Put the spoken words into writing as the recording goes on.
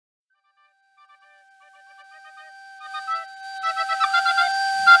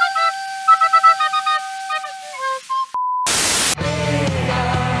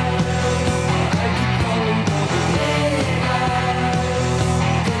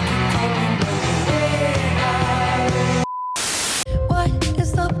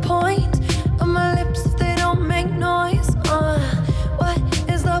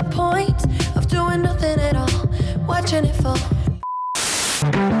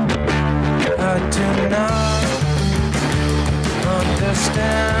do not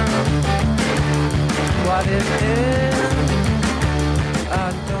understand what it is. I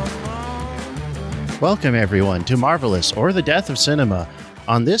don't know. Welcome, everyone, to Marvelous or the Death of Cinema.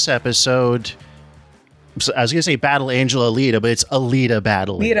 On this episode, I was going to say Battle Angel Alita, but it's Alita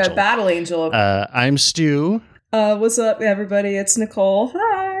Battle Angel. Alita Battle Angel. I'm Stu. What's up, everybody? It's Nicole.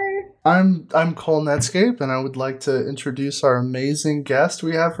 Hi. I'm Cole Netscape, and I would like to introduce our amazing guest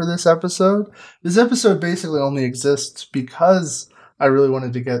we have for this episode. This episode basically only exists because I really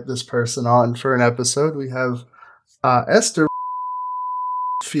wanted to get this person on for an episode. We have Esther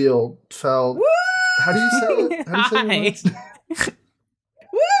Feld. Woo! How do you say it? How do you say it?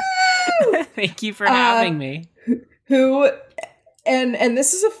 Woo! Thank you for having me. And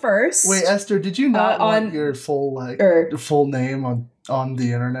this is a first. Wait, Esther, did you not want your full full name on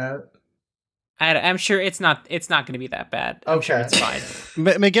the internet? I'm sure it's not going to be that bad. I'm sure it's fine.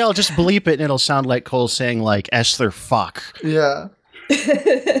 Miguel, just bleep it and it'll sound like Cole saying like Esther fuck. Yeah.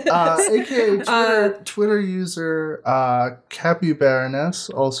 AKA Twitter user Cappy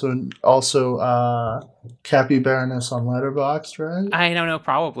Baroness, also Cappy Baroness on Letterboxd, right? I don't know,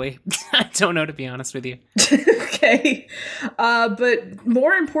 probably. I don't know, to be honest with you. Okay. But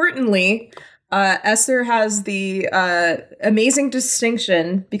more importantly, Esther has the amazing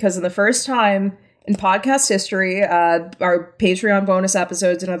distinction because in the first time in podcast history, our Patreon bonus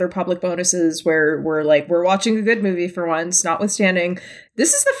episodes and other public bonuses where we're watching a good movie for once, notwithstanding,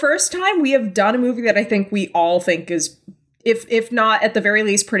 this is the first time we have done a movie that I think we all think is, if not at the very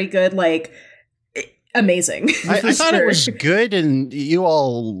least pretty good, like amazing. I thought it was good and you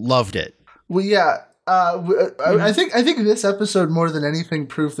all loved it. Well, yeah. I think this episode more than anything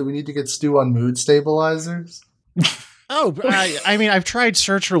proved that we need to get Stu on mood stabilizers. Oh, I mean, I've tried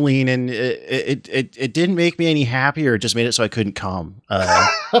sertraline and it didn't make me any happier. It just made it so I couldn't come. Well,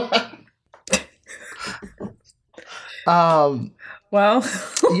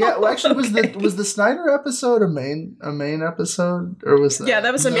 yeah. Well, actually, was the Snyder episode a main episode, or was that? Yeah,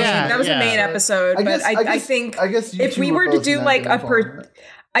 that was a main episode. I think if we were to do like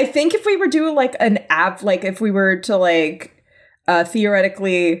I think if we were doing like an app, like if we were to like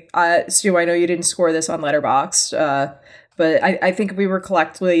theoretically, Stu, I know you didn't score this on Letterboxd, but I think if we were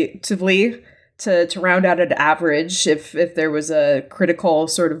collectively to round out an average, if there was a critical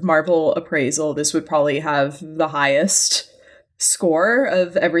sort of Marvel appraisal, this would probably have the highest score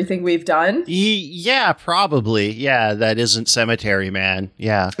of everything we've done. Yeah, probably. Yeah, that isn't Cemetery Man.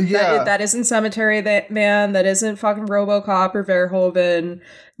 Yeah. That isn't Cemetery Man. That isn't fucking RoboCop or Verhoeven.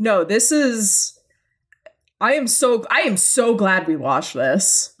 No, this is... I am so glad we watched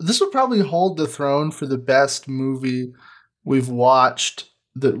this. This would probably hold the throne for the best movie we've watched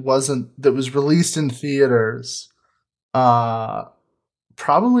that was released in theaters.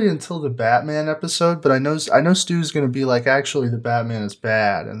 Probably until the Batman episode, but I know Stu's going to be like, actually, the Batman is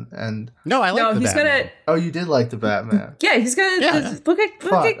bad, and no, I like the Batman. Oh, you did like the Batman? Yeah, he's gonna look at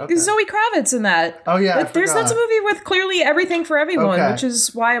Zoe Kravitz in that. Oh yeah, that's a movie with clearly everything for everyone, which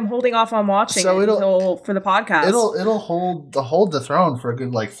is why I'm holding off on watching until for the podcast. It'll hold the throne for a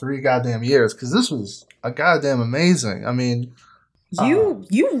good like 3 goddamn years because this was a goddamn amazing. I mean. You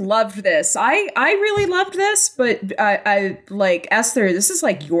loved this. I really loved this, but I like Esther. This is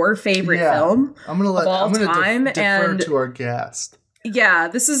like your favorite film. I'm gonna defer to our guest. Yeah,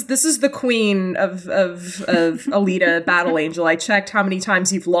 this is the queen of Alita Battle Angel. I checked how many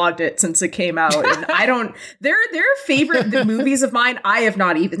times you've logged it since it came out, and I don't. They're favorite movies of mine. I have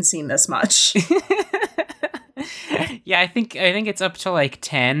not even seen this much. Yeah, I think it's up to like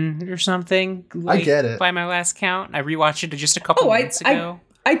 10 or something. Like, I get it. By my last count, I rewatched it just a couple months ago.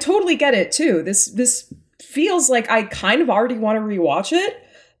 I totally get it too. This feels like I kind of already want to rewatch it.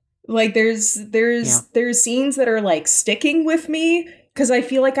 Like there's scenes that are like sticking with me because I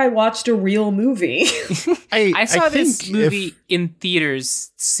feel like I watched a real movie. I saw this movie in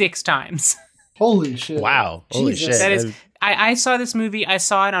theaters 6 times. Holy shit! Wow! Holy shit! That is. I saw this movie, I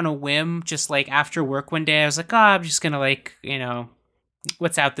saw it on a whim, just like after work one day. I was like, I'm just gonna like,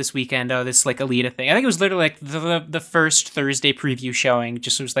 what's out this weekend? Oh, this like Alita thing. I think it was literally like the first Thursday preview showing,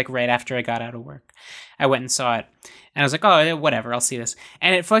 just was like right after I got out of work. I went and saw it. And I was like, oh, whatever, I'll see this.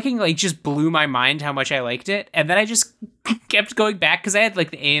 And it fucking like just blew my mind how much I liked it. And then I just kept going back because I had like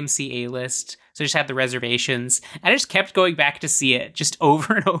the AMC A-list. So I just had the reservations. And I just kept going back to see it just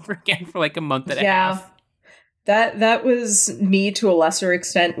over and over again for like a month and a half. That was me to a lesser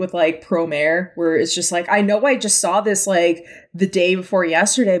extent with like Promare, where it's just like, I know I just saw this like the day before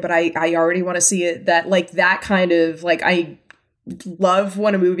yesterday, but I already want to see it. That like that kind of like, I love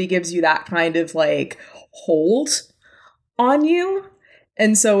when a movie gives you that kind of like hold on you.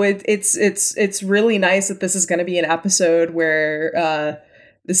 And so it's really nice that this is going to be an episode where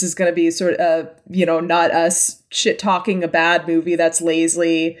this is going to be sort of, not us shit talking a bad movie that's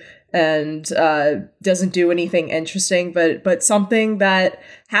lazily and doesn't do anything interesting, but something that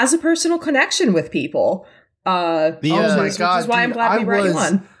has a personal connection with people. Oh my God, which is why I'm glad we brought you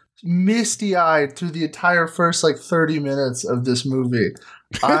on. Misty-eyed through the entire first 30 minutes of this movie.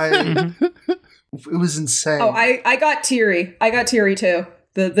 It was insane. Oh, I got teary. I got teary too.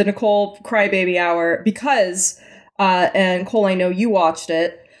 The Nicole crybaby hour, because and Cole, I know you watched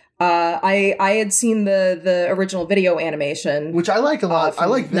it. I had seen the original video animation, which I like a lot. I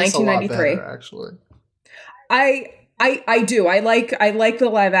like this 1993. A lot better, actually. I do. I like the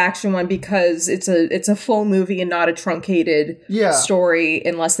live action one because it's a full movie and not a truncated story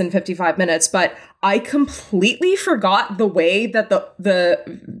in less than 55 minutes. But I completely forgot the way that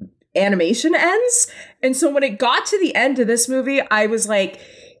the animation ends. And so when it got to the end of this movie, I was like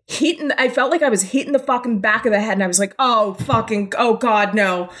I felt like I was hitting the fucking back of the head, and I was like, oh God,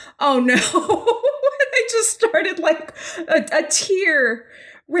 no. Oh no. I just started a tear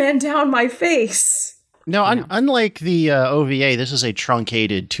ran down my face. No, unlike the OVA, this is a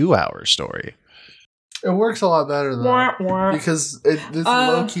truncated 2-hour story. It works a lot better though, because this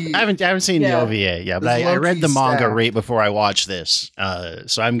low key. I haven't seen the OVA yet, but I read the manga right before I watched this,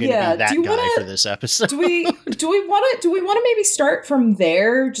 so I'm going to be that guy for this episode. Do we want to maybe start from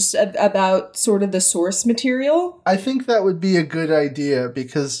there, just about sort of the source material? I think that would be a good idea,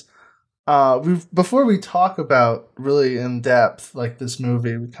 because before we talk about really in depth this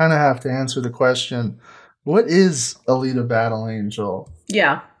movie, we kind of have to answer the question: what is Alita Battle Angel?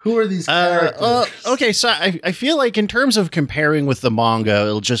 Yeah. Who are these characters? Okay, so I feel like in terms of comparing with the manga,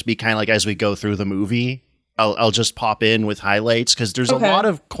 it'll just be kind of as we go through the movie. I'll just pop in with highlights, because there's a lot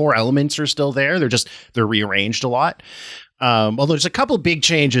of core elements are still there. They're rearranged a lot. Although there's a couple big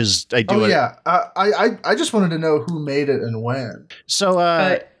changes. I just wanted to know who made it and when.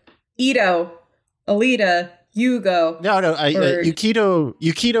 So Ito, Alita, Yugo. No, Yukito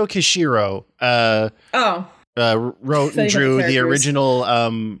Kishiro. Wrote and drew the original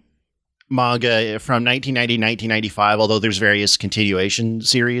manga from 1990 1995, although there's various continuation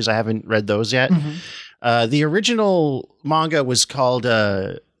series. I haven't read those yet. Mm-hmm. The original manga was called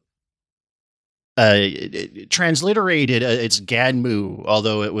transliterated, it's Ganmu,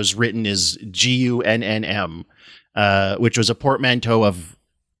 although it was written as Gunnm, which was a portmanteau of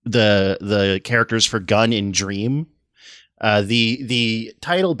the characters for Gun in Dream. The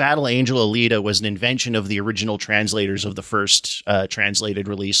title Battle Angel Alita was an invention of the original translators of the first translated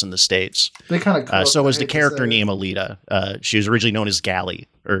release in the States. They kind of so was the character name Alita. She was originally known as Gally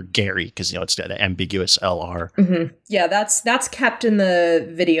or Gary, because it's got an ambiguous LR. Mm-hmm. Yeah, that's kept in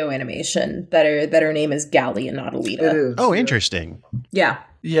the video animation that her name is Gally and not Alita. It is, oh, interesting. Yeah.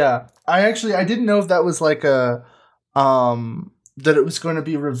 Yeah. I didn't know if that was that it was going to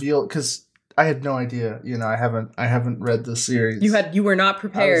be revealed, because I had no idea. I haven't read the series. You were not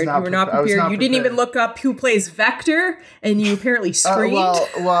prepared. You were not prepared. You didn't even look up who plays Vector, and you apparently screamed.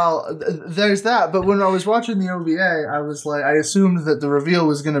 Well, there's that. But when I was watching the OVA, I was I assumed that the reveal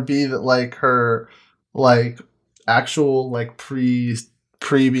was going to be that her actual pre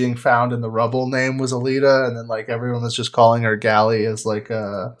being found in the rubble name was Alita, and then everyone was just calling her Gally as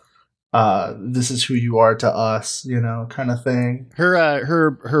this is who you are to us, kind of thing.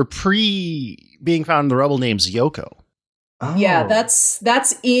 Her pre being found in the rubble name's Yoko. Oh. Yeah, that's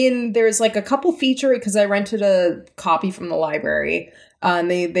in. There's a couple feature, because I rented a copy from the library.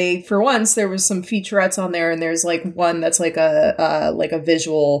 They for once there was some featurettes on there, and there's one that's a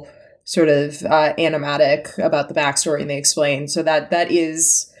visual sort of animatic about the backstory, and they explain. So that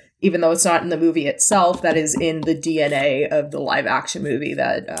is. Even though it's not in the movie itself, that is in the DNA of the live action movie,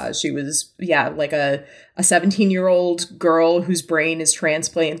 that she was, a 17-year-old girl whose brain is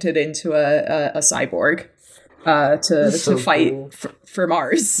transplanted into a cyborg to fight cool. for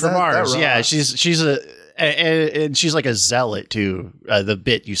Mars. For Mars, yeah. She's and she's like a zealot too. The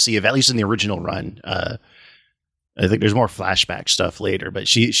bit you see of, at least in the original run. I think there's more flashback stuff later, but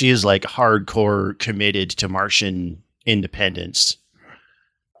she is hardcore committed to Martian independence.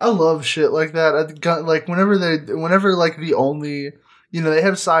 I love shit like that. Whenever the only, they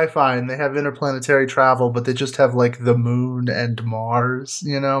have sci-fi and they have interplanetary travel, but they just have the moon and Mars.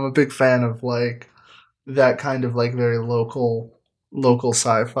 I'm a big fan of that kind of very local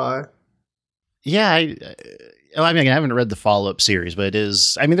sci-fi. Yeah, I haven't read the follow-up series, but it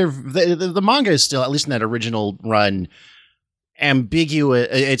is. The manga is still, at least in that original run, ambiguous.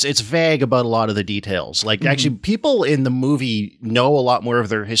 It's vague about a lot of the details. Actually, people in the movie know a lot more of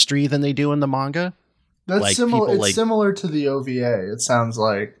their history than they do in the manga. That's like similar. people It's like similar to the OVA. It sounds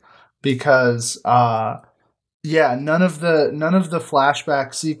like, because yeah, none of the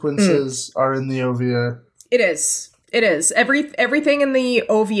flashback sequences are in the OVA. It is. Everything in the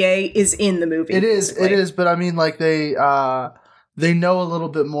OVA is in the movie. It is. But I mean, like they know a little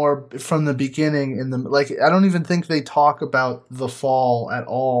bit more from the beginning. In the like, I don't even think they talk about the fall at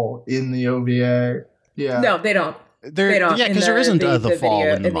all in the OVA. Yeah. No, they don't. They don't. Yeah, because there isn't the fall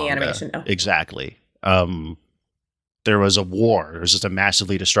video, in the manga. The animation. No. Exactly. There was a war. There was just a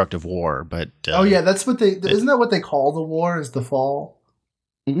massively destructive war. But oh yeah, that's what isn't that what they call the war? Is the fall?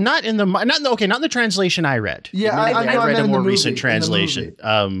 Not in the translation I read. Yeah, I read a more recent translation.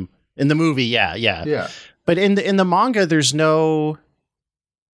 In the movie, yeah. But in the manga, there's no.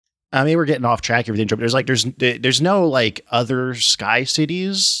 I mean, we're getting off track everything, but there's no like other sky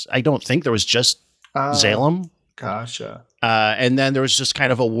cities. I don't think there was just Salem. Gotcha. And then there was just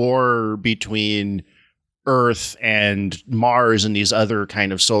kind of a war between Earth and Mars and these other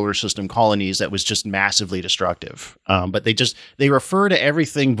kind of solar system colonies that was just massively destructive. But they refer to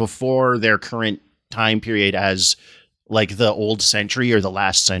everything before their current time period as like the old century or the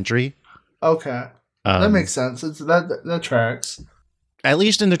last century. Okay. That makes sense. That tracks. At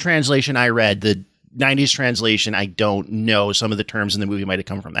least in the translation I read, the 90s translation, I don't know. Some of the terms in the movie might have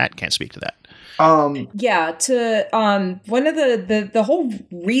come from that. Can't speak to that. One of the whole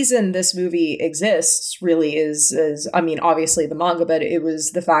reason this movie exists really is I mean, obviously the manga, but it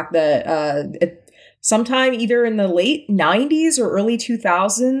was the fact that sometime either in the late 90s or early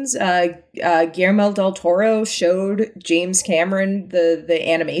 2000s, Guillermo del Toro showed James Cameron the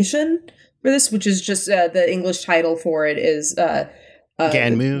animation for this, which is just the English title for it is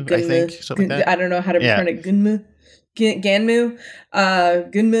Ganmu, I think, something like that. I don't know how to pronounce it. Ganmu.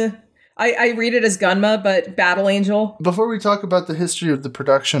 Gunma. I read it as Gunma, but Battle Angel. Before we talk about the history of the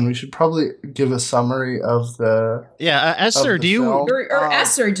production, we should probably give a summary of the. Yeah, Esther, do you or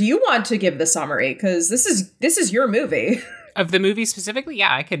Esther, do you want to give the summary? Because this is your movie. Of the movie specifically,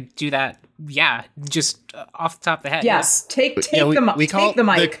 yeah, I could do that. Yeah, just off the top of the head. Yes, take the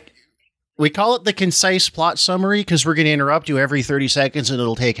mic. We call it the concise plot summary because we're going to interrupt you every 30 seconds and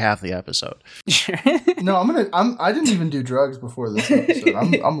it'll take half the episode. No, I didn't even do drugs before this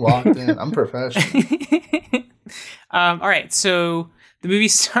episode. I'm locked in. I'm professional. All right. So the movie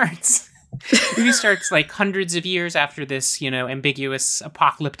starts like hundreds of years after this, ambiguous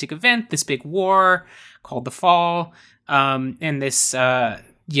apocalyptic event, this big war called the Fall. And this,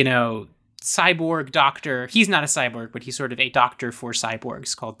 cyborg doctor. He's not a cyborg, but he's sort of a doctor for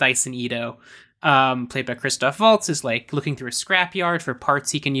cyborgs called Dyson Ito, played by Christoph Waltz, is like looking through a scrapyard for parts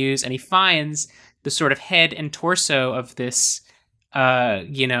he can use, and he finds the sort of head and torso of this,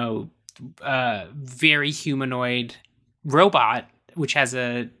 very humanoid robot, which has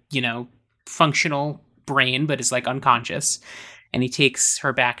a, functional brain, but is like unconscious. And he takes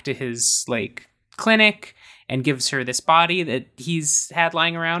her back to his like clinic and gives her this body that he's had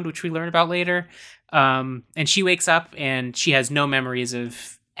lying around, which we learn about later. And she wakes up and she has no memories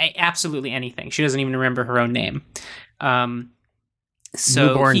of absolutely anything. She doesn't even remember her own name. So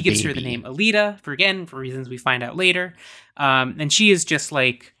Newborn he gives baby. her the name Alita, for reasons we find out later. And she is just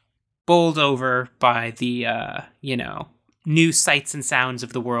like bowled over by the, new sights and sounds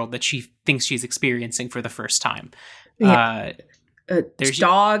of the world that she thinks she's experiencing for the first time. Yeah. There's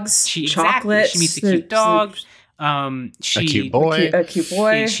dogs, chocolate. She meets a cute dog. A cute boy. A cute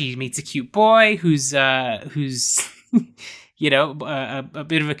boy. She meets a cute boy who's a bit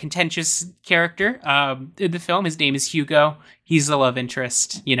of a contentious character in the film. His name is Hugo. He's the love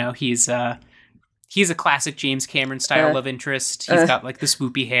interest. He's a classic James Cameron style love interest. He's got like the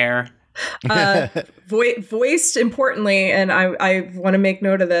swoopy hair. Voiced importantly, and I want to make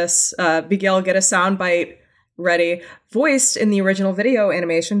note of this. Miguel, get a soundbite ready. Voiced in the original video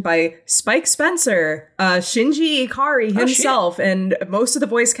animation by Spike Spencer, Shinji Ikari himself, and most of the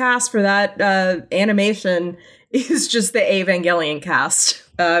voice cast for that animation is just the Evangelion cast.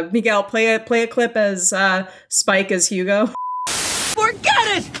 Miguel, play a clip as Spike as Hugo.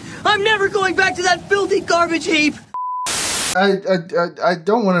 Forget it! I'm never going back to that filthy garbage heap. I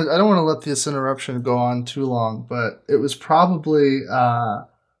don't want to let this interruption go on too long, but it was probably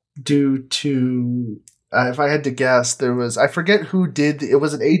due to. If I had to guess, I forget who did it.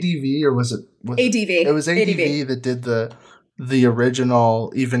 Was it ADV or was it ADV? It was ADV that did the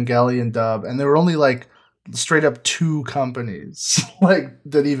original Evangelion dub, and there were only like straight up 2 companies like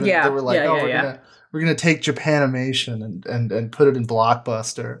that. Even they were like, we're gonna take Japanimation and put it in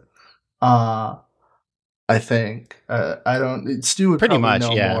Blockbuster. I think I don't. Stu would pretty probably much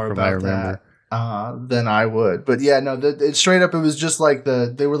know more from what I about remember. then I would. But yeah, no, straight up, it was just like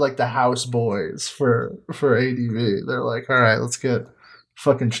they were like the house boys for ADV. They're like, all right, let's get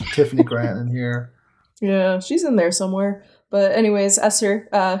fucking Tiffany Grant in here. Yeah, she's in there somewhere. But anyways, Esther,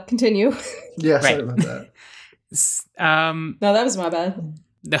 continue. Yeah, sorry about that. No, that was my bad.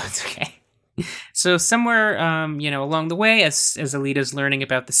 No, it's okay. So somewhere, along the way, as Alita's learning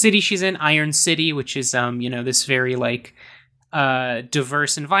about the city she's in, Iron City, which is, this very like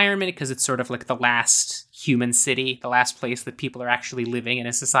diverse environment because it's sort of like the last human city, the last place that people are actually living in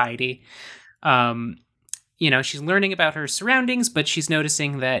a society. She's learning about her surroundings, but she's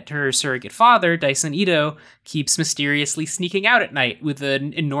noticing that her surrogate father, Dyson Ito, keeps mysteriously sneaking out at night with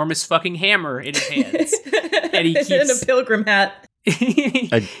an enormous fucking hammer in his hands. And he keeps... in a pilgrim hat.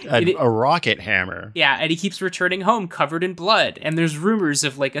 a rocket hammer. Yeah, and he keeps returning home covered in blood. And there's rumors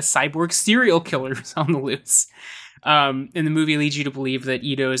of like a cyborg serial killer on the loose. And the movie leads you to believe that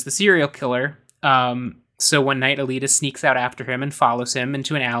Ito is the serial killer. So one night, Alita sneaks out after him and follows him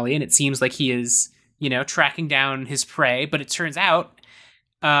into an alley, and it seems like he is... tracking down his prey, but it turns out,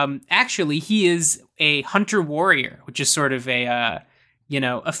 actually, he is a hunter-warrior, which is sort of a,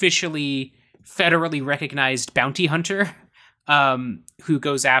 officially federally recognized bounty hunter, who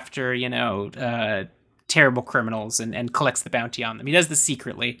goes after, terrible criminals and collects the bounty on them. He does this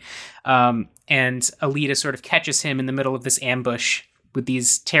secretly, and Alita sort of catches him in the middle of this ambush with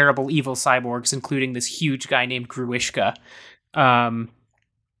these terrible, evil cyborgs, including this huge guy named Gruishka.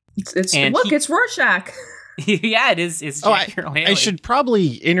 It's Rorschach. Yeah, it is. It's I should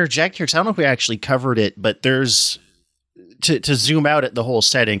probably interject here because I don't know if we actually covered it, but there's to zoom out at the whole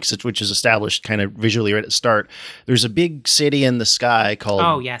setting, which is established kind of visually right at the start. There's a big city in the sky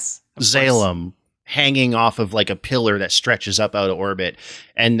called Salem, hanging off of like a pillar that stretches up out of orbit,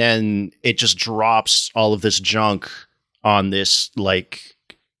 and then it just drops all of this junk on this like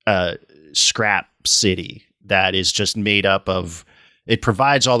scrap city that is just made up of. It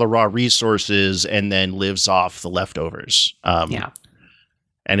provides all the raw resources and then lives off the leftovers.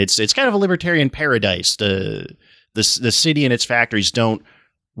 And it's kind of a libertarian paradise. The city and its factories don't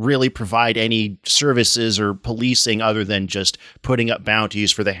really provide any services or policing other than just putting up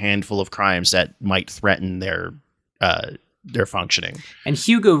bounties for the handful of crimes that might threaten their functioning. And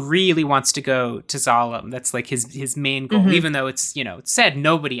Hugo really wants to go to Zalem. That's like his main goal, even though it's it's said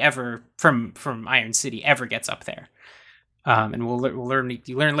nobody ever from Iron City ever gets up there. And we'll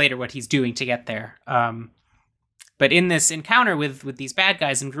learn later what he's doing to get there. But in this encounter with these bad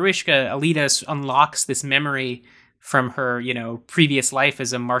guys in Gruishka, Alita unlocks this memory from her, previous life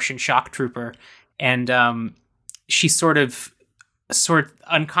as a Martian shock trooper, and she sort of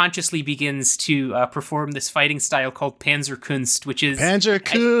unconsciously begins to perform this fighting style called Panzerkunst, which is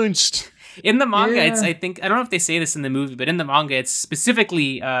Panzerkunst. In the manga, it's I don't know if they say this in the movie, but in the manga, it's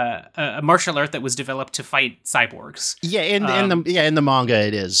specifically a martial art that was developed to fight cyborgs. Yeah, in the manga,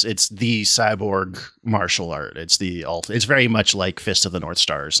 it is. It's the cyborg martial art. It's It's very much like Fist of the North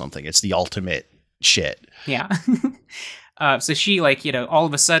Star or something. It's the ultimate shit. Yeah. So she all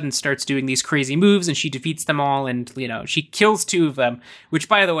of a sudden starts doing these crazy moves, and she defeats them all, and she kills 2 of them. Which,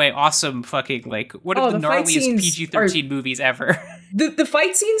 by the way, awesome fucking one of the gnarliest PG-13 movies ever. The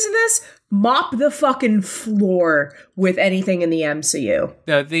fight scenes in this mop the fucking floor with anything in the MCU.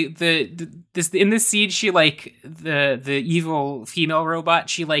 In this scene, she the evil female robot,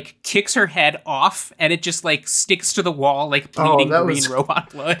 she kicks her head off, and it just sticks to the wall bleeding green robot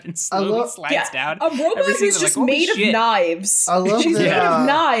blood and slowly slides down. A robot who's just made of knives. I love She's made of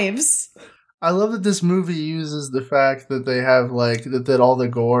knives. I love that this movie uses the fact that they have that all the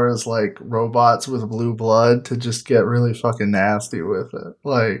gore is robots with blue blood to just get really fucking nasty with it.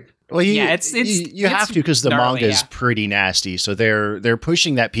 Well, you have to because the manga is pretty nasty, so they're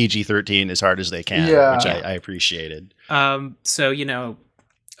pushing that PG-13 as hard as they can, which I appreciated. So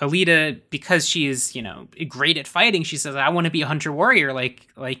Alita, because she is great at fighting, she says, "I want to be a hunter warrior like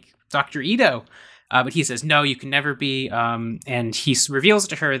Dr. Ito." But he says, no, you can never be. And he reveals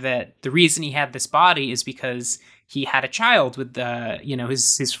to her that the reason he had this body is because he had a child with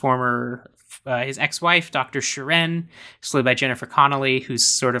his former his ex-wife, Dr. Sharon, played by Jennifer Connelly, who's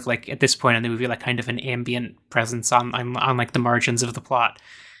sort of at this point in the movie kind of an ambient presence on the margins of the plot.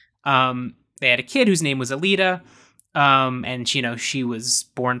 They had a kid whose name was Alita, and she was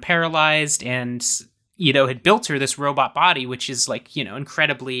born paralyzed, and Ito had built her this robot body, which is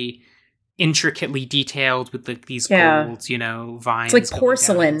incredibly intricately detailed with these gold, vines. It's like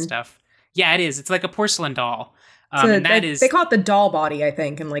porcelain and stuff. Yeah, it is. It's like a porcelain doll. And they call it the doll body, I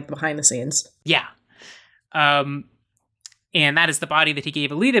think, in behind the scenes. Yeah. And that is the body that he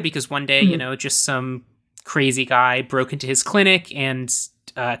gave Alita because one day, just some crazy guy broke into his clinic and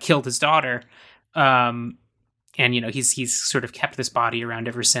killed his daughter. And, he's sort of kept this body around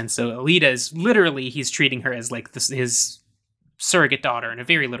ever since. So Alita is literally, he's treating her as like his surrogate daughter in a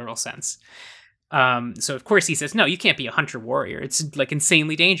very literal sense. So of course he says, no, you can't be a hunter warrior. It's like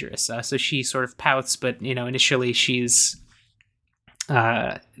insanely dangerous. So she sort of pouts, but initially she's,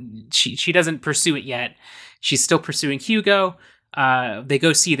 she doesn't pursue it yet. She's still pursuing Hugo. They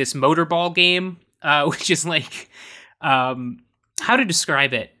go see this motorball game, which is like, how to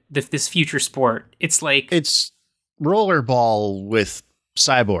describe it? This future sport. It's rollerball with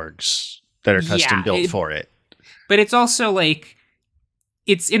cyborgs that are custom built for it. But it's also like,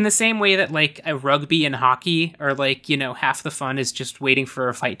 it's in the same way that like a rugby and hockey are like, half the fun is just waiting for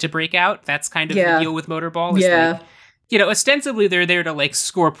a fight to break out. That's kind of the deal with motorball. Is like, ostensibly they're there to like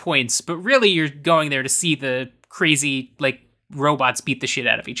score points, but really you're going there to see the crazy like robots beat the shit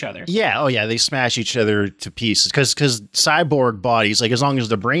out of each other. Yeah. Oh yeah. They smash each other to pieces because cyborg bodies, like as long as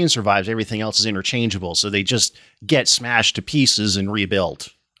the brain survives, everything else is interchangeable. So they just get smashed to pieces and rebuilt.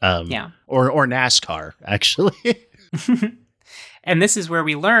 Or NASCAR actually. And this is where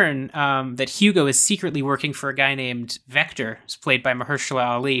we learn that Hugo is secretly working for a guy named Vector, who's played by Mahershala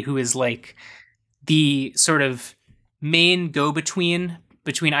Ali, who is like the sort of main go-between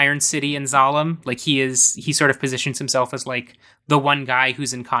between Iron City and Zalem. Like he sort of positions himself as like the one guy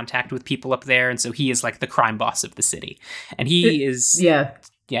who's in contact with people up there. And so he is like the crime boss of the city. And he is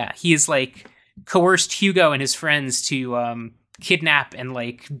like coerced Hugo and his friends to kidnap and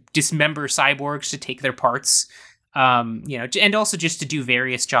like dismember cyborgs to take their parts. And also just to do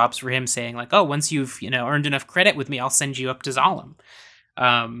various jobs for him, saying like, oh, once you've, earned enough credit with me, I'll send you up to Zalem.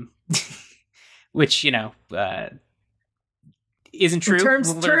 Which, isn't true.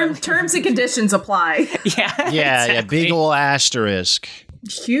 Terms and conditions apply. Yeah. Yeah. Big ol' asterisk.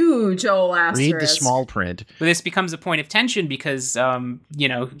 Huge ol' asterisk. Read the small print. But this becomes a point of tension because,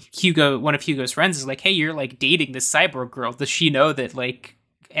 Hugo, one of Hugo's friends is like, hey, you're like dating this cyborg girl. Does she know that like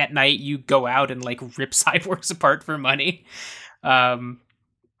at night you go out and like rip cyborgs apart for money? And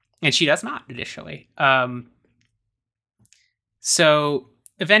she does not initially. So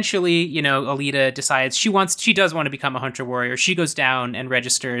eventually, Alita decides she does want to become a hunter warrior. She goes down and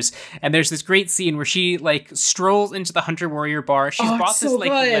registers, and there's this great scene where she like strolls into the hunter warrior bar. She's bought this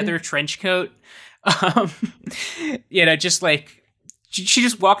like leather trench coat. Just like she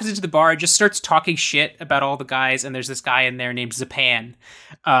just walks into the bar and just starts talking shit about all the guys. And there's this guy in there named Zapan,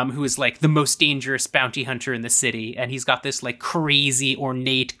 who is like the most dangerous bounty hunter in the city. And he's got this like crazy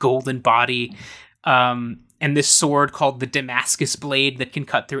ornate golden body. And this sword called the Damascus blade that can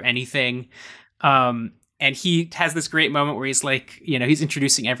cut through anything. And he has this great moment where he's like, he's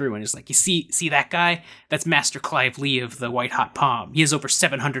introducing everyone. He's like, you see that guy? That's Master Clive Lee of the White Hot Palm. He has over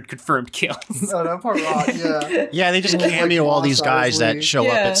 700 confirmed kills. No, that part rock, yeah. Yeah, they just cameo all these guys that show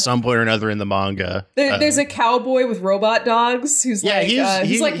up at some point or another in the manga. There's a cowboy with robot dogs who's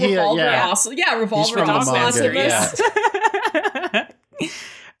he's like Revolver Awesome. Yeah, Revolver Awesome.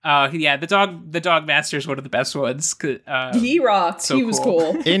 The dog master is one of the best ones. He rocked. So he was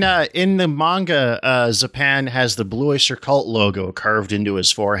cool. In the manga, Zapan has the Blue Oyster Cult logo carved into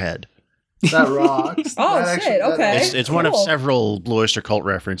his forehead. That rocks. Shit! Okay, it's one of several Blue Oyster Cult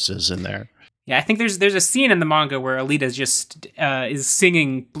references in there. Yeah, I think there's a scene in the manga where Alita just is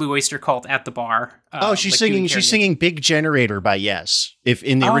singing Blue Oyster Cult at the bar. She's singing Big Generator by Yes. If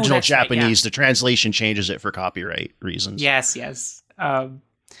in the original Japanese, the translation changes it for copyright reasons. Yes.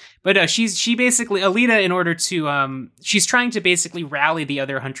 But no, she basically, Alita, in order to, she's trying to basically rally the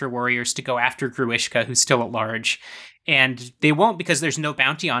other hunter warriors to go after Gruishka, who's still at large. And they won't because there's no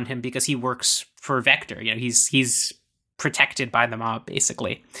bounty on him because he works for Vector. He's protected by the mob,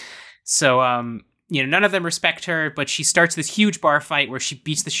 basically. So, none of them respect her, but she starts this huge bar fight where she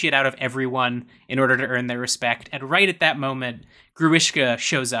beats the shit out of everyone in order to earn their respect. And right at that moment, Gruishka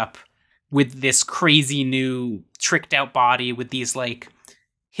shows up with this crazy new tricked out body with these like...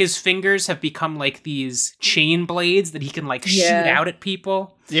 His fingers have become like these chain blades that he can like shoot out at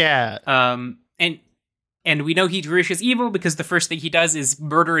people. Yeah. And we know Gruishka's evil because the first thing he does is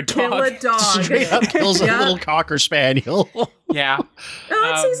murder a dog. Kill a dog. Straight up kills a little cocker spaniel. Yeah.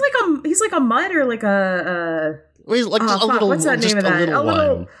 No, he's like a mutt or like a little. What's that name of that?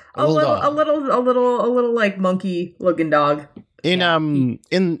 A little like monkey looking dog. In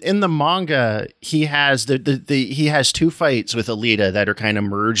the manga, he has he has two fights with Alita that are kind of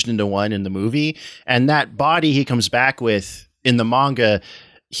merged into one in the movie, and that body he comes back with in the manga,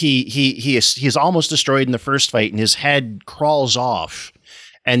 he's almost destroyed in the first fight, and his head crawls off,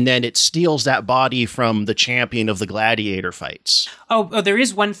 and then it steals that body from the champion of the gladiator fights. Oh, there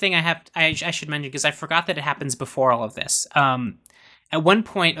is one thing I should mention because I forgot that it happens before all of this. At one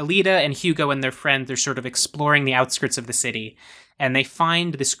point, Alita and Hugo and their friend, they're sort of exploring the outskirts of the city, and they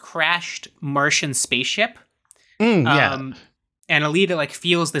find this crashed Martian spaceship. And Alita like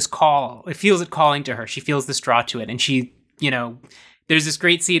feels this call. It feels it calling to her. She feels this draw to it, and she, there's this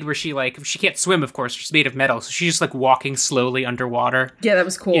great scene where she can't swim, of course. She's made of metal, so she's just like walking slowly underwater. Yeah, that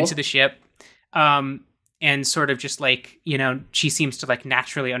was cool. Into the ship. And sort of just like, she seems to like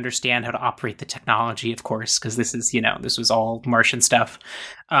naturally understand how to operate the technology, of course, because this is, this was all Martian stuff.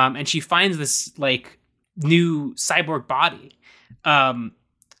 And she finds this like new cyborg body. And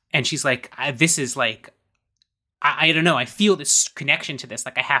she's like, this is like, I don't know, I feel this connection to this.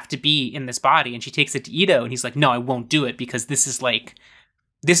 Like, I have to be in this body. And she takes it to Ito, and he's like, no, I won't do it, because this is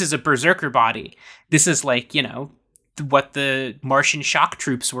a berserker body. This is like, what the Martian shock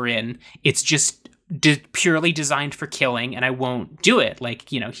troops were in. It's just purely designed for killing, and I won't do it. Like,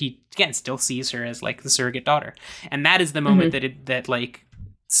 he again still sees her as like the surrogate daughter, and that is the moment that like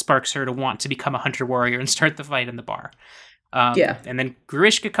sparks her to want to become a hunter warrior and start the fight in the bar. And then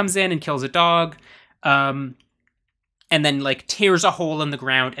Grishka comes in and kills a dog, and then like tears a hole in the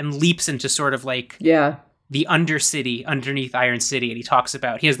ground and leaps into sort of like the undercity underneath Iron City. And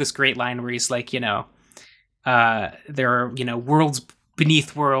he has this great line where he's like, there are worlds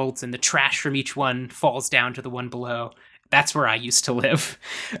beneath worlds, and the trash from each one falls down to the one below. That's where I used to live.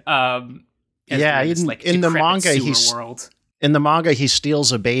 In the manga, he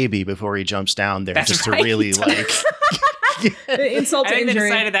steals a baby before he jumps down there. That's to really like insult to injury. I think they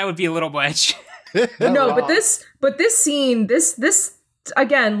decided that would be a little much. But this scene, this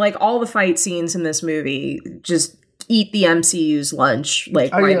again, like all the fight scenes in this movie, just eat the MCU's lunch,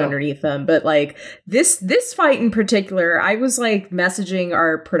 like underneath them. But like this fight in particular, I was like messaging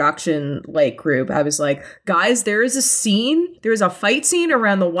our production like group. I was like, guys, there is a fight scene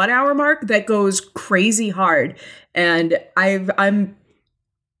around the 1 hour mark that goes crazy hard. And I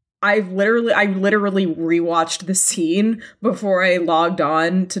literally rewatched the scene before I logged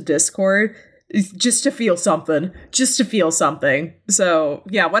on to Discord just to feel something. So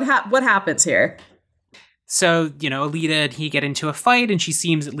yeah, what happens here? So, Alita and he get into a fight, and she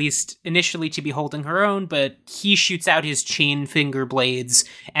seems at least initially to be holding her own, but he shoots out his chain finger blades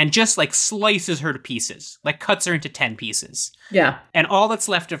and just like slices her to pieces, like cuts her into 10 pieces. Yeah. And all that's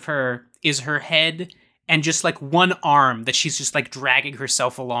left of her is her head and just like one arm that she's just like dragging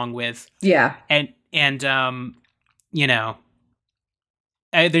herself along with. Yeah. And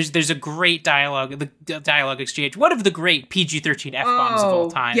there's a great dialogue exchange. One of the great PG-13 F-bombs of all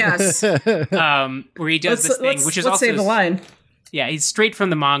time. Yes. Where he does this thing, which is also... Let's say the line. Yeah, he's straight from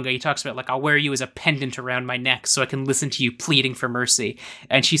the manga. He talks about, like, I'll wear you as a pendant around my neck so I can listen to you pleading for mercy.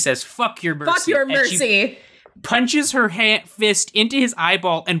 And she says, fuck your mercy. Fuck your mercy. And she punches her fist into his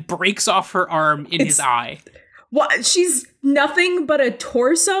eyeball and breaks off her arm in his eye. What? She's nothing but a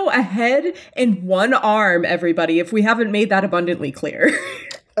torso, a head, and one arm, everybody, if we haven't made that abundantly clear.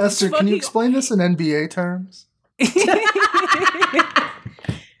 Esther, can you explain this in NBA terms?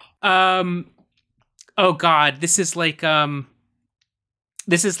 Oh God, this is like when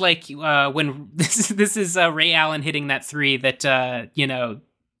this is Ray Allen hitting that three that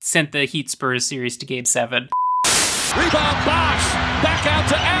sent the Heat Spurs series to Game 7. Rebound Bosh, back out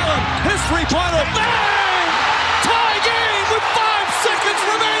to Allen, his three-pointer, bang! Tie game with 5 seconds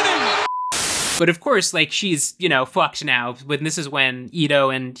remaining. But of course, like, she's, fucked now. This is when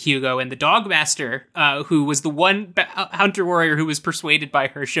Ito and Hugo and the Dogmaster, who was the one hunter warrior who was persuaded by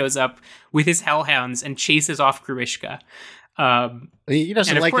her, shows up with his hellhounds and chases off Grishka. He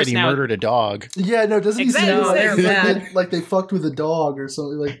doesn't like that he murdered a dog. Yeah, no, doesn't he say bad. like they fucked with a dog or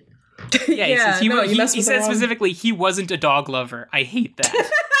something? Like, he said specifically he wasn't a dog lover. I hate that.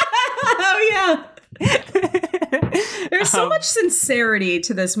 Oh yeah. There's so much sincerity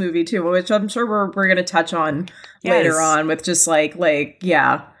to this movie too, which I'm sure we're going to touch on later on, with just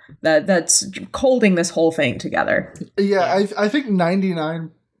that's holding this whole thing together. Yeah. I think 99%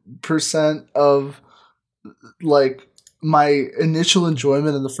 of like my initial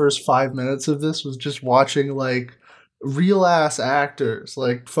enjoyment in the first 5 minutes of this was just watching like real ass actors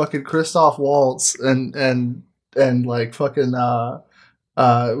like fucking Christoph Waltz and like fucking it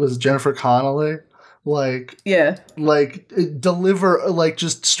was Jennifer Connelly. Deliver like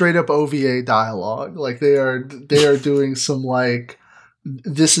just straight up OVA dialogue. Like they are doing some like,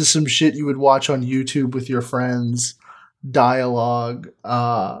 this is some shit you would watch on YouTube with your friends dialogue.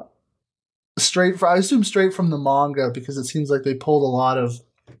 I assume straight from the manga, because it seems like they pulled a lot of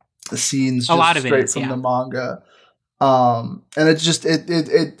the scenes straight from the manga. And it's just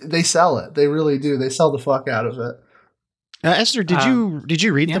they sell it. They really do. They sell the fuck out of it. Esther, did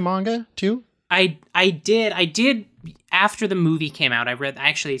you read the manga too? I did after the movie came out, I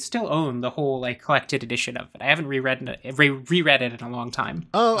actually still own the whole like collected edition of it. I haven't reread it in a long time.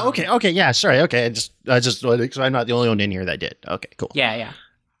 Oh, okay, yeah, sorry, okay. I just so I'm not the only one in here that did. Okay, cool. Yeah.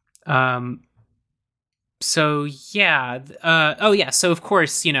 So yeah, so of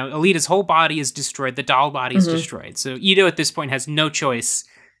course, you know, Alita's whole body is destroyed. The doll body is destroyed. So Ito at this point has no choice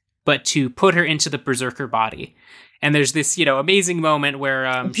but to put her into the berserker body. And there's this, you know, amazing moment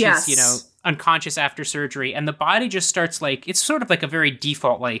where she's, you know, unconscious after surgery, and the body just starts like, it's sort of like a very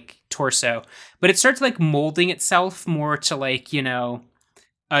default like torso, but it starts like molding itself more to like, you know,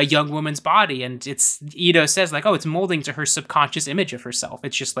 a young woman's body. And it's, Ito says like, oh, it's molding to her subconscious image of herself.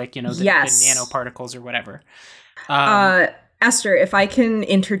 It's just like, you know, the nanoparticles or whatever. Esther, if I can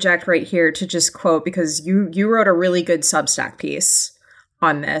interject right here to just quote, because you wrote a really good Substack piece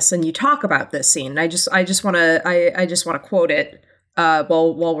on this, and you talk about this scene. I just want to quote it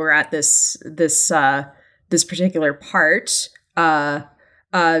while we're at this particular part.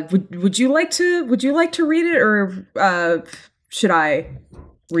 Would you like to read it, or should I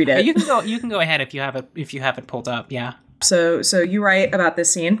read it? You can go ahead if you have it pulled up. Yeah. So you write about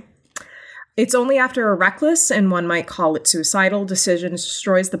this scene. It's only after a reckless, and one might call it suicidal, decision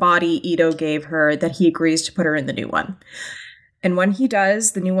destroys the body Ito gave her that he agrees to put her in the new one. And when he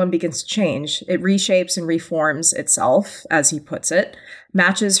does, the new one begins to change. It reshapes and reforms itself, as he puts it,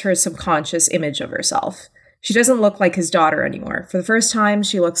 matches her subconscious image of herself. She doesn't look like his daughter anymore. For the first time,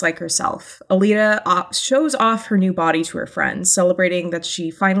 she looks like herself. Alita shows off her new body to her friends, celebrating that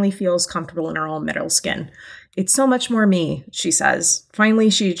she finally feels comfortable in her own metal skin. It's so much more me, she says. Finally,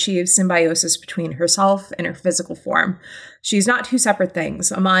 she achieves symbiosis between herself and her physical form. She's not two separate things,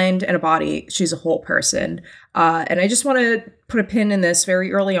 a mind and a body. She's a whole person. And I just want to put a pin in this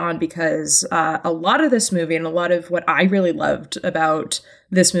very early on, because a lot of this movie and a lot of what I really loved about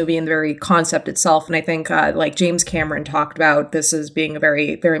this movie and the very concept itself, and I think like James Cameron talked about this as being a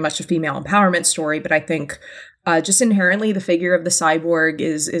very, very much a female empowerment story, but I think just inherently the figure of the cyborg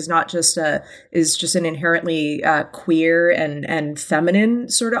is just an inherently queer and feminine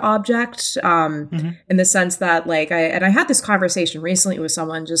sort of object, in the sense that like I had this conversation recently with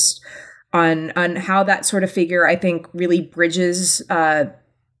someone just on how that sort of figure I think really bridges the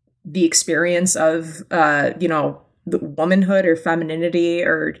experience of you know, the womanhood or femininity,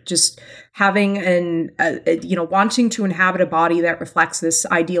 or just having you know, wanting to inhabit a body that reflects this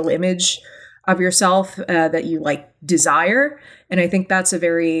ideal image of yourself that you like desire. And I think that's a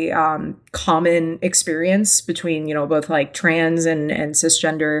very common experience between, you know, both like trans and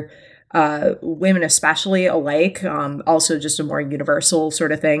cisgender women especially alike. Also just a more universal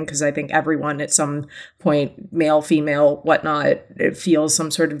sort of thing, because I think everyone at some point, male, female, whatnot, it feels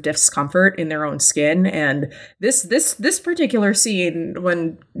some sort of discomfort in their own skin. And this particular scene,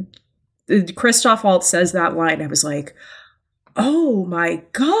 when Christoph Waltz says that line, I was like, oh my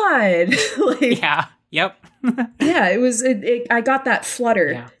God. Like, yeah. Yep. Yeah, it was, I got that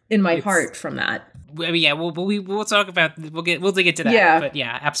flutter in my heart from that. I mean, yeah, we'll talk about, we'll dig into that. Yeah. But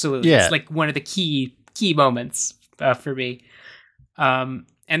yeah, absolutely. Yeah. It's like one of the key moments for me. And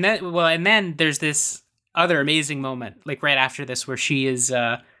then there's this other amazing moment, like right after this, where she is,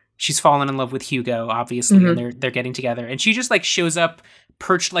 she's fallen in love with Hugo, obviously, and they're getting together, and she just like shows up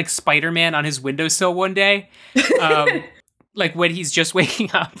perched like Spider-Man on his windowsill one day. Like when he's just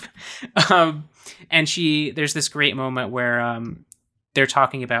waking up. And there's this great moment where they're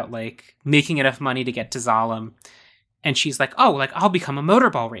talking about like making enough money to get to Zalem. And she's like, oh, like I'll become a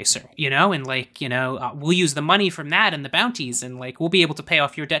motorball racer, you know? And like, you know, we'll use the money from that and the bounties, and like, we'll be able to pay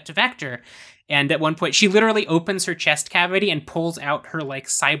off your debt to Vector. And at one point she literally opens her chest cavity and pulls out her like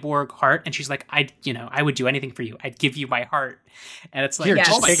cyborg heart. And she's like, I would do anything for you. I'd give you my heart. And it's like, here,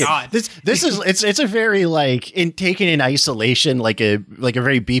 oh my God. This is, it's a very like taken in isolation, like a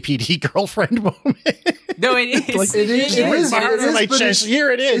very BPD girlfriend moment. No, it is. Like, it is my chest. Here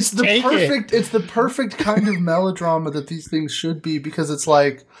it is. It's the perfect kind of melodrama that these things should be, because it's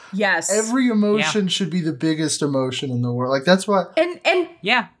like, yes, every emotion should be the biggest emotion in the world. Like that's what. And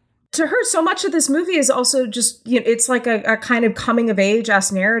yeah. To her, so much of this movie is also just, you know, it's like a kind of coming of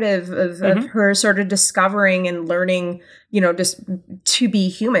age-ass narrative of her sort of discovering and learning, you know, just to be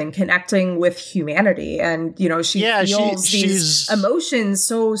human, connecting with humanity. And, you know, she feels these emotions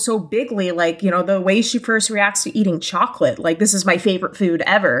so bigly, like, you know, the way she first reacts to eating chocolate, like, this is my favorite food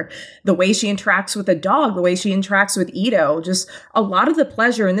ever. The way she interacts with a dog, the way she interacts with Ito, just a lot of the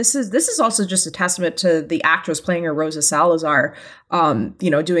pleasure. And this is also just a testament to the actress playing her, Rosa Salazar, you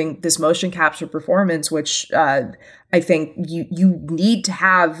know, doing this motion capture performance, which I think you need to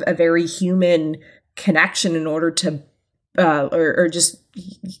have a very human connection in order to, or just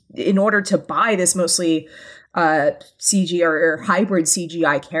in order to buy this mostly CG or hybrid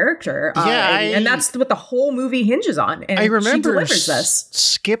CGI character. And that's what the whole movie hinges on. And I remember she delivers this.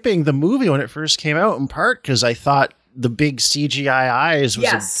 Skipping the movie when it first came out, in part because I thought the big CGI eyes was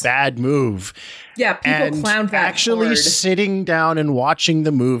a bad move. Yeah, people clowned that actually hard. Sitting down and watching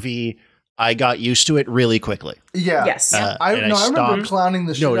the movie, I got used to it really quickly. Yeah. Yes. I remember clowning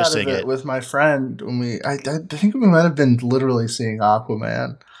the shit out of it with my friend when I think we might have been literally seeing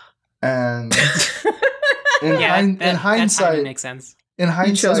Aquaman. And in hindsight, that makes sense. In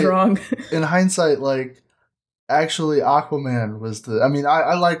hindsight, chose wrong. In hindsight, like, actually Aquaman was I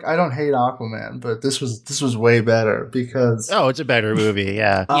don't hate Aquaman, but this was way better because it's a better movie.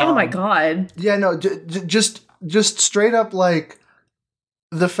 Yeah. Oh my God. Yeah. No. Just straight up, like,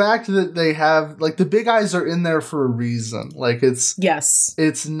 the fact that they have, like, the big eyes are in there for a reason. Like, it's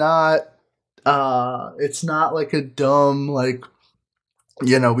not like a dumb, like,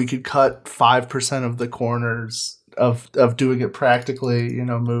 we could cut 5% of the corners of doing it practically,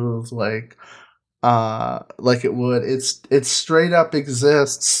 move like it would. It straight up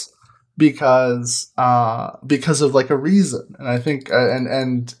exists because of, like, a reason. And I think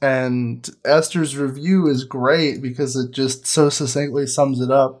and Esther's review is great because it just so succinctly sums it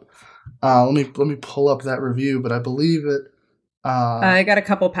up. Let me pull up that review, but I believe it. I got a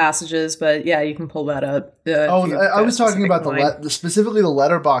couple passages, but yeah, you can pull that up. I was talking about specifically the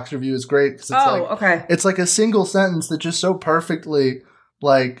Letterboxd review is great because it's it's like a single sentence that just so perfectly,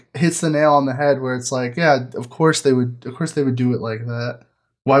 like, hits the nail on the head, where it's like, yeah, of course they would do it like that.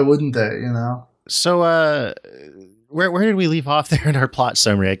 Why wouldn't they? So where did we leave off there in our plot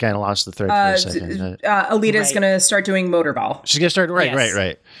summary? I kind of lost the thread for a second. Alita's going to start doing motorball. She's going to start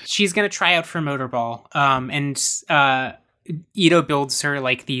right. She's going to try out for motorball. And Ito builds her,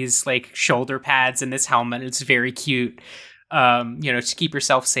 like, these, like, shoulder pads and this helmet. It's very cute, to keep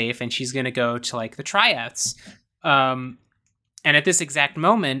herself safe. And she's going to go to, like, the tryouts. And at this exact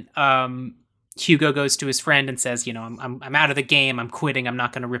moment, Hugo goes to his friend and says, I'm out of the game. I'm quitting. I'm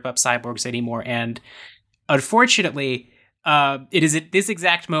not going to rip up cyborgs anymore. And unfortunately, it is at this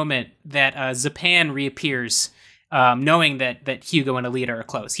exact moment that Zapan reappears, knowing that Hugo and Alita are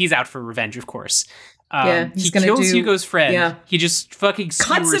close. He's out for revenge, of course. He kills Hugo's friend. Yeah. He just fucking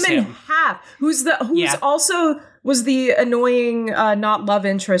cuts him in half. Who's also was the annoying not love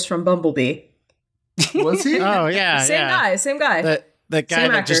interest from Bumblebee. Was he? Oh yeah, same guy. That guy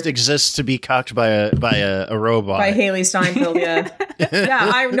that just exists to be cucked by a robot. By Haley Steinfeld, yeah.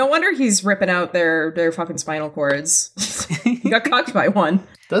 Yeah, no wonder he's ripping out their fucking spinal cords. He got cucked by one.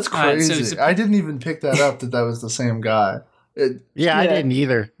 That's crazy. I didn't even pick that up that was the same guy. I didn't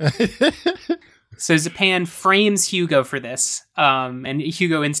either. So Zapan frames Hugo for this, and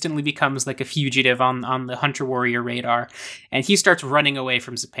Hugo instantly becomes, like, a fugitive on the Hunter Warrior radar, and he starts running away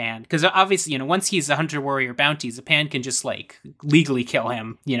from Zapan, because obviously, once he's a Hunter Warrior bounty, Zapan can just, like, legally kill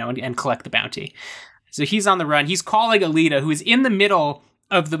him, and collect the bounty. So he's on the run. He's calling Alita, who is in the middle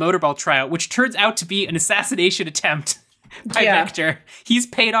of the motorball tryout, which turns out to be an assassination attempt by Vector. He's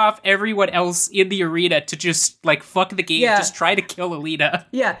paid off everyone else in the arena to just, like, fuck the game, just try to kill Alita.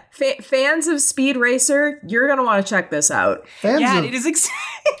 Yeah, fans of Speed Racer, you're gonna want to check this out. It is exactly.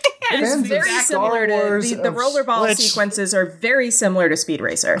 It's very similar to the rollerball sequences are very similar to Speed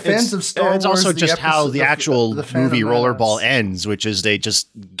Racer. Fans of Star Wars. It's also just how the actual movie Rollerball ends, which is they just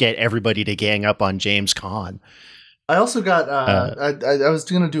get everybody to gang up on James Caan. I also got. I was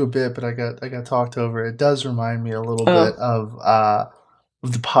gonna do a bit, but I got talked over. It does remind me a little bit of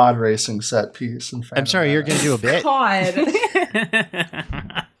the pod racing set piece. I'm sorry, you're gonna do a bit. Pod.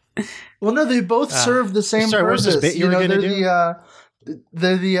 Well, no, they both serve the same purpose. What's this bit you were gonna do?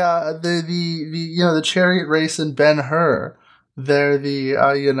 They're the chariot race in Ben-Hur. They're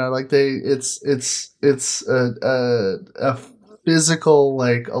it's a physical,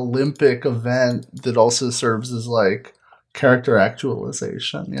 like, Olympic event that also serves as, like, character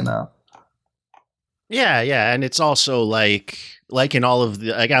actualization, Yeah, and it's also like in all of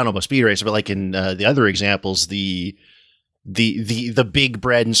the, I don't know about Speed Racer, but like in the other examples, the big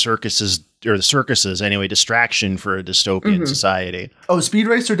bread and circuses, or the circuses anyway, distraction for a dystopian society. Oh, Speed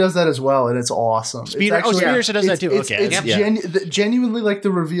Racer does that as well, and it's awesome. Speed Racer does that too. It's genuinely, like,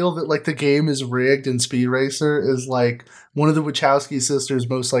 the reveal that, like, the game is rigged in Speed Racer is, like, one of the Wachowski sisters'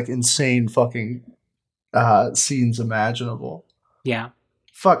 most, like, insane fucking scenes imaginable. Yeah.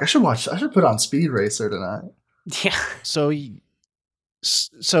 Fuck, I should put on Speed Racer tonight. Yeah. So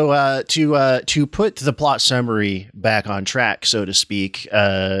to put the plot summary back on track, so to speak,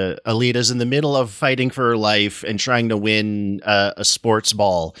 Alita's in the middle of fighting for her life and trying to win a sports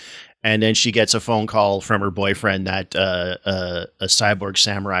ball. And then she gets a phone call from her boyfriend that a cyborg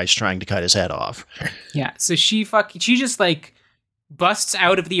samurai is trying to cut his head off. Yeah, so she just like busts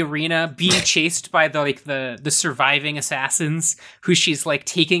out of the arena, being chased by the surviving assassins, who she's like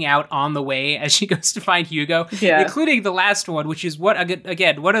taking out on the way as she goes to find Hugo, including the last one, which is one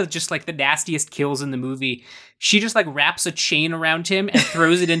of just like the nastiest kills in the movie. She just like wraps a chain around him and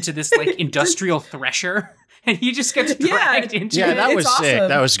throws it into this like industrial thresher. And he just gets dragged into it. Yeah, that was sick. Awesome.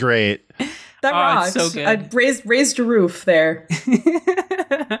 That was great. That rocks. So good. I raised a roof there.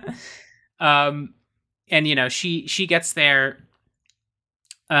 And she gets there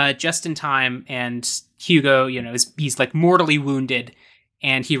just in time, and Hugo, he's like mortally wounded,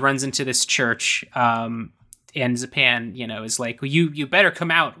 and he runs into this church. And Zapan, is like, well, you better come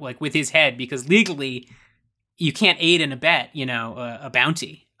out like with his head, because legally you can't aid and abet, a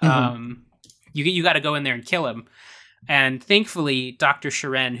bounty. Mm-hmm. You got to go in there and kill him. And thankfully, Dr.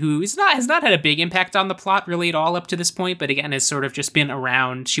 Sharon, who has not had a big impact on the plot really at all up to this point, but again has sort of just been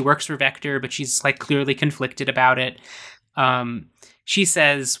around. She works for Vector, but she's like clearly conflicted about it. She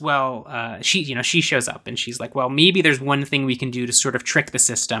says, well, she shows up and she's like, well, maybe there's one thing we can do to sort of trick the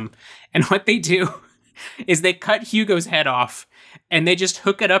system. And what they do is they cut Hugo's head off and they just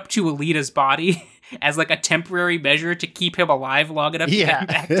hook it up to Alita's body as like a temporary measure to keep him alive long enough to get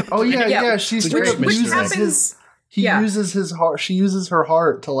back to the She straight up uses his heart. She uses her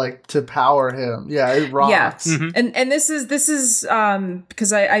heart to power him. Yeah, it rocks. Yeah. Mm-hmm. And this is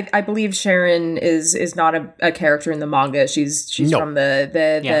because I believe Sharon is not a character in the manga. She's from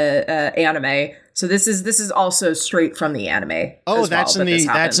the anime. So this is also straight from the anime. Oh, that's in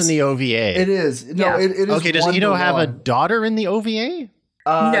the OVA. It is. No, it is. Okay, does Ito have a daughter in the OVA?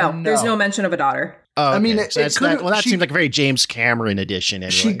 No, there's no mention of a daughter. Oh, okay. I mean, that seems like a very James Cameron edition.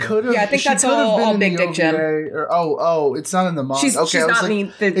 Anyway. She could have. Yeah, I think that's all Big Dick Jim. It's not in the manga.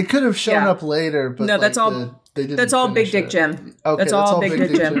 It could have shown up later, but no, that's all. That's all Big Dick Jim. Okay, that's all Big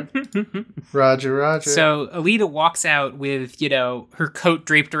Dick Jim. Roger. So Alita walks out with her coat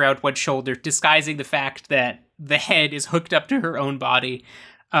draped around one shoulder, disguising the fact that the head is hooked up to her own body,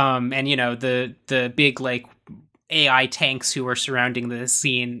 and the big like AI tanks who are surrounding the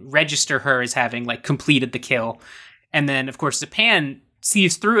scene register her as having like completed the kill. And then of course Zapan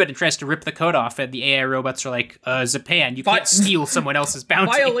sees through it and tries to rip the coat off, and the AI robots are like, Zapan, you can't steal someone else's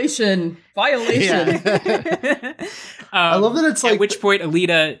bounty. Violation. Yeah. I love that it's like, at which point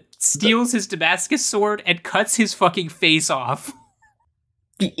Alita steals his Damascus sword and cuts his fucking face off.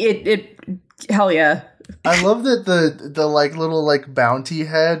 Hell yeah. I love that the like little like bounty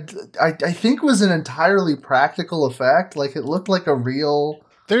head I think was an entirely practical effect. Like it looked like a real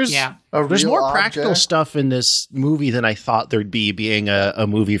There's more practical stuff in this movie than I thought there'd be, being a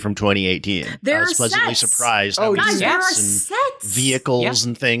movie from 2018. I was pleasantly surprised how many sets and vehicles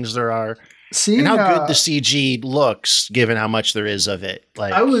and things there are. And how good the CG looks, given how much there is of it.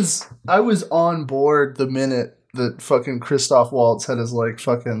 Like I was on board the minute that fucking Christoph Waltz had his like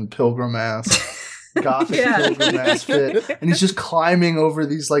fucking pilgrim ass. Gothic pilgrim ass fit, and he's just climbing over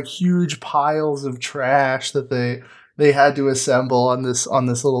these like huge piles of trash that they had to assemble on this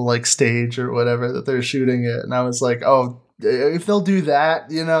little like stage or whatever that they're shooting it. And I was like, oh, if they'll do that,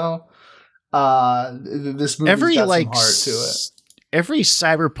 this movie's got some heart to it. Every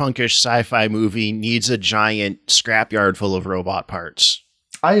cyberpunkish sci-fi movie needs a giant scrapyard full of robot parts.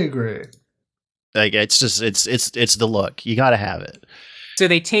 I agree. Like it's the look. You got to have it. So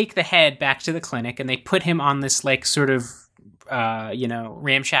they take the head back to the clinic and they put him on this like sort of,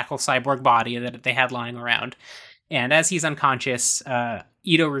 ramshackle cyborg body that they had lying around. And as he's unconscious,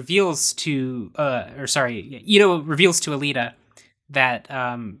 Ito reveals to Alita that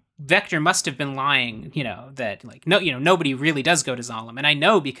Vector must have been lying, that like nobody really does go to Zalem, and I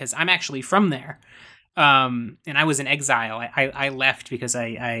know because I'm actually from there, and I was in exile. I left because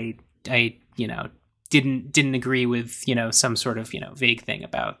I didn't agree with some sort of vague thing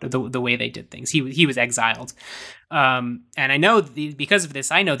about the way they did things. He was exiled, and I know because of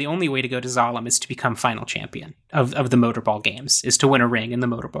this, I know the only way to go to Zalem is to become final champion of the Motorball games, is to win a ring in the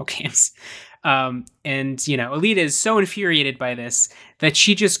Motorball games. And Alita is so infuriated by this that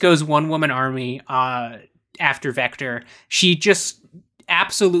she just goes one woman army after Vector. She just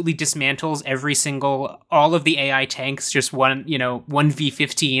absolutely dismantles all of the AI tanks, just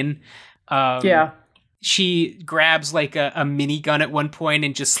 1v15. She grabs like a minigun at one point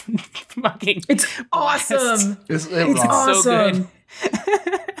and just fucking it's awesome. It's awesome. So good.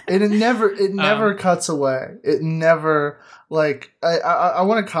 And it never cuts away. It never like I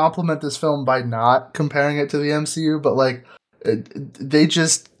want to compliment this film by not comparing it to the MCU, but like they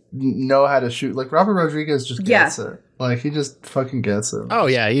just know how to shoot. Like Robert Rodriguez just gets it. Like, he just fucking gets it. Oh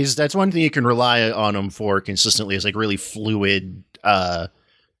yeah, that's one thing you can rely on him for consistently, is like really fluid,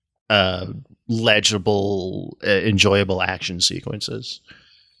 legible, enjoyable action sequences.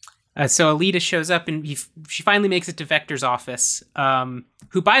 So Alita shows up and she finally makes it to Vector's office,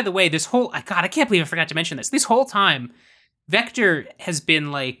 who, by the way, I can't believe I forgot to mention this. This whole time, Vector has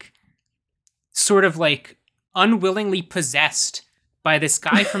been like, sort of like unwillingly possessed by this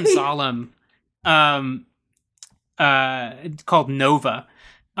guy from Zalem, called Nova,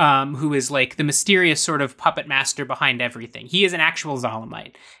 who is like the mysterious sort of puppet master behind everything. He is an actual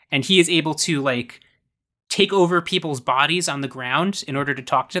Zalemite, and he is able to like take over people's bodies on the ground in order to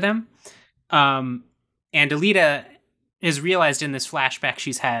talk to them. And Alita has realized in this flashback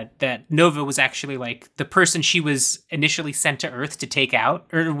she's had that Nova was actually like the person she was initially sent to Earth to take out,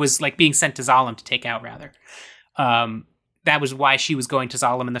 or was like being sent to Zalem to take out, rather. That was why she was going to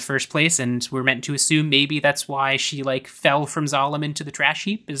Zalem in the first place, and we're meant to assume maybe that's why she like fell from Zalem into the trash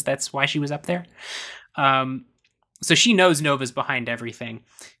heap, that's why she was up there. So she knows Nova's behind everything.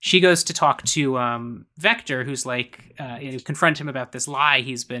 She goes to talk to Vector, who's like, confront him about this lie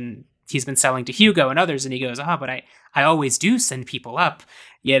he's been selling to Hugo and others, and he goes, but I always do send people up.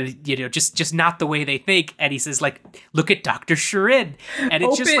 Yeah, just not the way they think. And he says, like, look at Dr. Shirin. And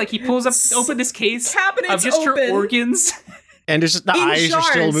it's just like he pulls up, open this case of just her organs. And there's just the eyes jars.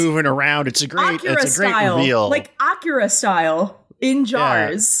 Are still moving around. It's a great reveal. Like Akira style in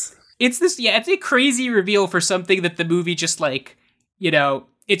jars. Yeah. It's a crazy reveal for something that the movie just like,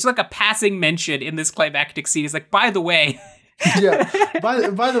 it's like a passing mention in this climactic scene. It's like, by the way. Yeah. By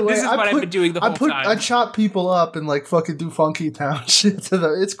the way, this is what I've been doing the whole time. I chop people up and like fucking do Funky Town shit to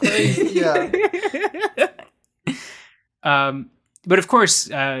them. It's crazy. Yeah. But of course,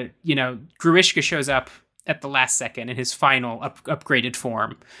 Gruishka shows up at the last second in his final upgraded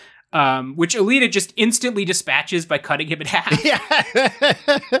form, which Alita just instantly dispatches by cutting him in half. Yeah.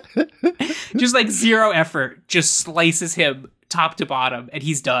 Just like zero effort, just slices him top to bottom, and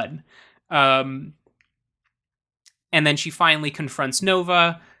he's done. And then she finally confronts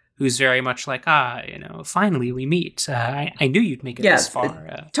Nova, who's very much like, finally we meet. I knew you'd make it this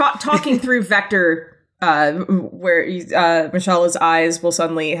far. Talking through Vector, where Michelle's eyes will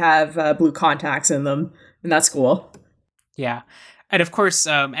suddenly have blue contacts in them, and that's cool. Yeah. And of course,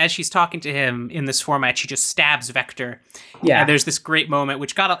 as she's talking to him in this format, she just stabs Vector. Yeah. And there's this great moment,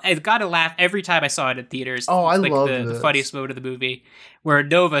 which got a laugh every time I saw it in theaters. Oh, I love the funniest moment of the movie, where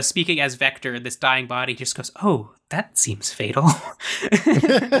Nova, speaking as Vector, this dying body, just goes, "Oh, that seems fatal,"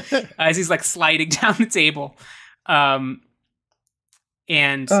 as he's like sliding down the table.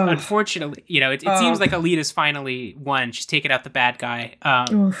 Unfortunately, it seems like Alita's finally won. She's taken out the bad guy.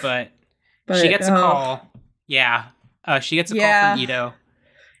 But she gets a call. Yeah. She gets a call from Ito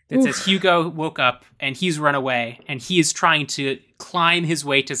that says Hugo woke up and he's run away, and he is trying to climb his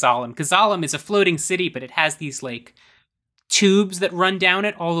way to Zalem, because Zalem is a floating city, but it has these like tubes that run down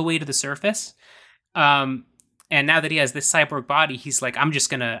it all the way to the surface. And now that he has this cyborg body, he's like, I'm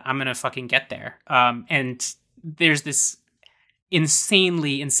gonna fucking get there. And there's this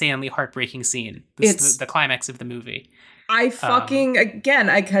insanely heartbreaking scene. This is the climax of the movie. I fucking,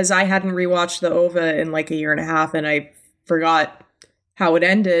 because I hadn't rewatched the OVA in like a year and a half, and I forgot how it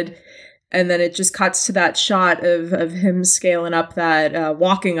ended. And then it just cuts to that shot of him scaling up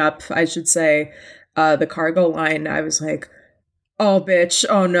walking up, I should say, the cargo line. I was like, oh, bitch,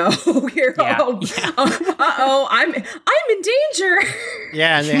 oh no, I'm in danger.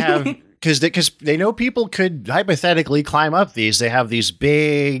 Yeah, and they have, because they know people could hypothetically climb up these. They have these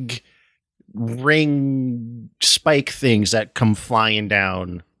big ring spike things that come flying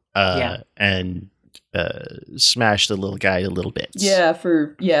down and smash the little guy a little bit. It's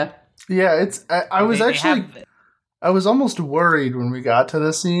I was almost worried when we got to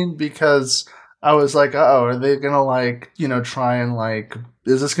the scene, because I was like, are they gonna like, try and like,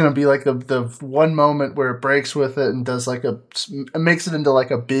 is this gonna be like the one moment where it breaks with it and does like it makes it into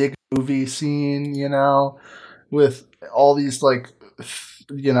like a big movie scene, with all these like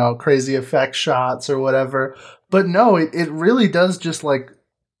crazy effect shots or whatever. But no, it really does just like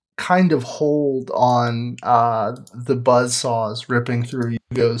kind of hold on the buzzsaws ripping through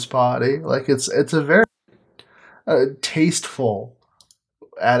Hugo's body. Like it's a very tasteful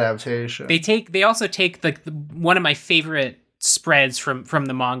adaptation. They also take like one of my favorite spreads from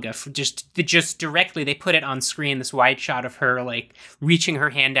the manga, just directly they put it on screen, this wide shot of her like reaching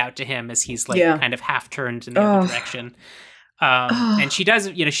her hand out to him as he's like kind of half turned in the other direction. And she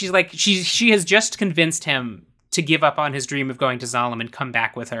doesn't, she's like, she has just convinced him to give up on his dream of going to Zalem and come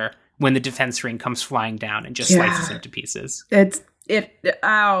back with her when the defense ring comes flying down and just slices him to pieces. It's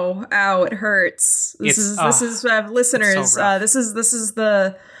ow, it hurts. This is listeners. So this is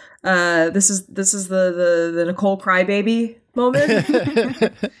the Nicole crybaby moment.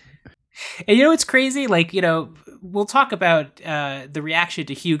 And you know what's crazy? Like, you know, we'll talk about the reaction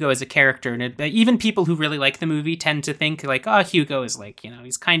to Hugo as a character, and even people who really like the movie tend to think like, oh, Hugo is like, you know,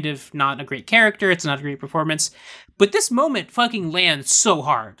 he's kind of not a great character. It's not a great performance. But this moment fucking lands so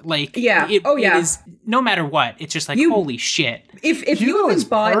hard. Like, it is, no matter what, it's just like, holy shit. If you haven't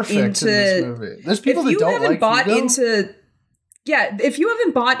bought into this movie. There's people that don't like Hugo. If you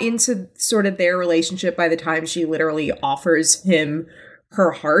haven't bought into sort of their relationship by the time she literally offers him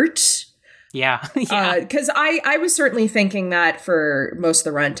her heart. Yeah. Because I was certainly thinking that for most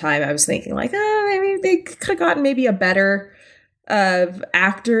of the runtime. I was thinking like, maybe they could have gotten maybe a better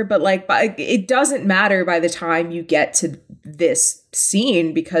actor, but like, it doesn't matter by the time you get to this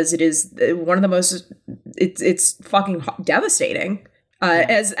scene because it is one of the most. It's fucking devastating.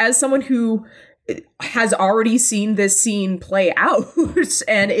 As someone who has already seen this scene play out,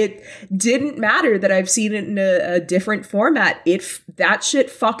 and it didn't matter that I've seen it in a different format. That shit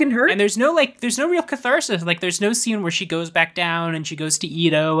fucking hurt. And there's no real catharsis. Like, there's no scene where she goes back down and she goes to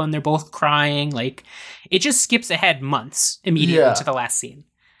Ito and they're both crying. Like, it just skips ahead months immediately to the last scene.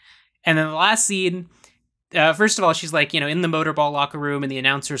 And then the last scene, first of all, she's like, you know, in the motorball locker room, and the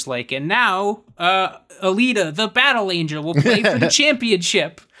announcer's like, and now Alita, the battle angel, will play for the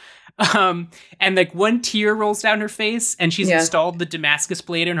championship. And like one tear rolls down her face, and she's installed the Damascus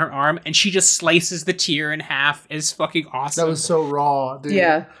blade in her arm, and she just slices the tear in half. It's fucking awesome. That was so raw, dude.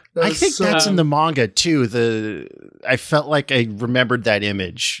 Yeah. I think that's in the manga too. I felt like I remembered that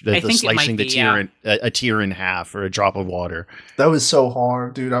image, the slicing the tear a tear in half or a drop of water. That was so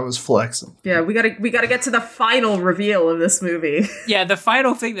hard, dude. I was flexing. Yeah, we gotta get to the final reveal of this movie. Yeah, the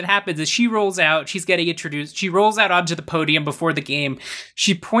final thing that happens is she rolls out. She's getting introduced. She rolls out onto the podium before the game.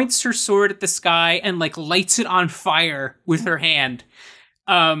 She points her sword at the sky and like lights it on fire with her hand,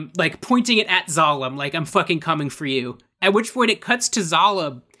 like pointing it at Zalem, like, I'm fucking coming for you. At which point it cuts to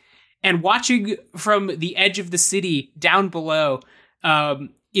Zalem. And watching from the edge of the city down below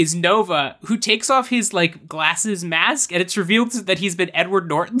is Nova, who takes off his like glasses mask, and it's revealed that he's been Edward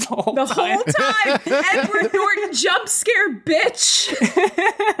Norton the whole time. Edward Norton jump scare bitch.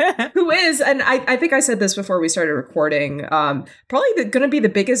 Who is, and I think I said this before we started recording, probably going to be the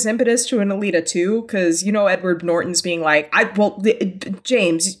biggest impetus to an Alita 2, because, you know, Edward Norton's being like,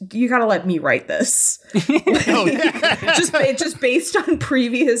 James, you gotta let me write this. just based on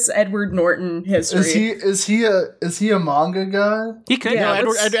previous Edward Norton history. Is he a manga guy? He could. Yeah,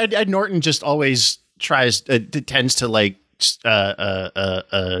 Ed Norton just always tends to like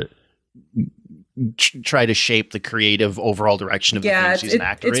try to shape the creative overall direction of the things he's an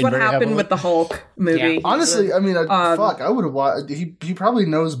actor in. It's what happened heavily with the Hulk movie. Yeah. Honestly, I mean, fuck, I would have watched. He probably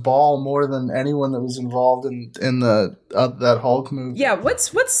knows Ball more than anyone that was involved in the that Hulk movie. Yeah,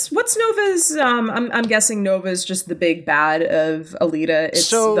 what's Nova's? I'm guessing Nova's just the big bad of Alita. It's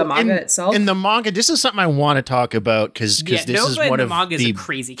the manga itself. In the manga, this is something I want to talk about because this Nova is one in of the manga is a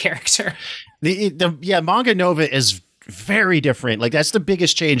crazy character. Manga Nova is very different. Like, that's the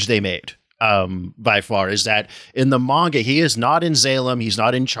biggest change they made. By far, is that in the manga, he is not in Zalem. He's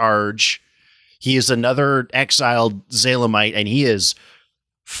not in charge. He is another exiled Zalemite, and he is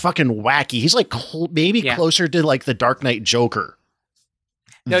fucking wacky. He's like closer to like the Dark Knight Joker.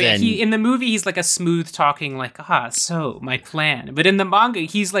 No, in the movie, he's like a smooth talking, like, so my plan. But in the manga,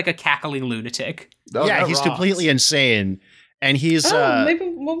 he's like a cackling lunatic. He's completely insane. And he's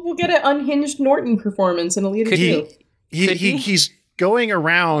maybe we'll get an unhinged Norton performance in Alita 2. He's going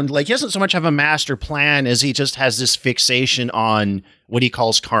around, like, he doesn't so much have a master plan as he just has this fixation on what he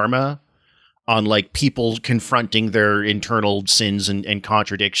calls karma, on like people confronting their internal sins and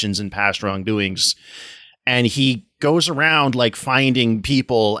contradictions and past wrongdoings. And he goes around like finding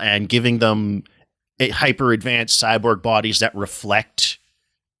people and giving them hyper advanced cyborg bodies that reflect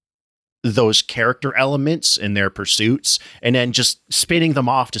those character elements in their pursuits, and then just spinning them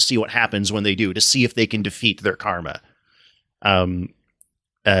off to see what happens when they do, to see if they can defeat their karma.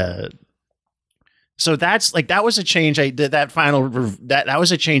 So that's like, that was a change that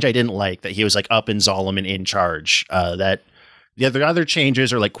was a change I didn't like, that he was like up in Zalem and in charge. That the other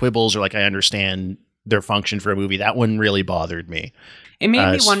changes are like quibbles, or like, I understand their function for a movie. That one really bothered me. It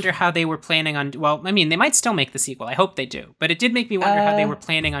made me wonder how they were planning on, well, I mean, they might still make the sequel. I hope they do. But it did make me wonder how they were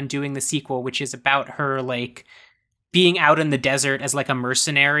planning on doing the sequel, which is about her like being out in the desert as like a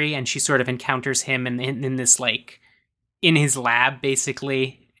mercenary, and she sort of encounters him in this like in his lab,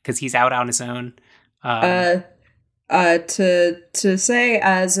 basically, because he's out on his own. To say,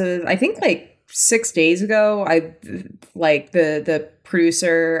 as of I think like 6 days ago, the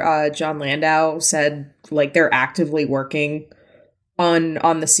producer John Landau said like they're actively working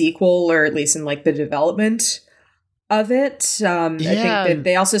on the sequel, or at least in like the development of it. I think that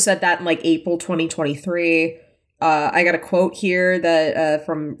they also said that in like April 2023. I got a quote here that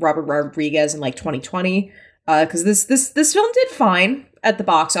from Robert Rodriguez in like 2020, because this film did fine at the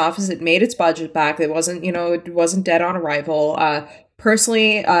box office. It made its budget back. It wasn't dead on arrival.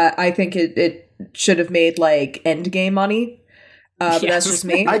 Personally, I think it should have made like Endgame money. But that's just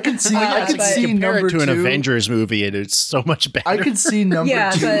me. I could see compare it to an Avengers movie, and it's so much better. I could see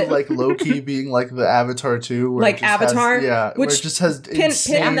number 2 like low-key being like the Avatar 2, where like Avatar, which where it just has pin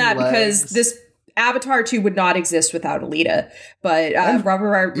on that legs. because this Avatar 2 would not exist without Alita. But Robert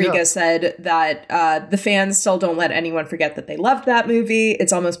Rodriguez said that the fans still don't let anyone forget that they loved that movie.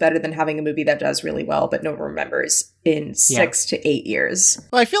 It's almost better than having a movie that does really well, but no one remembers in 6 to 8 years.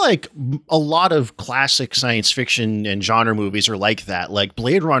 Well, I feel like a lot of classic science fiction and genre movies are like that. Like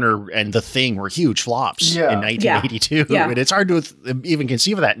Blade Runner and The Thing were huge flops in 1982. Yeah. And it's hard to even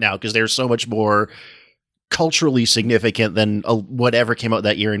conceive of that now because they're so much more culturally significant than whatever came out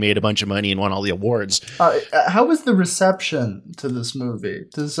that year and made a bunch of money and won all the awards. How was the reception to this movie?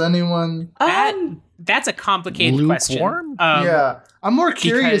 Does anyone... That's a complicated question. I'm more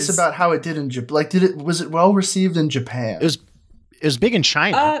curious about how it did in Japan. Like, was it well received in Japan? It was big in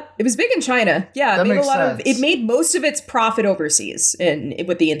China. It was big in China. Yeah, that makes sense. It made most of its profit overseas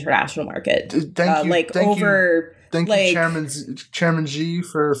with the international market. Thank you, Chairman Xi,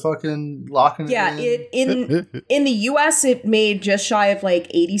 for fucking locking it in. In the US, it made just shy of like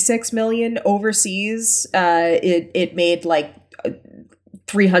 86 million. Overseas, it made like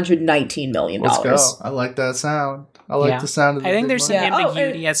 $319 million. Let's go. I like that sound. I like the sound of the I think there's some money.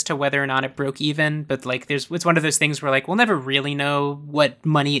 ambiguity as to whether or not it broke even, but like it's one of those things where like we'll never really know what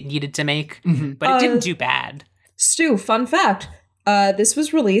money it needed to make, but it didn't do bad. Stu, fun fact. This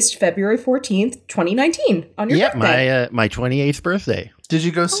was released February 14th, 2019 on your birthday. My 28th birthday. Did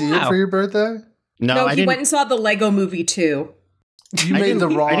you go see it for your birthday? No, he went and saw the Lego Movie 2. You made the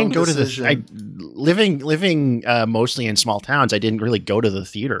wrong decision. I didn't go to the living mostly in small towns. I didn't really go to the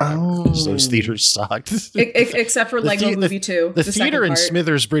theater because those theaters sucked. Except for Lego Movie 2. The theater in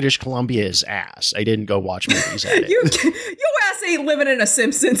Smithers, British Columbia is ass. I didn't go watch movies at it. Your ass ain't living in a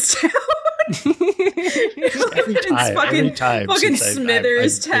Simpsons town. every time fucking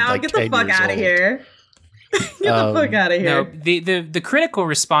Smithers town. Like get the fuck out of here. Get the fuck out of here. No, the critical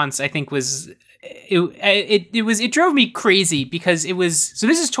response I think was it drove me crazy because it was so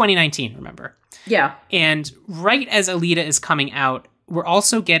this is 2019, remember? Yeah. And right as Alita is coming out, we're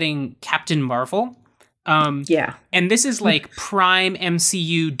also getting Captain Marvel. And this is like prime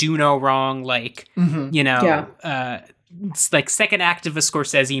MCU do no wrong, like it's like second act of a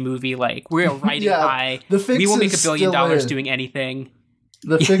Scorsese movie. Like we're riding high. We will make $1 billion doing anything.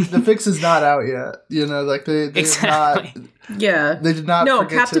 The fix is not out yet. You know, like they exactly. not. Yeah, they did not. No,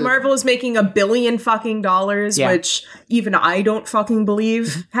 Captain Marvel is making $1 billion fucking dollars, which even I don't fucking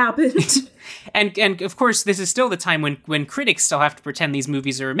believe happened. And of course, this is still the time when critics still have to pretend these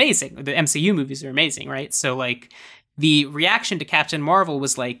movies are amazing. The MCU movies are amazing, right? So like the reaction to Captain Marvel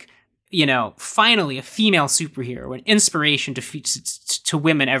was like, you know, finally a female superhero, an inspiration to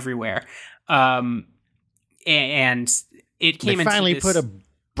women everywhere. And it came they finally put a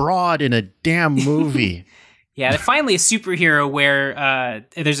broad in a damn movie. Yeah, finally a superhero where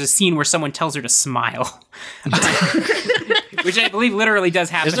there's a scene where someone tells her to smile. Which I believe literally does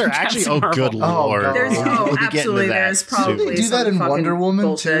happen. Is there actually? Oh, good lord! Absolutely. There's probably did they do that in Wonder Woman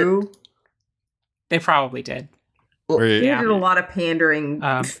bullshit. Too? They probably did. They did a lot of pandering,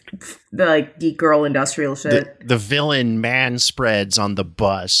 the like geek girl industrial shit. The villain man spreads on the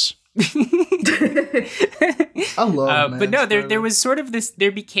bus. I love, but no, there was sort of this.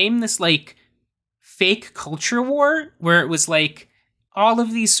 There became this like fake culture war where it was like all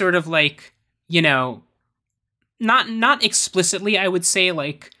of these sort of like, you know, not explicitly, I would say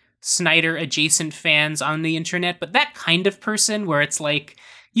like Snyder adjacent fans on the internet, but that kind of person where it's like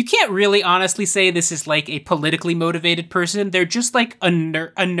you can't really honestly say this is like a politically motivated person. They're just like a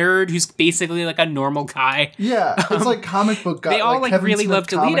nerd who's basically like a normal guy. Yeah, it's like comic book guy. They all like really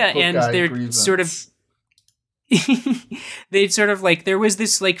loved Alita, and they're grievance. Sort of. They sort of like there was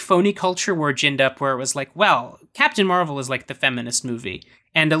this like phony culture war ginned up where it was like, well, Captain Marvel is like the feminist movie,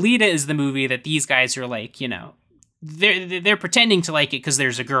 and Alita is the movie that these guys are like, you know, they're pretending to like it because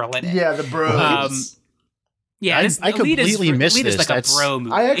there's a girl in it. Yeah, the bros. Yeah, I completely missed this. Like a bro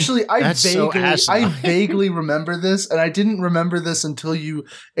movie. I vaguely remember this, and I didn't remember this until you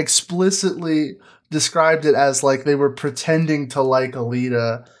explicitly described it as like they were pretending to like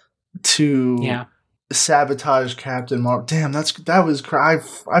Alita. sabotage Captain Marvel. Damn, I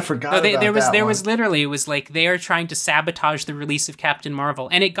forgot. There was literally, it was like they are trying to sabotage the release of Captain Marvel,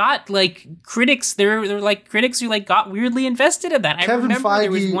 and it got like critics. There were like critics who like got weirdly invested in that. I remember Feige,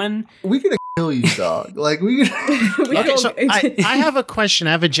 there was one. We could kill you, dog. Like we could. Okay, so I have a question.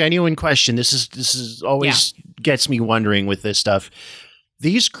 I have a genuine question. This is always gets me wondering with this stuff.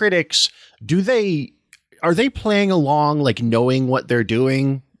 These critics, are they playing along, like knowing what they're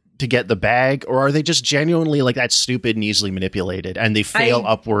doing to get the bag, or are they just genuinely like that stupid and easily manipulated and they fail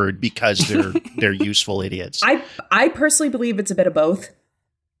upward because they're useful idiots? I personally believe it's a bit of both.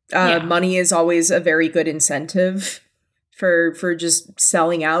 Money is always a very good incentive for just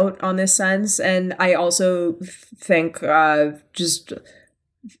selling out on this sense. And I also think just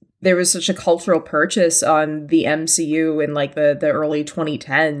there was such a cultural purchase on the MCU in like the early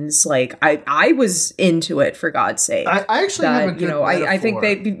 2010s. Like I was into it, for God's sake. I actually have a good metaphor. I think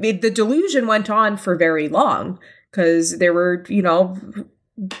the delusion went on for very long because there were,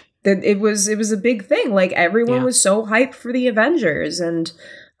 it was a big thing. Like everyone was so hyped for the Avengers. And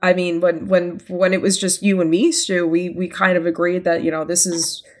I mean, when it was just you and me, Stu, we kind of agreed that, this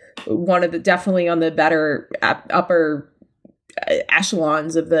is one of the definitely on the better upper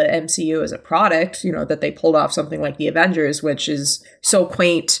echelons of the MCU as a product, that they pulled off something like the Avengers, which is so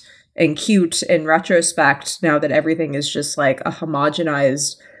quaint and cute in retrospect now that everything is just like a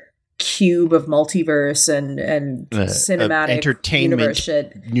homogenized cube of multiverse and cinematic entertainment universe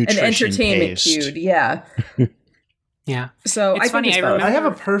shit. An entertainment cube, yeah. Yeah. So it's funny. I have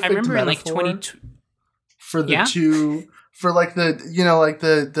a perfect metaphor in like 20 for the two, for like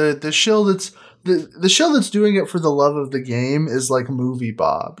the the shield that's the show that's doing it for the love of the game is like Movie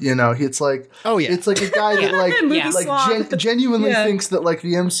Bob. It's like, it's like a guy that genuinely thinks that like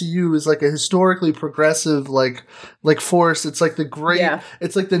the MCU is like a historically progressive like force. It's like the great,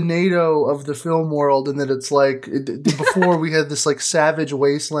 it's like the NATO of the film world, and that it's like before we had this like savage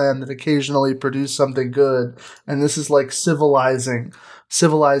wasteland that occasionally produced something good, and this is like civilizing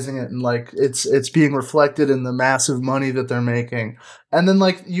it, and like it's being reflected in the massive money that they're making. And then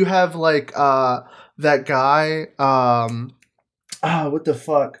like you have like that guy what the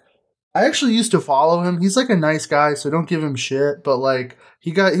fuck, I actually used to follow him. He's like a nice guy, so don't give him shit, but like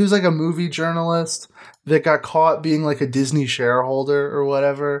he was like a movie journalist that got caught being like a Disney shareholder or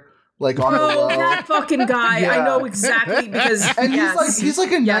whatever. Like on the low. That fucking guy. I know exactly, because and he's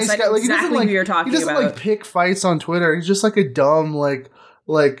like a nice guy. Like exactly he doesn't like pick fights on Twitter. He's just like a dumb like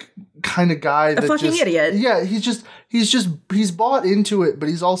kind of guy that fucking idiot. Yeah, he's bought into it, but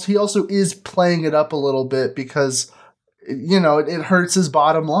he also is playing it up a little bit because it hurts his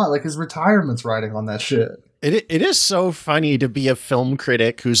bottom line. Like his retirement's riding on that shit. It is so funny to be a film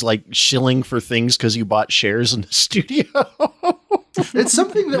critic who's like shilling for things because you bought shares in the studio. It's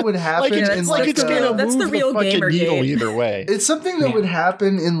something that would happen. That's the real gamer game. Either way. It's something that would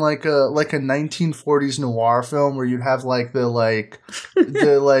happen in like a 1940s noir film where you'd have like the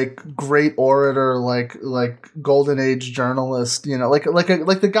great orator, like golden age journalist, like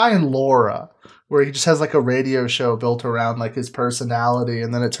the guy in Laura, where he just has like a radio show built around like his personality,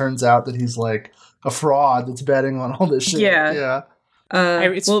 and then it turns out that he's like a fraud that's betting on all this shit. Yeah.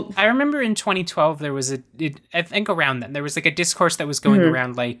 I remember in 2012 there was I think around then there was like a discourse that was going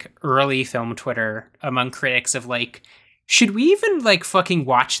around like early film Twitter among critics of like, should we even like fucking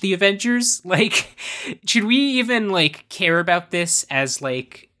watch the Avengers? Like, should we even like care about this as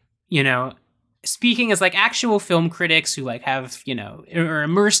like, speaking as like actual film critics who like have, are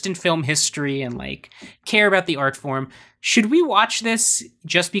immersed in film history and like care about the art form? Should we watch this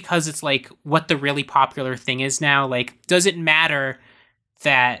just because it's like what the really popular thing is now? Like, does it matter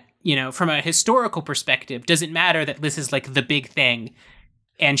that, from a historical perspective, does it matter that this is like the big thing?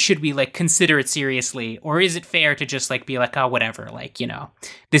 And should we like consider it seriously? Or is it fair to just like be like, oh, whatever, like,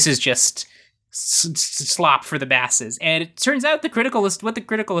 this is just slop for the masses? And it turns out what the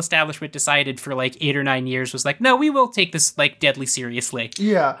critical establishment decided for like 8 or 9 years was like, no, we will take this like deadly seriously.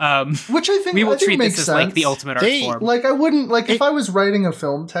 Yeah. Which I think we will treat this sense. as like the ultimate art form. Like I wouldn't like if I was writing a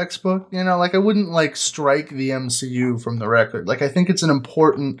film textbook, like I wouldn't like strike the MCU from the record. Like I think it's an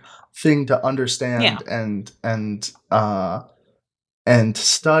important thing to understand and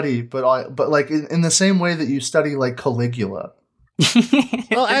study, but like in the same way that you study like Caligula.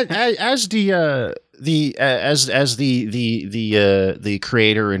 Well, as the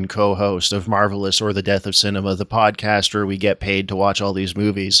creator and co-host of Marvelous or the Death of Cinema, the podcast where we get paid to watch all these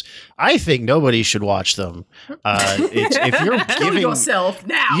movies, I think nobody should watch them. If you're giving yourself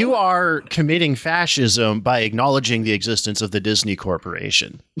now, you are committing fascism by acknowledging the existence of the Disney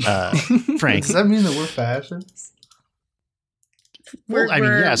Corporation. Frank, does that mean that we're fascists?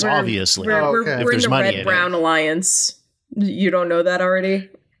 Yes, obviously. We're in the red-brown alliance. You don't know that already?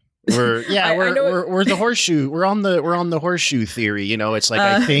 We're the horseshoe. We're on the horseshoe theory. You know, it's like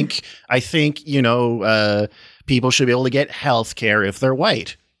I think people should be able to get health care if they're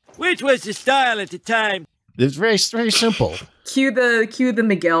white. Which was the style at the time. It's very, very simple. Cue the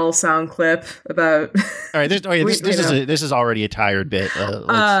Miguel sound clip about. All right, this is already a tired bit.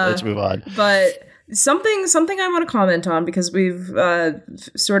 Let's move on. But something I want to comment on, because we've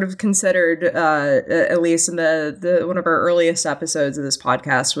sort of considered, at least in the one of our earliest episodes of this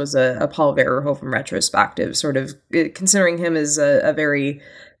podcast was a Paul Verhoeven retrospective, sort of considering him as a very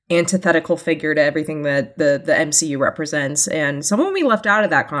antithetical figure to everything that the MCU represents. And someone we left out of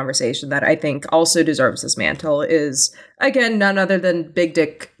that conversation that I think also deserves this mantle is, again, none other than Big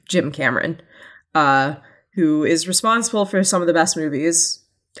Dick Jim Cameron, who is responsible for some of the best movies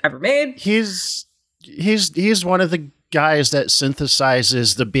ever made. He's one of the guys that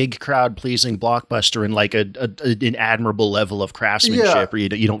synthesizes the big crowd pleasing blockbuster in like an admirable level of craftsmanship, where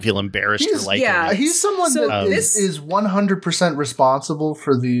you don't feel embarrassed or like it. He's someone that is 100% responsible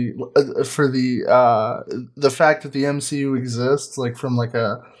for the fact that the MCU exists, like from like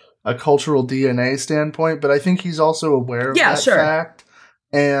a cultural DNA standpoint. But I think he's also aware of that fact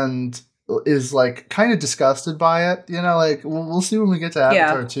and is like kind of disgusted by it. You know, like we'll see when we get to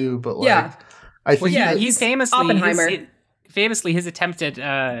Avatar 2, but like. I think he's famously Oppenheimer. His attempt at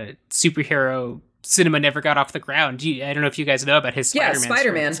superhero cinema never got off the ground. I don't know if you guys know about his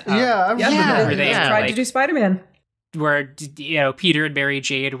Spider-Man. I remember they tried to do Spider-Man, where Peter and Mary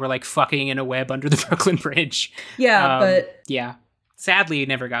Jane were like fucking in a web under the Brooklyn Bridge. Sadly, it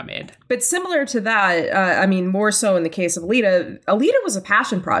never got made. But similar to that, I mean, more so in the case of Alita was a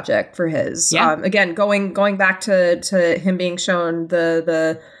passion project for his. Yeah. Again, going back to him being shown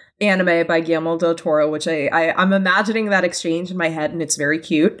the anime by Guillermo del Toro, which I'm imagining that exchange in my head, and it's very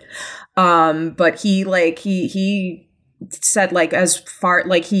cute. But he said, like, as far,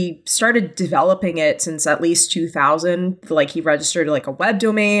 like, he started developing it since at least 2000. Like, he registered like a web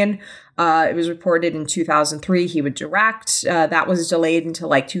domain. It was reported in 2003 he would direct. That was delayed until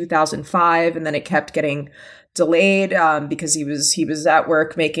like 2005, and then it kept getting delayed because he was at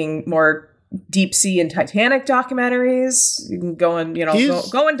work making more deep sea and Titanic documentaries,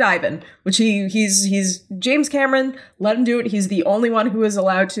 going diving, which he's James Cameron, let him do it. He's the only one who is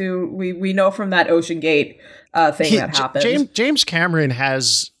allowed to. We know from that Ocean Gate thing that happened. James Cameron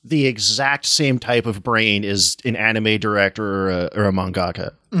has the exact same type of brain as an anime director or a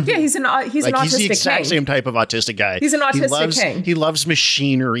mangaka. Mm-hmm. Yeah, he's an autistic he's the exact king. Same type of autistic guy. He's an autistic king. He loves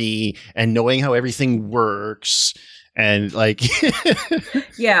machinery and knowing how everything works. And like,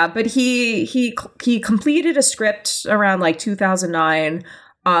 yeah, but he completed a script around like 2009.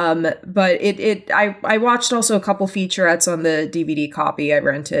 But I watched also a couple featurettes on the DVD copy I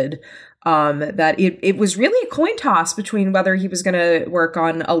rented. That it was really a coin toss between whether he was going to work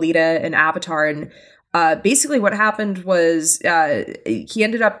on Alita and Avatar. And basically what happened was he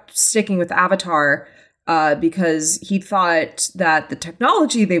ended up sticking with Avatar because he thought that the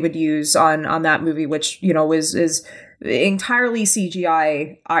technology they would use on that movie, which, is entirely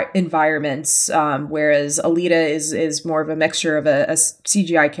CGI environments, whereas Alita is more of a mixture of a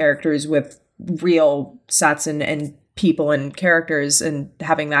CGI characters with real sets and people and characters and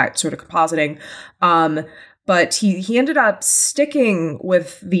having that sort of compositing. But he ended up sticking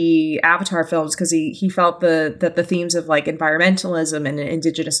with the Avatar films because he felt that the themes of like environmentalism and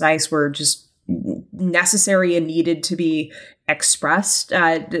indigenous rights were just necessary and needed to be expressed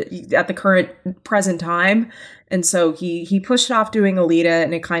at the present time. And so he pushed off doing Alita,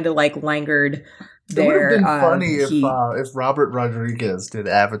 and it kind of like lingered there. It would have been funny if Robert Rodriguez did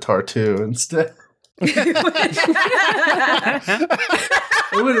Avatar 2 instead. It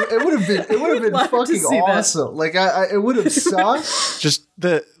would have been fucking awesome. Like it would have sucked. Just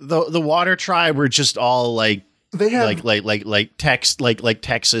the Water Tribe were just all like they have like Texas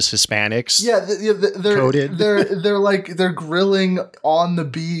Hispanics. Yeah, coded. They're grilling on the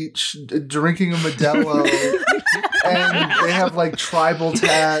beach, drinking a Modelo, and they have like tribal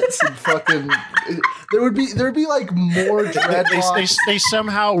tats and fucking. There would be like more dreadlocks. They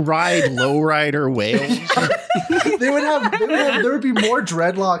somehow ride lowrider whales. There would be more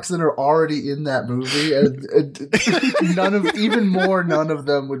dreadlocks than are already in that movie, and none of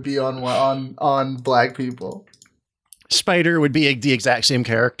them would be on black people. Spider would be the exact same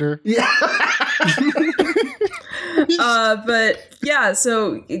character. Yeah. But yeah,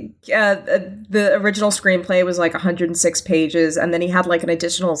 so the original screenplay was like 106 pages, and then he had like an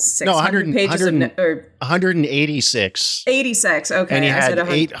additional 600 pages 186. 86, okay. And he had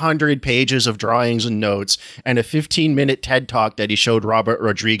 800 pages of drawings and notes, and a 15-minute TED Talk that he showed Robert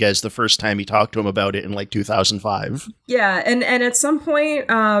Rodriguez the first time he talked to him about it in like 2005. Yeah, and at some point,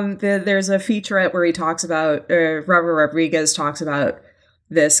 there's a featurette where he talks about, Robert Rodriguez talks about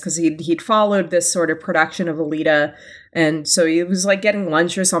this, because he'd followed this sort of production of Alita, and so he was like getting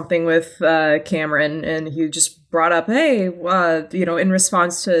lunch or something with Cameron, and he just brought up, hey, in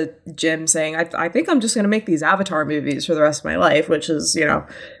response to Jim saying, I think I'm just going to make these Avatar movies for the rest of my life, which is,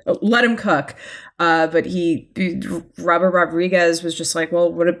 let him cook. But Robert Rodriguez was just like,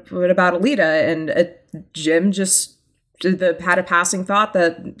 well, what about Alita? And Jim just had a passing thought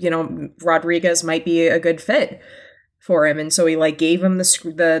that, Rodriguez might be a good fit for him, and so he like gave him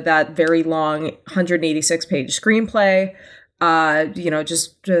that very long 186 page screenplay,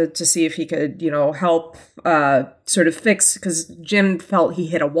 just to see if he could help sort of fix, because Jim felt he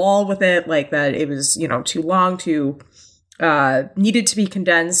hit a wall with it, like that it was too long, needed to be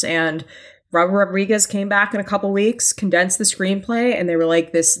condensed. And Robert Rodriguez came back in a couple weeks, condensed the screenplay, and they were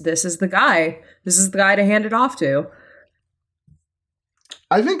like, this is the guy to hand it off to.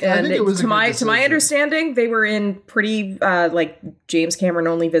 I think it was to my understanding, they were in pretty James Cameron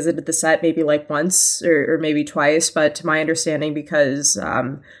only visited the set maybe like once or maybe twice, but to my understanding, because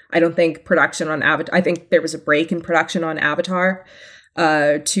I don't think production on Avatar, I think there was a break in production on Avatar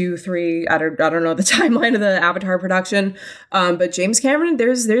 2, 3, I don't know the timeline of the Avatar production, but James Cameron,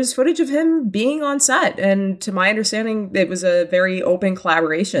 there's footage of him being on set, and to my understanding, it was a very open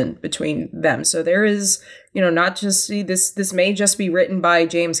collaboration between them. So there is, not just this may just be written by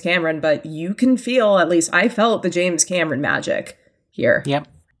James Cameron, but you can feel, at least I felt, the James Cameron magic here. Yep,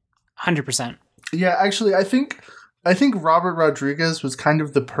 100%. Yeah, actually, I think Robert Rodriguez was kind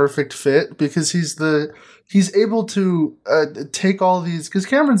of the perfect fit, because he's able to take all these, because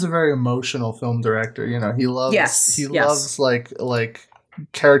Cameron's a very emotional film director. He loves loves like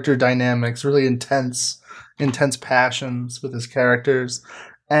character dynamics, really intense passions with his characters,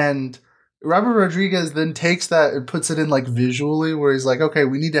 and Robert Rodriguez then takes that and puts it in like visually, where he's like, okay,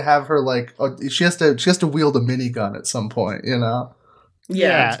 we need to have her like she has to wield a minigun at some point,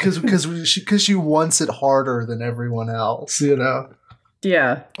 Yeah, because she wants it harder than everyone else,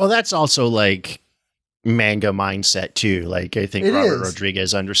 Yeah. Well, that's also like manga mindset too. Like, I think Robert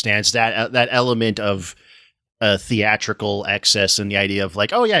Rodriguez understands that element of theatrical excess, and the idea of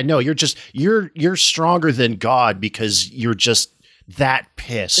like, oh yeah, no, you're stronger than God because you're just that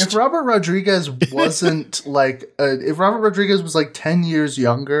pissed. If Robert Rodriguez wasn't if Robert Rodriguez was like 10 years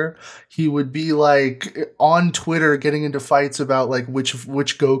younger, he would be like on Twitter getting into fights about like which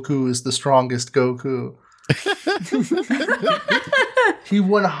Goku is the strongest Goku. He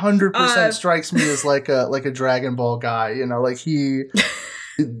 100% strikes me as like a Dragon Ball guy, he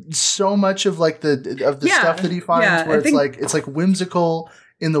so much of like the stuff that he finds where it's like whimsical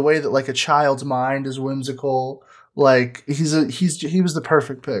in the way that like a child's mind is whimsical. Like he was the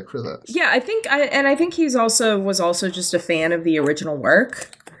perfect pick for this. Yeah, I think he was also just a fan of the original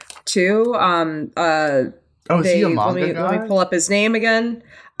work too. Is he a manga guy? Let me pull up his name again.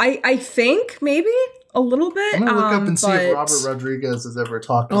 I think maybe a little bit. I'm gonna look up and see if Robert Rodriguez has ever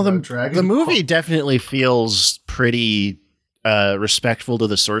talked about Dragon Ball. The movie definitely feels pretty respectful to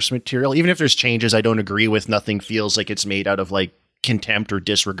the source material. Even if there's changes I don't agree with, nothing feels like it's made out of like contempt or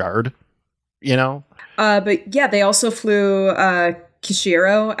disregard. But yeah, they also flew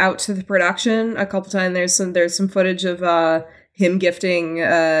Kishiro out to the production a couple times. There's some footage of him gifting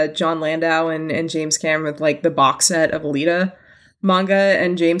John Landau and James Cameron with like the box set of Alita manga,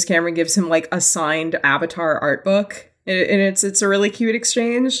 and James Cameron gives him like a signed Avatar art book, and it's a really cute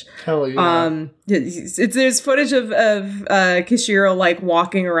exchange. Hell yeah! There's footage of Kishiro like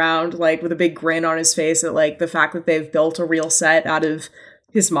walking around like with a big grin on his face at like the fact that they've built a real set out of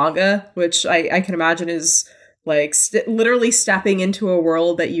his manga, which I can imagine is like literally stepping into a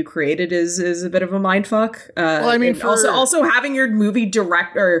world that you created is a bit of a mindfuck. Also having your movie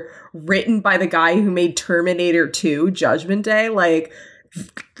written by the guy who made Terminator 2 Judgment Day, like,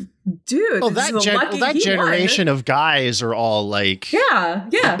 dude, that generation of guys are all like,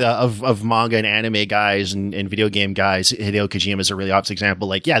 of manga and anime guys and video game guys. Hideo Kojima is a really obvious example.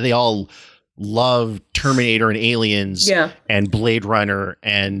 Like, yeah, they all love Terminator and Aliens and Blade Runner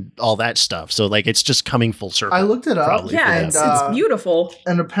and all that stuff. So like it's just coming full circle. I looked it up. Yeah, it's beautiful.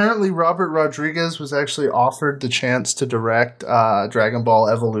 And apparently Robert Rodriguez was actually offered the chance to direct Dragon Ball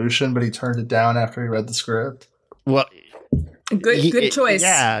Evolution, but he turned it down after he read the script. Well, Good choice.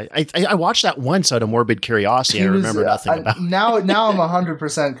 Yeah, I watched that once out of morbid curiosity. I remember nothing about it. Now I'm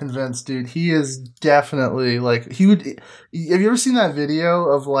 100% convinced, dude. He is definitely like he would. Have you ever seen that video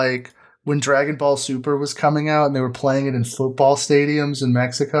of like when Dragon Ball Super was coming out and they were playing it in football stadiums in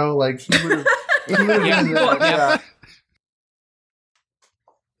Mexico? Like he would have.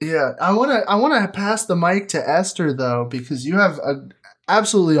 Yeah. I want to pass the mic to Esther though, because you have an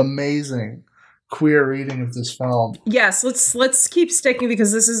absolutely amazing queer reading of this film. Yes, let's keep sticking,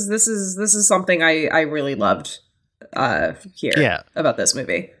 because this is something I really loved here about this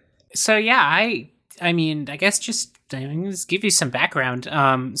movie. So yeah, I mean, I guess just give you some background.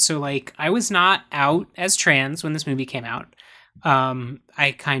 So like I was not out as trans when this movie came out.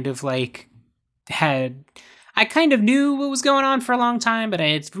 I kind of knew what was going on for a long time, but I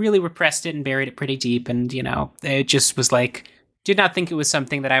had really repressed it and buried it pretty deep, and it just was like, did not think it was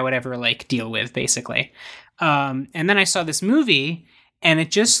something that I would ever like deal with, basically. And then I saw this movie, and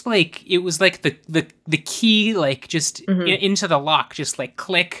it just like, it was like the key, like just into the lock, just like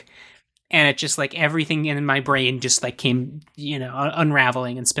click. And it just like everything in my brain just like came,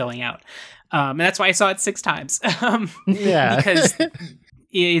 unraveling and spilling out. And that's why I saw it 6 times. Because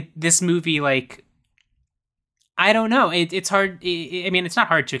this movie, like, I don't know. It's hard. I mean, it's not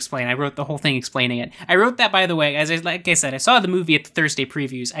hard to explain. I wrote the whole thing explaining it. I wrote that, by the way, like I said, I saw the movie at the Thursday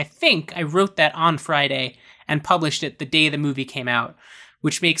previews. I think I wrote that on Friday and published it the day the movie came out,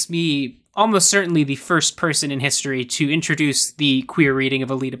 which makes me almost certainly the first person in history to introduce the queer reading of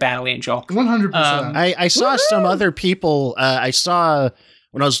Alita Battle Angel. 100%. I saw some other people. I saw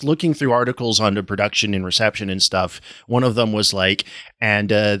when I was looking through articles on the production and reception and stuff, one of them was like, and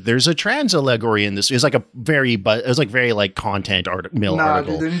there's a trans allegory in this. It was like very content article.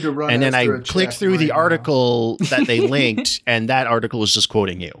 Dude, they need to run and then I Esther clicked through the article that they linked, and that article was just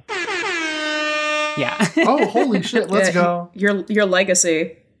quoting you. Yeah. Oh, holy shit. Let's go. Your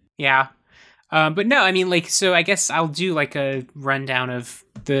legacy. Yeah. But no, I mean, like, so I guess I'll do like a rundown of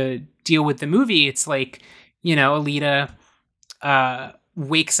the deal with the movie. It's like, Alita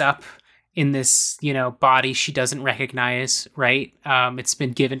wakes up in this, body she doesn't recognize, right? It's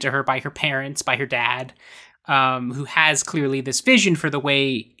been given to her by her parents, by her dad, who has clearly this vision for the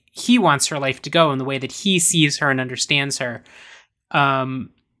way he wants her life to go and the way that he sees her and understands her.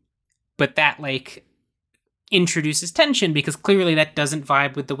 But that, like, introduces tension, because clearly that doesn't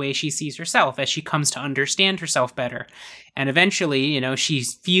vibe with the way she sees herself as she comes to understand herself better. And eventually, she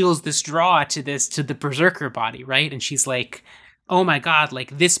feels this draw to the berserker body, right? And she's like, oh my God,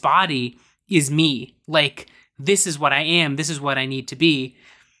 like, this body is me. Like, this is what I am. This is what I need to be.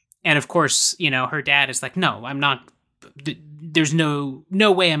 And of course, her dad is like, no, I'm not, there's no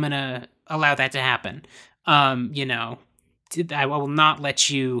way I'm going to allow that to happen. I will not let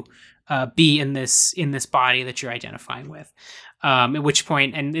you be in this body that you're identifying with. At which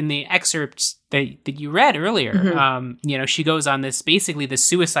point, and in the excerpt that you read earlier, she goes on this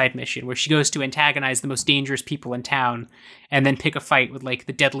suicide mission where she goes to antagonize the most dangerous people in town and then pick a fight with like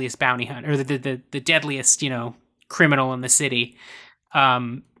the deadliest bounty hunter, or the deadliest, criminal in the city.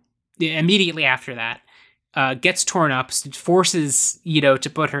 Immediately after that, gets torn up, forces,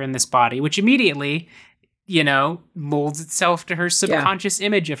 to put her in this body, which immediately, molds itself to her subconscious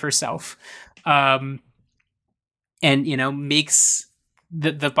image of herself. And, makes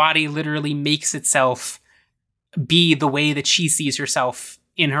the body literally makes itself be the way that she sees herself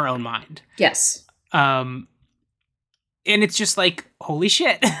in her own mind. Yes. And it's just like, holy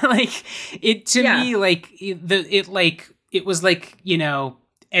shit. Like, it, to me, like, it was like,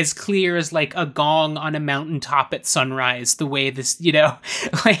 as clear as like a gong on a mountaintop at sunrise, the way this,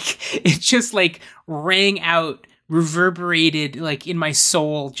 like, it just like rang out, reverberated like in my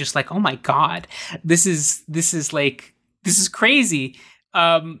soul, just like, oh my God, this is crazy.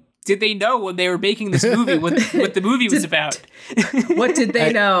 Did they know when they were making this movie what the movie was about? What did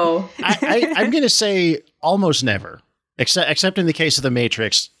they know? I'm going to say almost never. Except in the case of The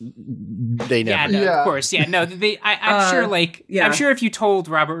Matrix, they never. Of course. Yeah, no, I'm sure, like, I'm sure if you told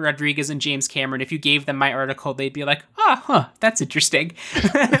Robert Rodriguez and James Cameron, if you gave them my article, they'd be like, that's interesting.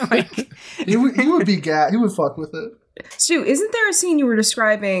 Like, he would be he would fuck with it. Stu, isn't there a scene you were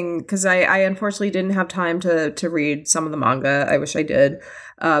describing? Because I unfortunately didn't have time to read some of the manga. I wish I did.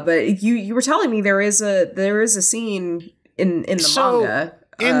 But you were telling me there is a scene in the manga.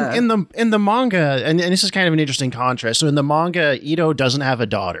 In the manga, and this is kind of an interesting contrast. So in the manga, Ito doesn't have a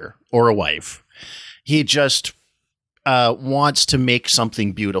daughter or a wife. He just wants to make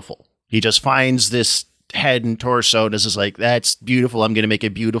something beautiful. He just finds this head and torso and is just like, that's beautiful. I'm going to make a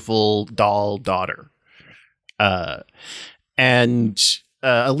beautiful doll daughter. And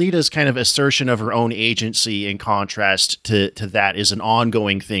Alita's kind of assertion of her own agency, in contrast to that, is an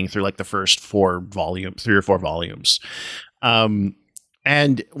ongoing thing through like the first 3 or 4 volumes.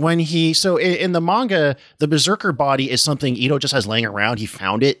 And when in the manga, the Berserker body is something Ito just has laying around. He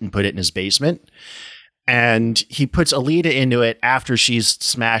found it and put it in his basement. And he puts Alita into it after she's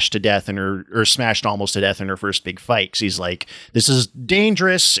smashed to death or smashed almost to death in her first big fight. 'Cause he's like, this is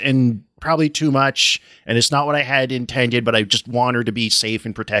dangerous and probably too much. And it's not what I had intended, but I just want her to be safe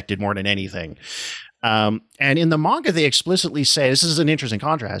and protected more than anything. And in the manga, they explicitly say, this is an interesting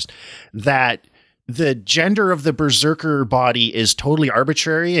contrast, that the gender of the Berserker body is totally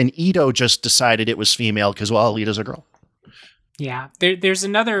arbitrary, and Ito just decided it was female because, well, Alita's a girl. Yeah, there's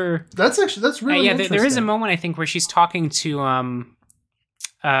another. That's really interesting. There is a moment, I think, where she's talking to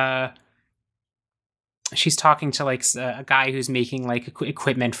like a guy who's making like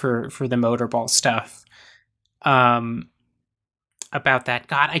equipment for the motorball stuff. About that,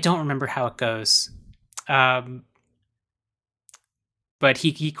 God, I don't remember how it goes. But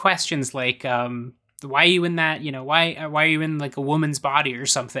he questions like, why are you in that? Why are you in like a woman's body or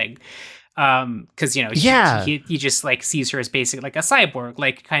something? Because he just like sees her as basically like a cyborg,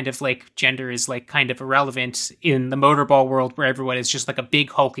 like kind of like gender is like kind of irrelevant in the motorball world where everyone is just like a big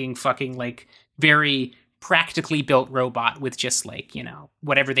hulking fucking like very practically built robot with just like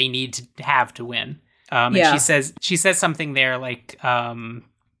whatever they need to have to win. And she says something there like I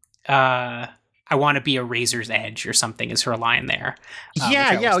want to be a razor's edge or something is her line there.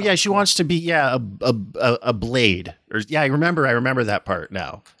 She wants to be a blade. I remember that part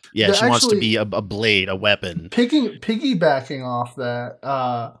now. Yeah, she wants to be a blade, a weapon. Piggybacking off that,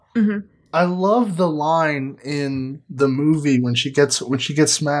 I love the line in the movie when she gets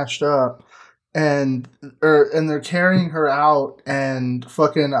smashed up, and they're carrying her out, and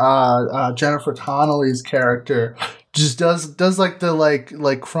fucking Jennifer Connelly's character just does like the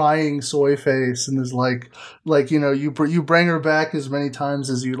like crying soy face and is like you bring her back as many times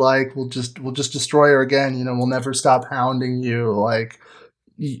as you like, we'll just destroy her again, we'll never stop hounding you, like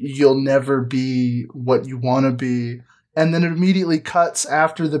you'll never be what you want to be. And then it immediately cuts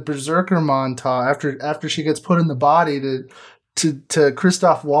after the Berserker montage, after she gets put in the body, to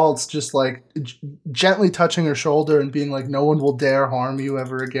Christoph Waltz just like gently touching her shoulder and being like, no one will dare harm you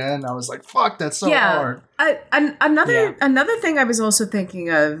ever again. I was like, fuck, that's so hard. Another thing I was also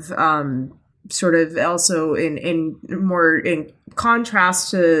thinking of, sort of also in contrast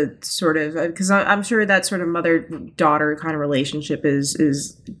to sort of, because I'm sure that sort of mother-daughter kind of relationship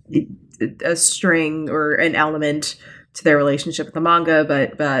is a string or an element to their relationship with the manga,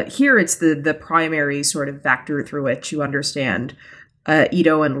 but here it's the primary sort of vector through which you understand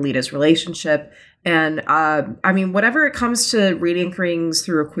Ito and Alita's relationship. And I mean, whenever it comes to reading things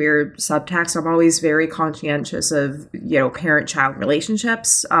through a queer subtext, I'm always very conscientious of parent-child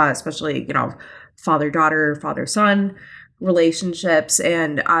relationships, especially father-daughter, father-son relationships,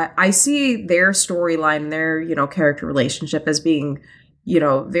 and I see their storyline, their character relationship as being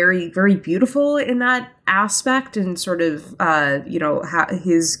very, very beautiful in that aspect, and sort of,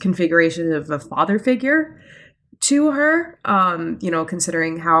 his configuration of a father figure to her,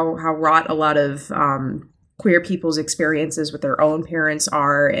 considering how wrought a lot of queer people's experiences with their own parents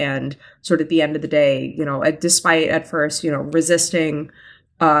are, and sort of at the end of the day, despite at first, resisting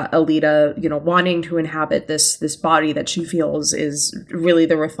Alita, wanting to inhabit this body that she feels is really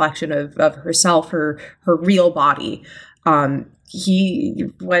the reflection of herself, her real body. After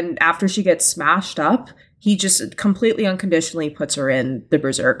she gets smashed up, he just completely unconditionally puts her in the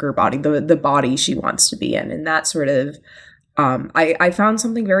Berserker body, the body she wants to be in. And that sort of, I found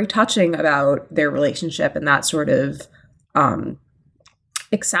something very touching about their relationship, and that sort of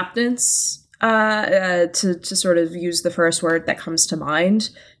acceptance, to sort of use the first word that comes to mind.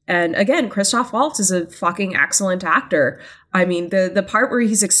 And again, Christoph Waltz is a fucking excellent actor. I mean, the part where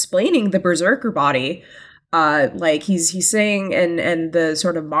he's explaining the Berserker body, like he's saying and the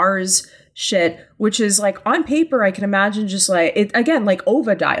sort of Mars shit, which is like on paper, I can imagine just like it again, like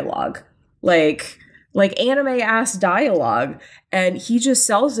OVA dialogue, like anime ass dialogue, and he just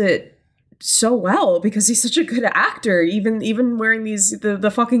sells it so well because he's such a good actor. Even wearing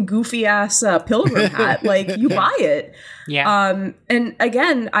the fucking goofy ass pilgrim hat, like you buy it. Yeah. And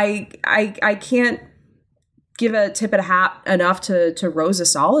again, I can't give a tip of the hat enough to Rosa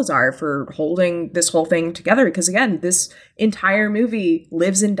Salazar for holding this whole thing together, because again, this entire movie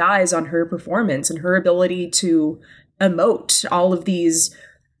lives and dies on her performance and her ability to emote all of these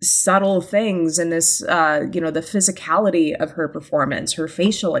subtle things, and this the physicality of her performance, her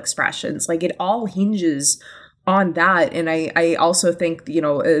facial expressions, like it all hinges on that, and I also think, you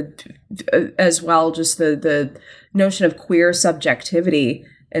know, as well, just the notion of queer subjectivity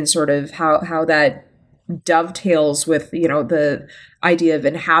and sort of how that dovetails with, you know, the idea of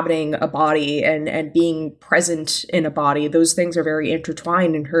inhabiting a body and being present in a body. Those things are very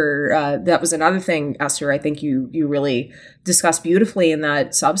intertwined in her. That was another thing, Esther, I think you really discussed beautifully in that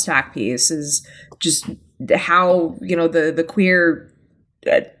Substack piece, is just how, you know, the queer,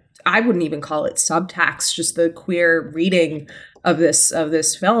 I wouldn't even call it subtext, just the queer reading of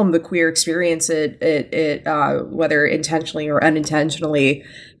this film, the queer experience it whether intentionally or unintentionally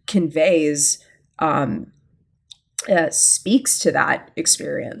conveys, speaks to that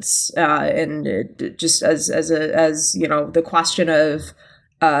experience, and it just as you know, the question of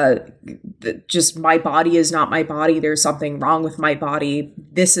just my body is not my body. There's something wrong with my body.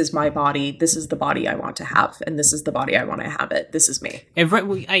 This is my body. This is the body I want to have, and this is the body I want to have. This is me. It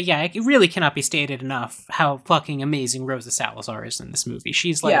really cannot be stated enough how fucking amazing Rosa Salazar is in this movie.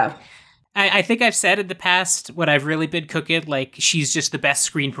 She's like. Yeah. I think I've said in the past, when I've really been cooking, like, she's just the best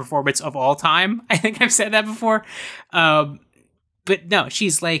screen performance of all time. I think I've said that before. But no,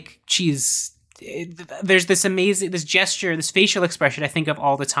 there's this amazing, this gesture, this facial expression I think of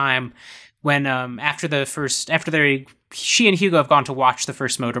all the time when, she and Hugo have gone to watch the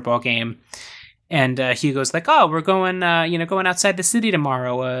first Motorball game. And Hugo's like, oh, we're going outside the city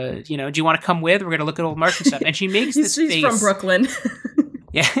tomorrow. Do you want to come with? We're going to look at old marks and stuff. And she makes this face. She's from Brooklyn.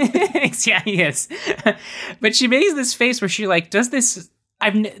 Yeah, yeah, he is. But she makes this face where she like does this.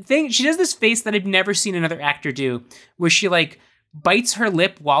 She does this face that I've never seen another actor do, where she like bites her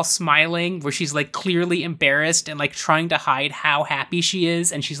lip while smiling, where she's like clearly embarrassed and like trying to hide how happy she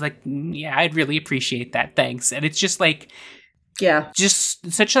is, and she's like, "Yeah, I'd really appreciate that, thanks." And it's just like, yeah,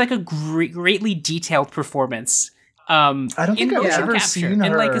 just such like a greatly detailed performance. I don't think I've ever seen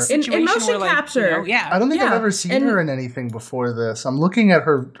her like a situation in motion where, capture. You know, yeah, I don't think I've ever seen her in anything before this. I'm looking at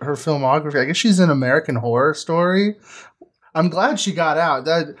her filmography. I guess she's in American Horror Story. I'm glad she got out.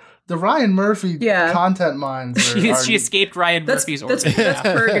 That the Ryan Murphy content mines. She escaped Ryan Murphy's orbit. That's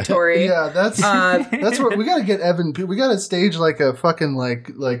purgatory. Yeah, that's what we got to get Evan. We got to stage like a fucking like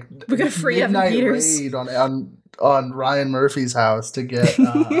we got to free Evan Peters raid on Ryan Murphy's house to get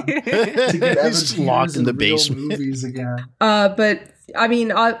Evan Peters locked in the basement movies again. But I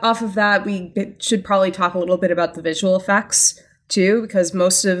mean, off of that, we should probably talk a little bit about the visual effects too, because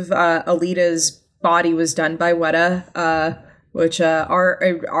most of Alita's body was done by Weta, which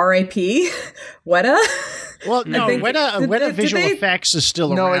R.I.P. Weta. Well, no, Weta visual effects is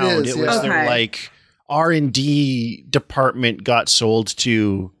still around. It is. It was their like R&D department got sold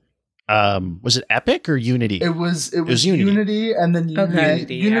to. Was it Epic or Unity? It was Unity, and then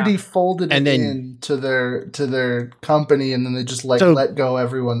Unity folded it into their company, and then they just let go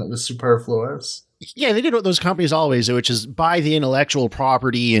everyone that was superfluous. Yeah, they did what those companies always, which is buy the intellectual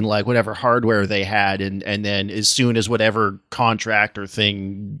property and like whatever hardware they had, and then as soon as whatever contract or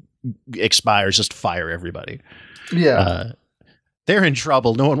thing expires, just fire everybody. Yeah. They're in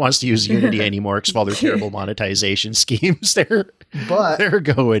trouble. No one wants to use Unity anymore because of all their terrible monetization schemes. They're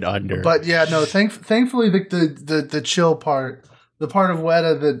going under. But yeah, no. Thankfully, the chill part, the part of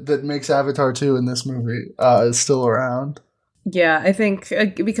Weta that makes Avatar 2 in this movie, is still around. Yeah, I think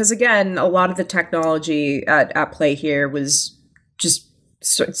because again, a lot of the technology at play here was just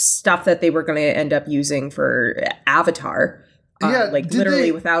stuff that they were going to end up using for Avatar.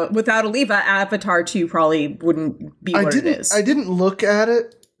 Literally without Alita, Avatar 2 probably wouldn't be what it is. I didn't look at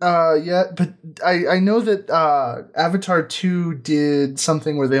it yet, but I know that Avatar 2 did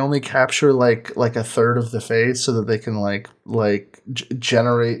something where they only capture like a third of the face so that they can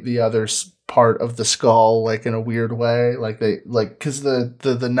generate the other part of the skull like in a weird way, like they because the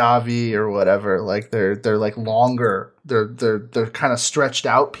Na'vi or whatever, like they're like longer, they're kind of stretched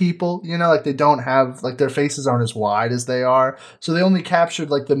out people, you know, like they don't have like their faces aren't as wide as they are, so they only captured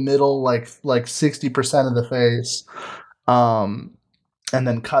like the middle like 60% of the face, and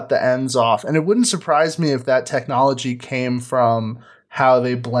then cut the ends off. And it wouldn't surprise me if that technology came from how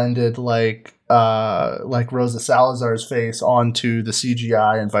they blended like Rosa Salazar's face onto the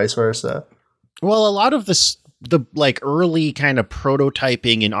CGI and vice versa. Well, a lot of the like early kind of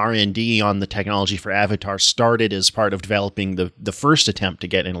prototyping and R&D on the technology for Avatar started as part of developing the first attempt to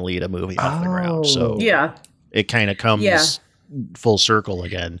get an Alita movie off the ground. So yeah, it kind of comes full circle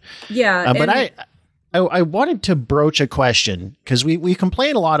again. Yeah, but I wanted to broach a question because we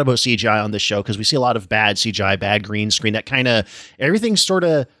complain a lot about CGI on this show because we see a lot of bad CGI, bad green screen, that kind of everything's sort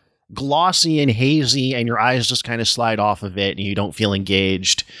of glossy and hazy and your eyes just kind of slide off of it and you don't feel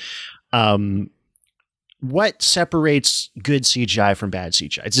engaged. what separates good CGI from bad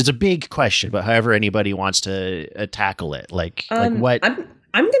CGI? It's a big question, but however anybody wants to tackle it, like what?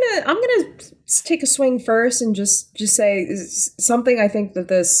 I'm gonna take a swing first and just say something. I think that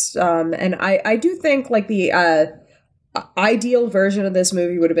this and I do think like the ideal version of this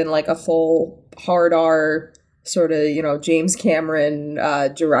movie would have been like a full hard R sort of, you know, James Cameron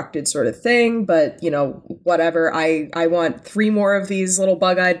directed sort of thing, but you know, whatever. I want 3 more of these little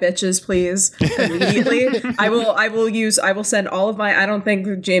bug-eyed bitches, please, immediately. I will send all of my, I don't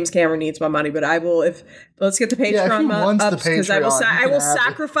think James Cameron needs my money, but I will, let's get the Patreon up, because I will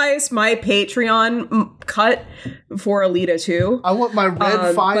sacrifice my Patreon cut for Alita 2. I want my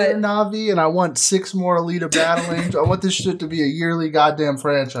red fire Navi, and I want 6 more Alita battle angels. I want this shit to be a yearly goddamn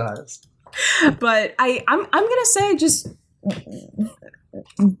franchise. But I'm gonna say just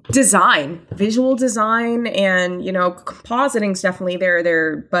design, visual design, and you know, compositing's definitely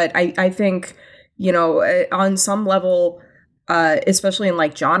there. But I think, you know, on some level, especially in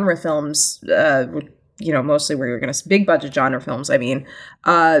like genre films, you know, mostly where you're gonna big budget genre films. I mean,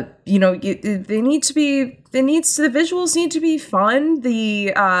 you know, the visuals need to be fun.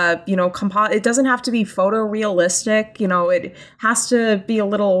 The you know, it doesn't have to be photorealistic. You know, it has to be a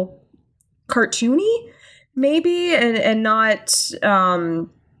little cartoony maybe, and not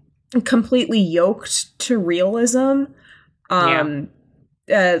completely yoked to realism. Like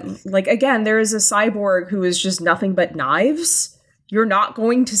again, there is a cyborg who is just nothing but knives. You're not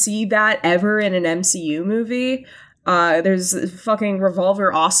going to see that ever in an MCU movie. There's fucking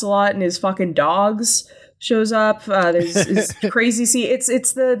Revolver Ocelot and his fucking dogs shows up. There's crazy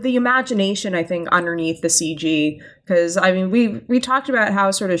it's the imagination, I think, underneath the CG. Because I mean, we talked about how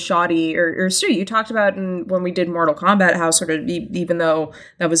sort of shoddy, or Stu, you talked about when we did Mortal Kombat how sort of even though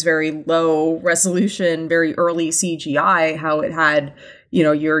that was very low resolution, very early CGI, how it had, you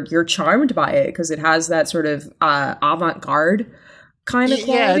know, you're charmed by it because it has that sort of avant-garde kind of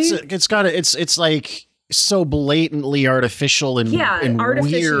quality. Yeah, it's like so blatantly artificial and weird.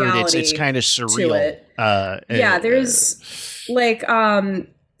 It's kind of surreal. There's like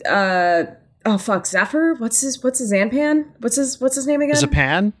oh fuck, Zephyr? What's his Zanpan? What's his name again?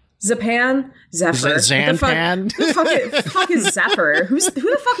 Zapan? Zephyr. Zanpan? Who the fuck is Zephyr? Who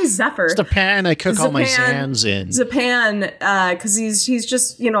the fuck is Zephyr? It's the pan I cook all my Zans in. Zapan, because he's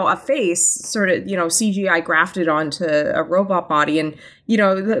just, you know, a face, sort of, you know, CGI grafted onto a robot body, and you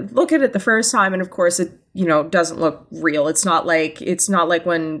know, look at it the first time, and of course it, you know, doesn't look real. It's not like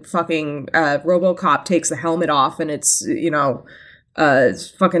when fucking RoboCop takes the helmet off and it's, you know,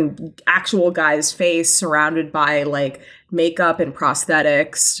 fucking actual guy's face surrounded by like makeup and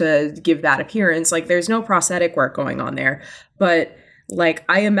prosthetics to give that appearance. Like there's no prosthetic work going on there. But like,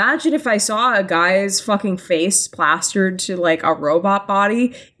 I imagine if I saw a guy's fucking face plastered to like a robot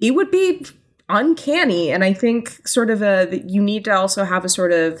body, it would be uncanny. And I think sort of you need to also have a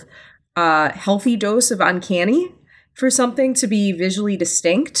sort of healthy dose of uncanny for something to be visually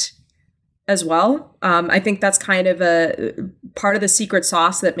distinct as well. I think that's kind of a part of the secret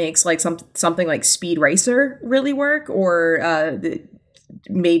sauce that makes like something like Speed Racer really work, or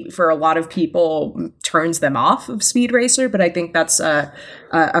maybe for a lot of people turns them off of Speed Racer. But I think that's a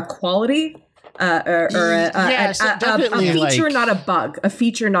quality or a feature, not a bug. A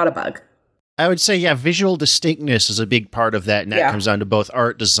feature, not a bug. I would say, yeah, visual distinctness is a big part of that, and that comes down to both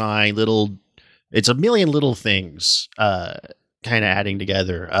art, design, it's a million little things kind of adding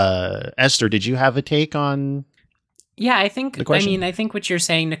together. Esther, did you have a take on? Yeah, I think what you're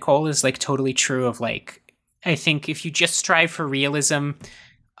saying, Nicole, is like totally true of like, I think if you just strive for realism,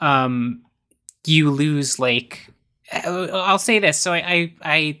 you lose like, I'll say this. So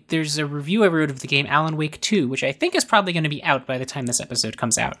I there's a review I wrote of the game Alan Wake 2, which I think is probably going to be out by the time this episode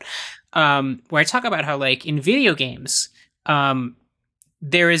comes out, where I talk about how like in video games,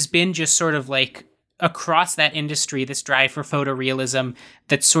 there has been just sort of like across that industry, this drive for photorealism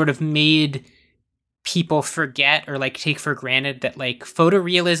that sort of made people forget or like take for granted that like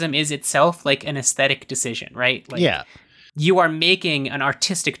photorealism is itself like an aesthetic decision, right? Like, yeah, you are making an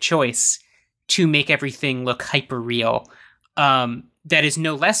artistic choice to make everything look hyper real. That is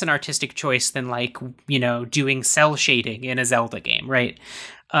no less an artistic choice than like, you know, doing cell shading in a Zelda game, right?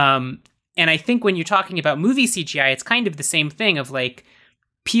 And I think when you're talking about movie CGI, it's kind of the same thing of like,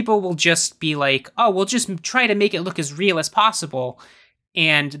 people will just be like, oh, we'll just try to make it look as real as possible.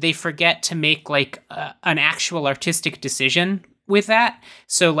 And they forget to make like an actual artistic decision with that.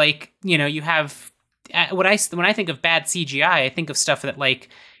 So like, you know, you have when I think of bad CGI, I think of stuff that like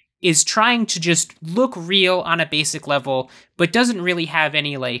is trying to just look real on a basic level, but doesn't really have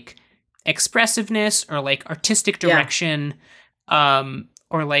any like expressiveness or like artistic direction.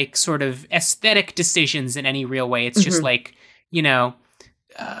 or like sort of aesthetic decisions in any real way. It's just like, you know,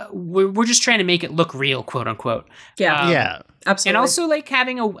 we're just trying to make it look real, quote unquote. Yeah, absolutely. And also like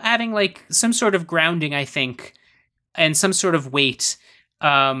having like some sort of grounding, I think, and some sort of weight.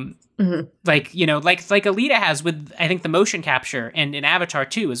 Like, you know, like Alita has with, I think, the motion capture, and in Avatar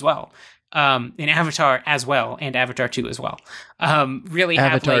 2 as well. In Avatar as well, and Avatar 2 as well. Really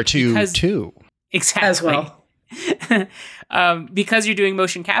Avatar have, like, 2 too. Exactly. As well. Because you're doing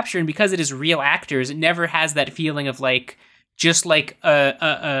motion capture and because it is real actors, it never has that feeling of like just like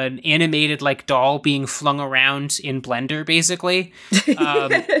an animated like doll being flung around in Blender, basically. You know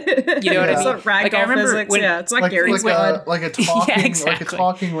what I mean? Like I remember physics, it's like Gary's like a talking exactly. like a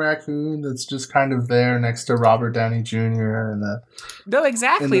talking raccoon that's just kind of there next to Robert Downey Jr. and no,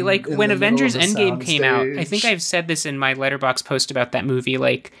 exactly. Like when Avengers Endgame came out, I think stage. I've said this in my Letterboxd post about that movie.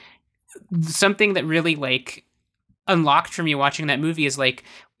 Like something that really like unlocked for me watching that movie is like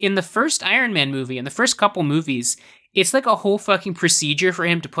in the first Iron Man movie, in the first couple movies, it's like a whole fucking procedure for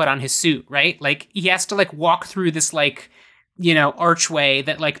him to put on his suit, right? Like he has to like walk through this like, you know, archway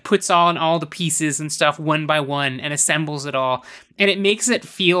that like puts on all the pieces and stuff one by one and assembles it all. And it makes it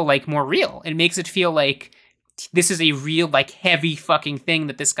feel like more real. It makes it feel like this is a real like heavy fucking thing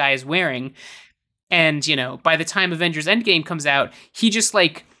that this guy is wearing. And, you know, by the time Avengers Endgame comes out, he just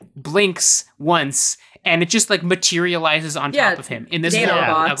like blinks once and it just like materializes on top of him in this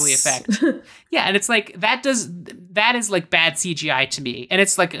ugly effect. Yeah, and it's like that is like bad CGI to me. And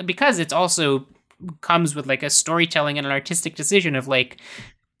it's like because it's also comes with like a storytelling and an artistic decision of like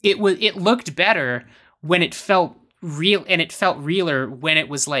it looked better when it felt real, and it felt realer when it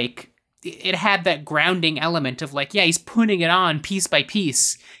was like it had that grounding element of like, yeah, he's putting it on piece by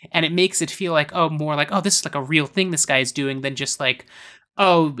piece, and it makes it feel like, oh, more like, oh, this is like a real thing this guy is doing than just like,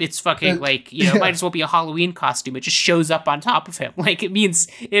 oh, it's fucking like, you know, it might as well be a Halloween costume. It just shows up on top of him. Like it means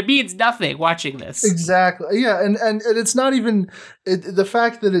nothing watching this. Exactly. Yeah. And it's not even the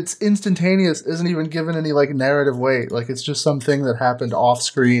fact that it's instantaneous isn't even given any like narrative weight. Like it's just something that happened off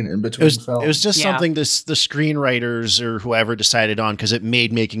screen in between films. It was just something the screenwriters or whoever decided on because it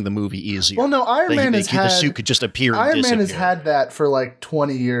made making the movie easier. Well, no, Iron Man has had, the suit could just appear. Iron Man has had that for like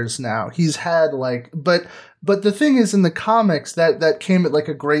 20 years now. He's had like, but the thing is, in the comics, that came at like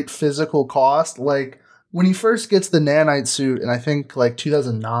a great physical cost. Like when he first gets the nanite suit, and I think like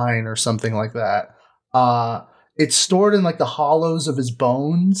 2009 or something like that, it's stored in like the hollows of his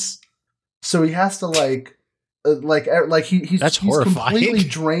bones, so he has to he's completely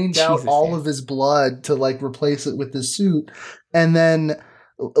drained out all of his blood to like replace it with this suit, and then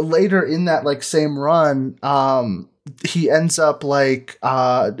later in that like same run, he ends up like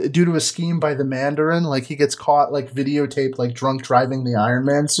due to a scheme by the Mandarin, like he gets caught like videotaped like drunk driving the Iron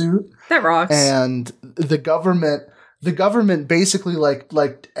Man suit. That rocks. And the government basically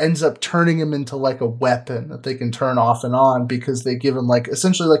like ends up turning him into like a weapon that they can turn off and on because they give him like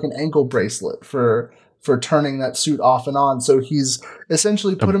essentially like an ankle bracelet for turning that suit off and on. So he's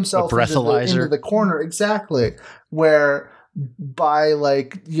essentially put himself into the corner, exactly, where by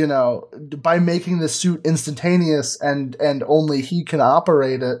making the suit instantaneous and only he can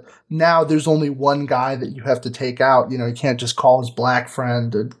operate it, now there's only one guy that you have to take out. You know, you can't just call his black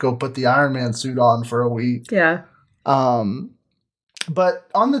friend and go put the Iron Man suit on for a week. Yeah. But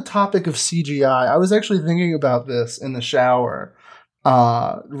on the topic of CGI, I was actually thinking about this in the shower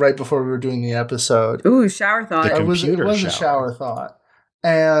right before we were doing the episode. Ooh, shower thought. It was a shower thought.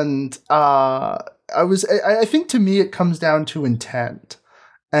 And I think to me it comes down to intent.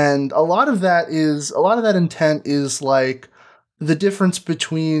 And a lot of that intent is like the difference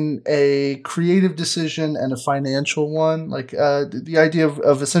between a creative decision and a financial one, like the idea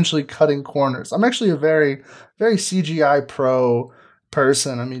of essentially cutting corners. I'm actually a very, very CGI pro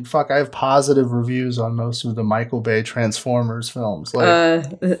person. I mean, fuck, I have positive reviews on most of the Michael Bay Transformers films.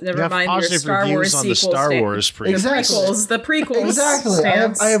 Like, never mind your Star Wars on the Star Wars prequels. The prequels. Exactly.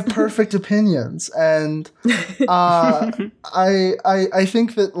 I have perfect opinions, and I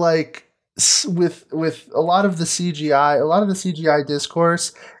think that like with a lot of the CGI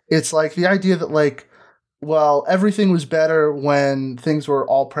discourse, it's like the idea that like, well, everything was better when things were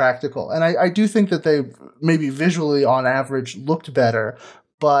all practical. And I do think that they maybe visually on average looked better,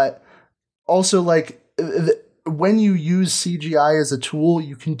 but also like when you use CGI as a tool,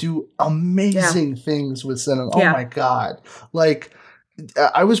 you can do amazing things with cinema. Oh my God. Like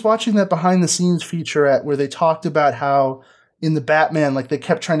I was watching that behind the scenes featurette where they talked about how in the Batman, like they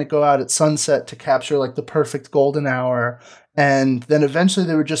kept trying to go out at sunset to capture like the perfect golden hour. And then eventually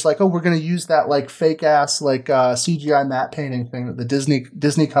they were just like, oh, we're going to use that like fake ass like CGI matte painting thing that the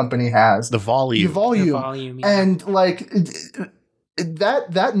Disney company has. The volume. Yeah. And like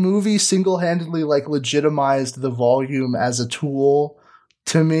that movie single-handedly like legitimized the volume as a tool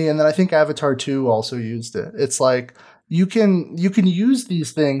to me, and then I think Avatar 2 also used it. It's like you can use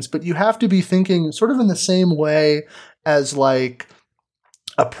these things, but you have to be thinking sort of in the same way as like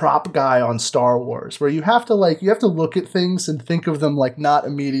a prop guy on Star Wars, where you have to look at things and think of them like not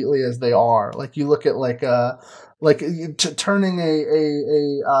immediately as they are. Like you look at turning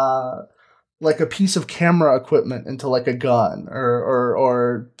a piece of camera equipment into like a gun,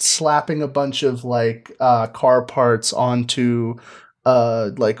 or slapping a bunch of like car parts onto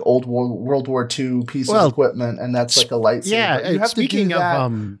like old World War II piece of equipment, and that's like a lightsaber. Yeah, you have to do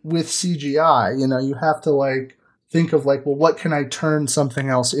that with CGI. You know, you have to like think of like, well, what can I turn something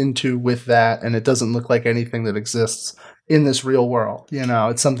else into with that, and it doesn't look like anything that exists in this real world. You know,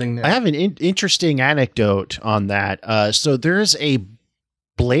 it's something new. I have an interesting anecdote on that. So there's a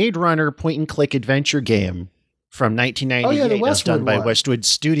Blade Runner point-and-click adventure game from 1998 that's done by Westwood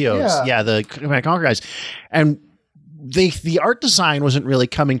Studios. Yeah, the Command & Conquer guys. And the art design wasn't really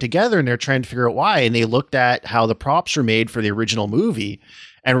coming together, and they're trying to figure out why. And they looked at how the props were made for the original movie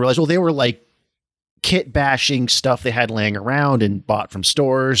and realized, well, they were like kit bashing stuff they had laying around and bought from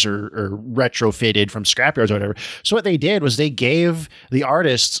stores or retrofitted from scrapyards or whatever. So what they did was they gave the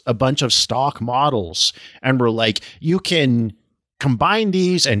artists a bunch of stock models and were like, you can combine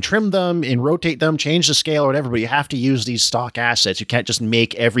these and trim them and rotate them, change the scale or whatever, but you have to use these stock assets. You can't just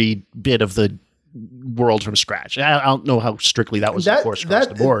make every bit of the world from scratch. I don't know how strictly that was enforced across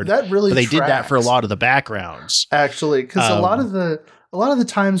the board. That really, but they did that for a lot of the backgrounds, actually, because a lot of the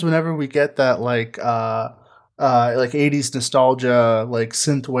times whenever we get that like 80s nostalgia, like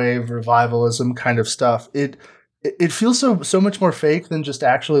synthwave revivalism kind of stuff, it feels so much more fake than just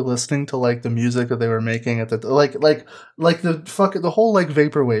actually listening to like the music that they were making at the like the whole like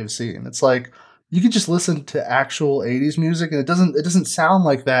vaporwave scene. It's like you could just listen to actual 80s music and it doesn't sound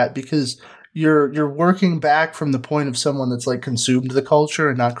like that, because you're working back from the point of someone that's like consumed the culture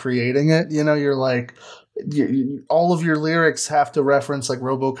and not creating it. You know, you're like all of your lyrics have to reference like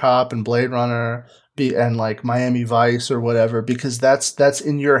RoboCop and Blade Runner and like Miami Vice or whatever, because that's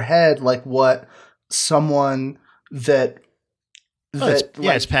in your head like what someone it's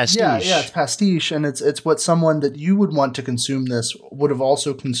pastiche. Yeah, it's pastiche, and it's what someone that you would want to consume this would have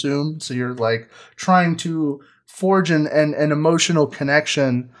also consumed. So you're like trying to forge an emotional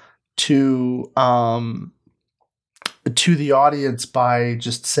connection to the audience by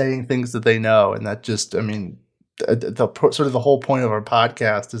just saying things that they know, and that just, I mean, sort of the whole point of our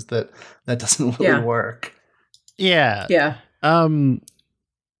podcast is that doesn't really work. Yeah. On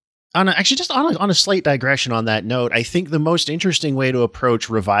a slight digression on that note, I think the most interesting way to approach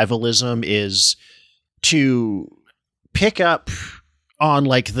revivalism is to pick up on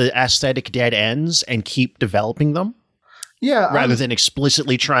like the aesthetic dead ends and keep developing them. Yeah, rather than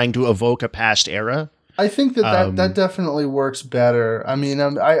explicitly trying to evoke a past era. I think that definitely works better. I mean,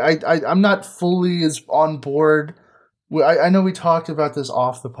 I'm not fully as on board. I know we talked about this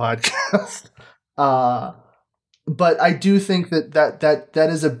off the podcast, but I do think that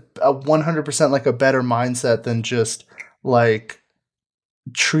is a 100% like a better mindset than just like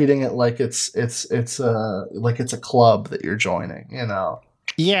treating it like it's a club that you're joining, you know.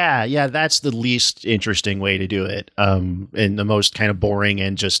 Yeah, that's the least interesting way to do it, and the most kind of boring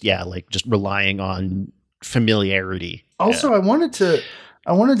and just relying on familiarity. Also, I wanted to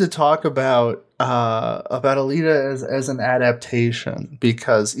talk about Alita as an adaptation,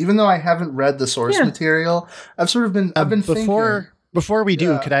 because even though I haven't read the source material, I've been thinking. Before we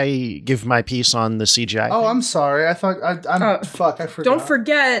do, could I give my piece on the CGI? Oh, thing? I'm sorry. I thought I forgot. Don't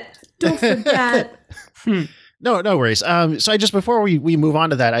forget. No worries. So I just, before we move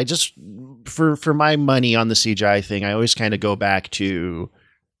on to that, I just, for my money on the CGI thing, I always kind of go back to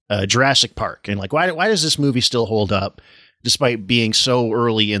Jurassic Park and like, why does this movie still hold up despite being so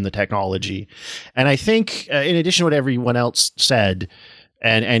early in the technology? And I think in addition to what everyone else said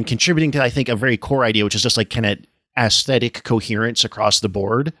and contributing to, I think, a very core idea, which is just like kind of aesthetic coherence across the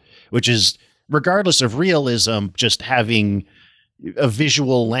board, which is regardless of realism, just having a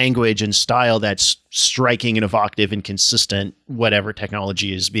visual language and style that's striking and evocative and consistent, whatever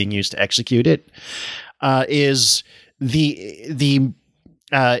technology is being used to execute it, is the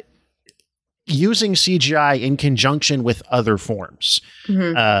using CGI in conjunction with other forms.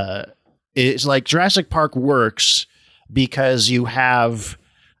 Mm-hmm. It's like Jurassic Park works because you have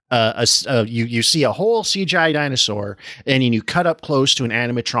you see a whole CGI dinosaur, and then you cut up close to an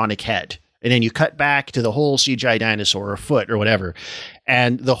animatronic head. And then you cut back to the whole CGI dinosaur or foot or whatever.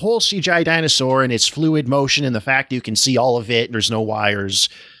 And the whole CGI dinosaur and its fluid motion and the fact that you can see all of it, and there's no wires,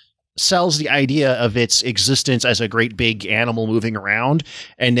 sells the idea of its existence as a great big animal moving around,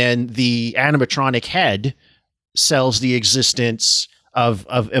 and then the animatronic head sells the existence of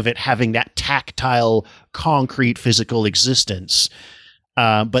it having that tactile, concrete, physical existence.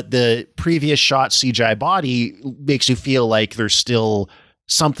 But the previous shot CGI body makes you feel like there's still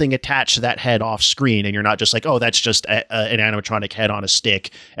something attached to that head off screen, and you're not just like, oh, that's just an animatronic head on a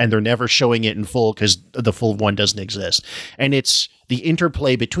stick, and they're never showing it in full because the full one doesn't exist. And it's the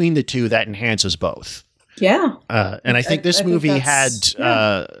interplay between the two that enhances both. Yeah. And I think this movie had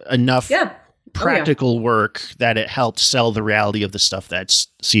enough practical work that it helped sell the reality of the stuff that's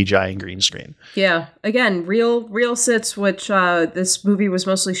CGI and green screen. Yeah. Again, real sits, which this movie was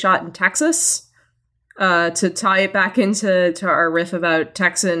mostly shot in Texas. To tie it back into our riff about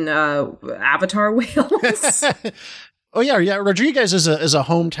Texan avatar whales. Oh yeah. Rodriguez is a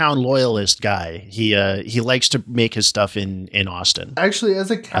hometown loyalist guy. He likes to make his stuff in Austin. Actually, as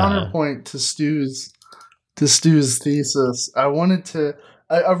a counterpoint to Stu's thesis, I wanted to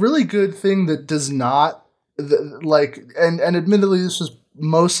a really good thing that does not and admittedly this was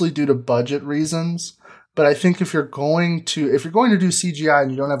mostly due to budget reasons. But I think if you're going to do CGI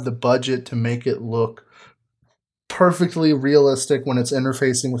and you don't have the budget to make it look perfectly realistic when it's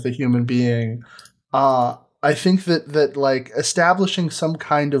interfacing with a human being, I think that like establishing some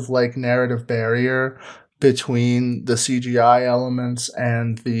kind of like narrative barrier between the CGI elements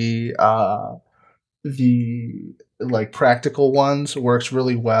and the like practical ones works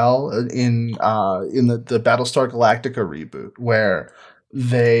really well in the Battlestar Galactica reboot, where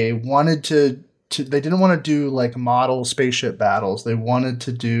they wanted to they didn't want to do like model spaceship battles. They wanted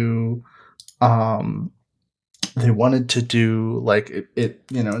to do like it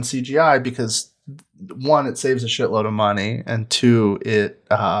in CGI because one, it saves a shitload of money, and two, it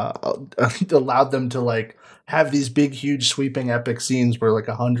allowed them to like have these big, huge, sweeping, epic scenes where like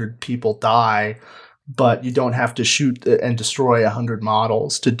 100 people die, but you don't have to shoot and destroy 100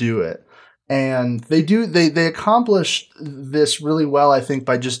 models to do it. And they accomplish this really well, I think,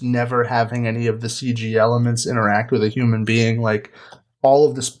 by just never having any of the CG elements interact with a human being. Like all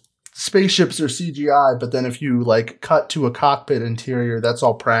of the spaceships are CGI, but then if you like cut to a cockpit interior, that's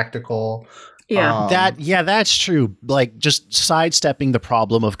all practical. Yeah, that's true. Like just sidestepping the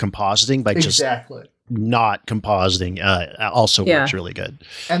problem of compositing by just not compositing also works really good.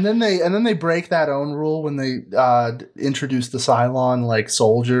 And then they break that own rule when they introduce the Cylon like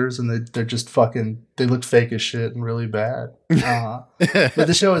soldiers, and they're just fucking, they look fake as shit and really bad. But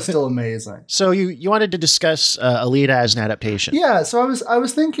the show is still amazing. So you wanted to discuss Alita as an adaptation? Yeah. So I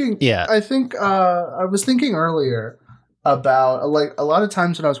was thinking. Yeah. I think I was thinking earlier about like a lot of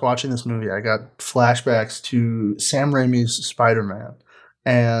times when I was watching this movie, I got flashbacks to Sam Raimi's Spider-Man,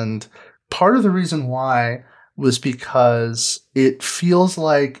 and part of the reason why was because it feels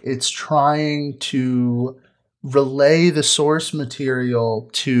like it's trying to relay the source material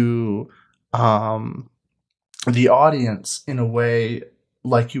to the audience in a way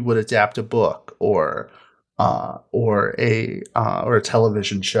like you would adapt a book or a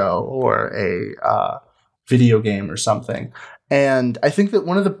television show or a video game or something. And I think that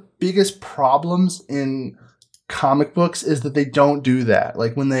one of the biggest problems in comic books is that they don't do that.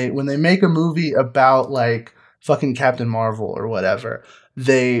 Like when they make a movie about like fucking Captain Marvel or whatever,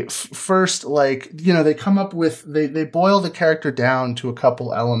 they first like, they come up with, they boil the character down to a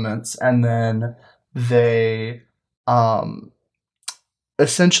couple elements, and then they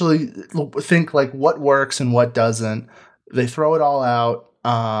essentially think like what works and what doesn't. They throw it all out,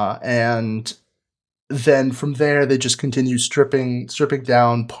 and then from there they just continue stripping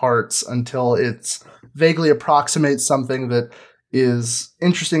down parts until it's vaguely approximates something that is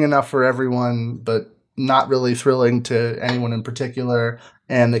interesting enough for everyone, but not really thrilling to anyone in particular,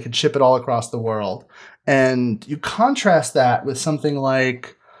 and they can ship it all across the world. And you contrast that with something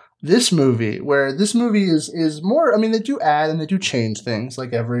like this movie, where this movie is more, I mean, they do add and they do change things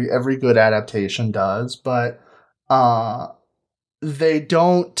like every good adaptation does, but they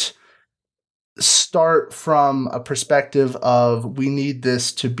don't start from a perspective of we need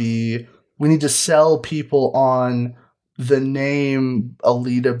to sell people on the name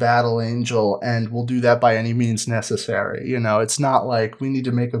Alita Battle Angel, and we'll do that by any means necessary. It's not like we need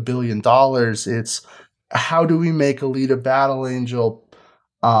to make $1 billion. It's how do we make Alita Battle Angel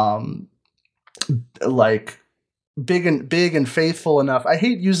like big and faithful enough. I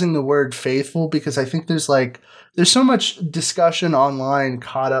hate using the word faithful because I think there's so much discussion online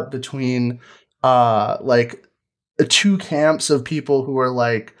caught up between like two camps of people who are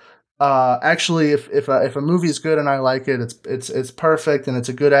like, actually, if a movie is good and I like it, it's perfect and it's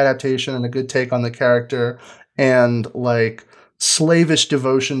a good adaptation and a good take on the character. And like slavish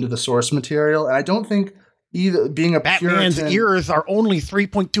devotion to the source material. And I don't think either being a Batman's Puritan, ears are only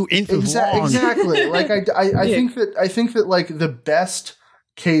 3.2 inches long. Exactly. Like I think that like the best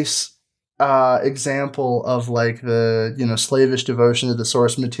case example of like the, you know, slavish devotion to the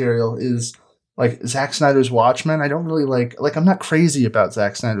source material is like Zack Snyder's Watchmen. I don't really like I'm not crazy about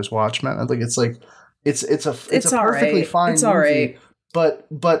Zack Snyder's Watchmen. I think it's a perfectly fine movie. Right.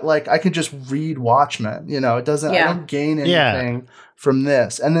 But like I could just read Watchmen, you know, it doesn't, I don't gain anything from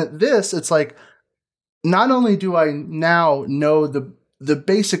this. And this, it's like, not only do I now know the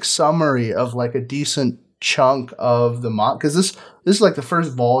basic summary of like a decent chunk of the manga, because this is like the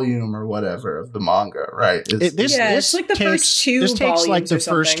first volume or whatever of the manga, right? It's like the first 2 volumes. This takes like the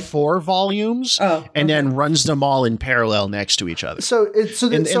first 4 volumes and then runs them all in parallel next to each other. So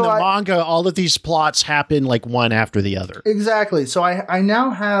in the manga, all of these plots happen like one after the other. Exactly. So I now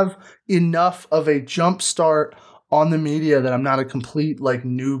have enough of a jump start on the media that I'm not a complete like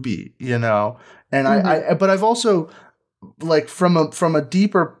newbie, you know. And but I've also, like, from a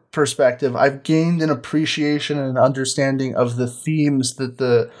deeper perspective, I've gained an appreciation and an understanding of the themes that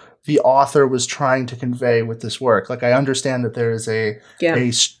the author was trying to convey with this work. Like, I understand that there is a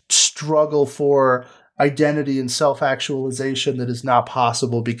struggle for identity and self-actualization that is not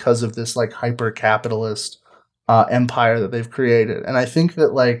possible because of this like hyper-capitalist empire that they've created. And I think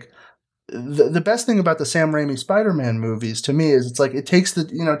that like the best thing about the Sam Raimi Spider-Man movies to me is it's like it takes the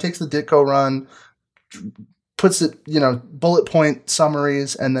Ditko run, puts it, you know, bullet point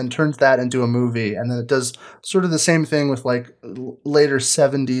summaries, and then turns that into a movie. And then it does sort of the same thing with like later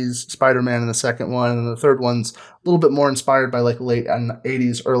 70s Spider-Man in the second one, and the third one's a little bit more inspired by like late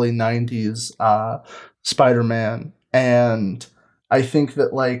 80s, early 90s Spider-Man. And I think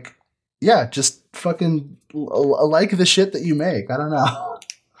that like, yeah, just fucking like the shit that you make. I don't know.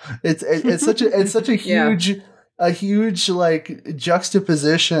 It's such a huge like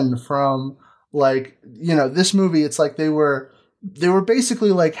juxtaposition from like, you know, this movie. It's like they were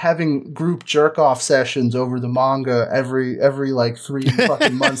basically like having group jerk off sessions over the manga every like 3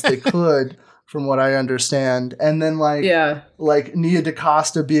 fucking months they could, from what I understand. And then like Nia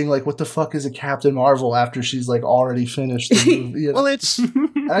DaCosta being like, what the fuck is a Captain Marvel, after she's like already finished the movie. You know? Well, it's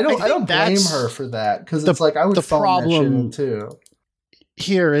and I don't blame her for that, because it's like I would phone that shit in too.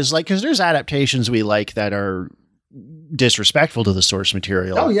 Here is like, because there's adaptations we like that are disrespectful to the source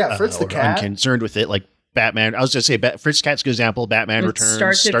material. Oh yeah, Fritz the Cat. I'm concerned with it, like Batman. I was going to say Fritz Cat's a good example. Batman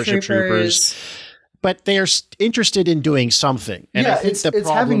Returns, Starship Troopers. But they are interested in doing something, and I think the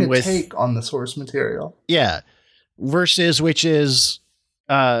problem having a with take on the source material. Yeah, versus which is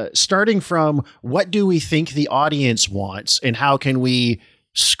starting from what do we think the audience wants, and how can we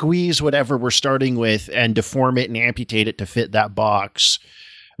squeeze whatever we're starting with and deform it and amputate it to fit that box,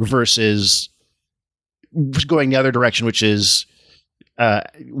 versus going the other direction, which is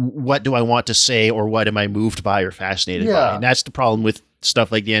what do I want to say, or what am I moved by or fascinated by? And that's the problem with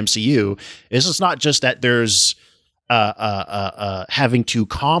stuff like the MCU, is it's not just that there's having to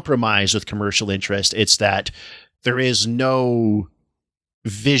compromise with commercial interest. It's that there is no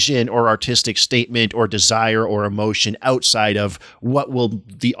vision or artistic statement or desire or emotion outside of what will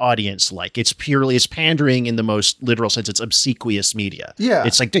the audience like. It's pandering in the most literal sense. It's obsequious media. Yeah.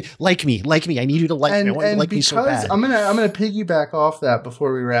 It's like me. I need you to like me. I want you to like me so bad. I'm gonna piggyback off that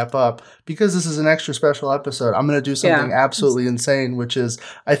before we wrap up, because this is an extra special episode. I'm gonna do something absolutely insane, which is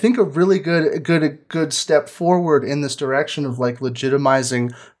I think a really good step forward in this direction of like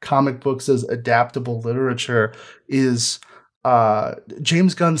legitimizing comic books as adaptable literature is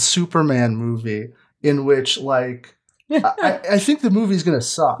James Gunn's Superman movie, in which like I think the movie's gonna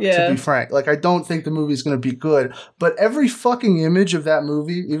suck, to be frank. Like I don't think the movie's gonna be good, but every fucking image of that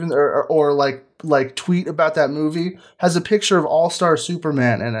movie, even or like tweet about that movie, has a picture of All-Star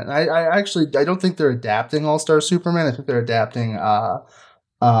Superman in it. And I don't think they're adapting All-Star Superman. I think they're adapting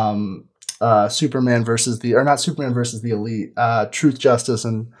Superman versus the Elite, Truth, Justice,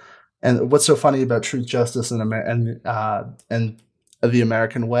 and what's so funny about Truth, Justice, and the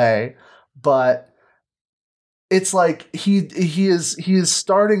American Way. But it's like he is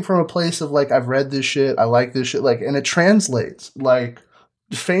starting from a place of like, I've read this shit, I like this shit, like, and it translates. Like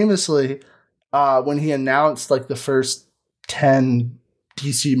famously, when he announced like the first 10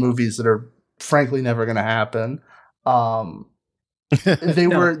 DC movies that are frankly never going to happen,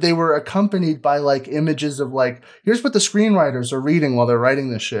 they were accompanied by like images of like, here's what the screenwriters are reading while they're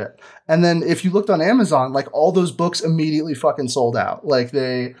writing this shit. And then if you looked on Amazon, like all those books immediately fucking sold out. Like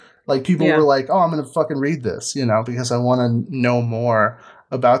people were like, oh, I'm going to fucking read this, you know, because I want to know more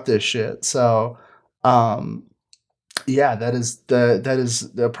about this shit. So, that is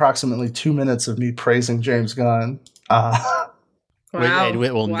the approximately 2 minutes of me praising James Gunn. Wow. It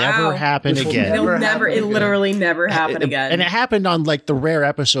will never happen again. It literally never happen again. And it happened on like the rare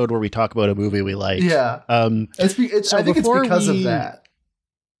episode where we talk about a movie we like. Yeah. I think it's because of that.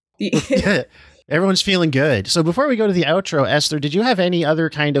 Yeah, everyone's feeling good. So before we go to the outro, Esther, did you have any other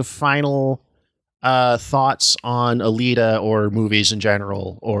kind of final thoughts on Alita or movies in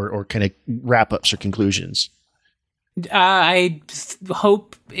general, or kind of wrap-ups or conclusions? I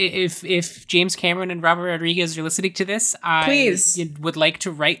hope if James Cameron and Robert Rodriguez are listening to this, please would like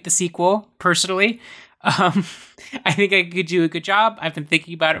to write the sequel personally. I think I could do a good job. I've been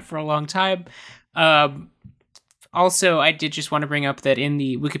thinking about it for a long time. Also, I did just want to bring up that in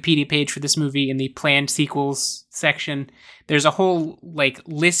the Wikipedia page for this movie, in the planned sequels section, there's a whole like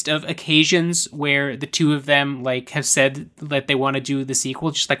list of occasions where the two of them like have said that they want to do the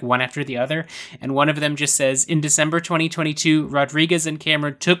sequel, just like one after the other. And one of them just says, in December 2022, Rodriguez and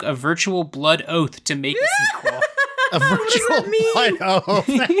Cameron took a virtual blood oath to make a sequel. A virtual blood oath.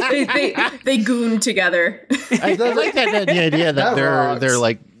 they goon together. I like that the idea that they're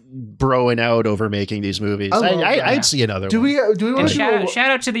like broing out over making these movies. I'd see another one. Do we want to shout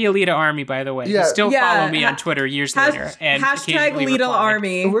out to the Alita Army, by the way? Yeah. You still follow me on Twitter years later. And hashtag Alita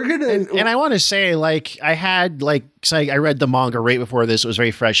Army. We're gonna and I want to say, like, I had like, so I read the manga right before this. It was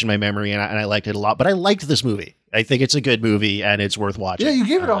very fresh in my memory, and I liked it a lot. But I liked this movie. I think it's a good movie, and it's worth watching. Yeah, you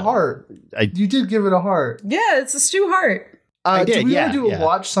gave it a heart. You did give it a heart. Yeah, it's a Stu Heart. I did. Do we want to do a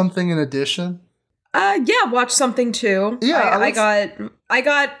watch something in addition? Yeah, watch something too. Yeah, I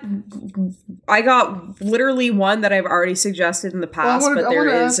got literally one that I've already suggested in the past, but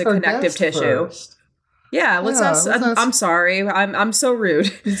there is a connective tissue. First. Yeah, let's ask. I'm sorry, I'm so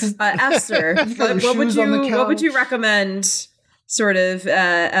rude. Esther, what would you recommend, sort of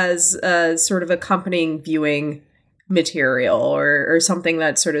as sort of accompanying viewing material, or something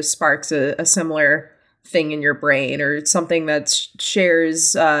that sort of sparks a similar thing in your brain, or something that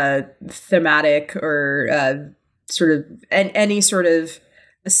shares thematic or sort of any sort of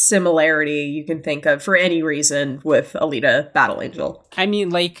similarity you can think of for any reason with Alita Battle Angel? I mean,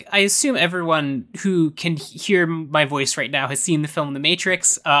 like, I assume everyone who can hear my voice right now has seen the film The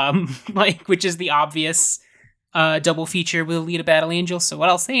Matrix, like, which is the obvious double feature with Alita Battle Angel. So what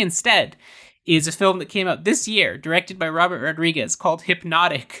I'll say instead is a film that came out this year, directed by Robert Rodriguez, called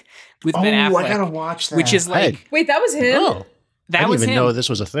Hypnotic, with Ben Affleck. I gotta watch that. Which is like... Wait, that was him? Oh, I didn't even know this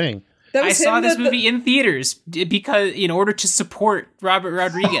was a thing. I saw this movie in theaters because, in order to support Robert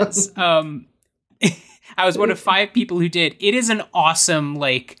Rodriguez, I was one of 5 people who did. It is an awesome,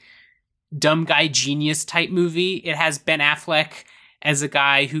 like, dumb guy genius type movie. It has Ben Affleck as a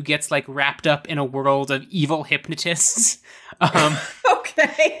guy who gets like wrapped up in a world of evil hypnotists.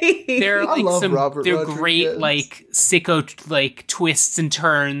 Okay. There are like they're great like sicko like twists and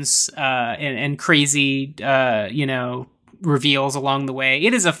turns and crazy reveals along the way.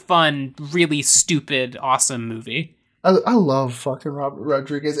 It is a fun, really stupid, awesome movie. I love fucking Robert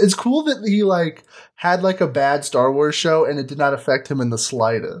Rodriguez. It's cool that he like had like a bad Star Wars show and it did not affect him in the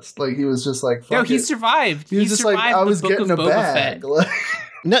slightest. Like he was just like, no, he survived. He was just like, I was getting a bag.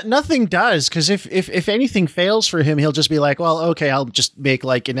 Nothing does, because if anything fails for him, he'll just be like, well, okay, I'll just make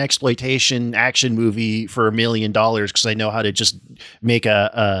like an exploitation action movie for $1 million because I know how to just make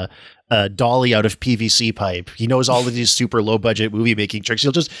a dolly out of PVC pipe. He knows all of these super low budget movie making tricks.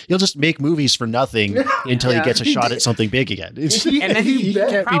 He'll just make movies for nothing until he gets a shot at something big again. And then he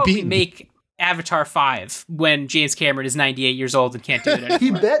can't probably make Avatar 5 when James Cameron is 98 years old and can't do it anymore. He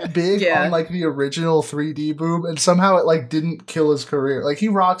bet big on like the original 3D boom, and somehow it like didn't kill his career. Like he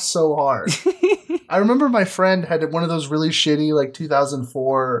rocks so hard. I remember my friend had one of those really shitty like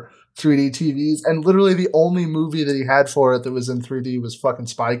 2004 3D TVs, and literally the only movie that he had for it that was in 3D was fucking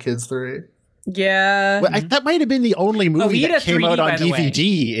Spy Kids 3. Yeah. Well, that might have been the only movie that came 3D, out on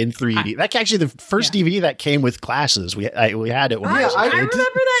DVD in 3D. That's actually the first DVD that came with glasses. We had it when I was a kid. I remember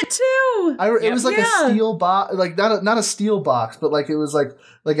that too. It was like a steel box, like not a steel box, but like it was like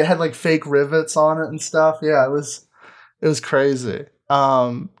it had like fake rivets on it and stuff. Yeah, it was crazy.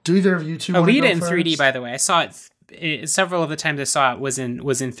 Do either of you two want to go Alita in first? 3D, by the way. I saw it several of the times I saw it was in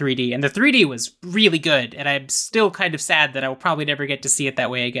 3D, and the 3D was really good, and I'm still kind of sad that I will probably never get to see it that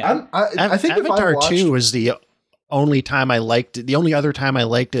way again. I think Avatar 2 was the only other time I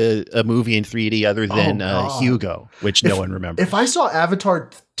liked a movie in 3D other than Hugo, which no one remembers. If I saw Avatar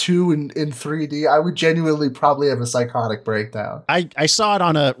 2 in 3D, I would genuinely probably have a psychotic breakdown. I saw it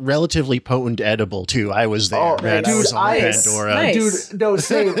on a relatively potent edible too. I was there. Dude, I was on Pandora. Nice. Dude, no,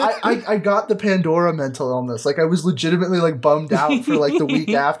 same. I got the Pandora mental illness. Like I was legitimately like bummed out for like the week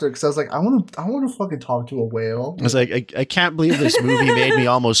after because I was like, I want to fucking talk to a whale. I was like, I can't believe this movie made me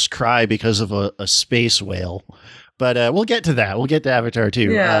almost cry because of a space whale. But we'll get to that. We'll get to Avatar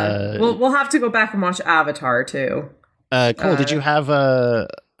too. Yeah, we'll have to go back and watch Avatar too. Cole, did you have a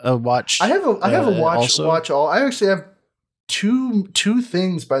watch? I have a watch. Also? Watch all. I actually have two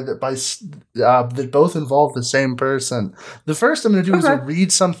things that both involve the same person. The first I'm going to do is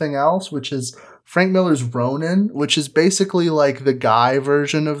read something else, which is Frank Miller's Ronin, which is basically like the guy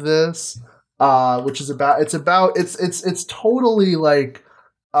version of this. Which is it's totally like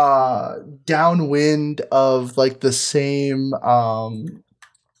downwind of like the same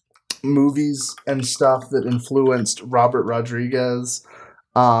movies and stuff that influenced Robert Rodriguez,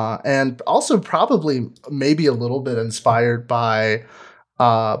 and also probably maybe a little bit inspired by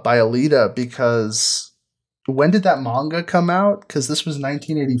Alita, because when did that manga come out? Because this was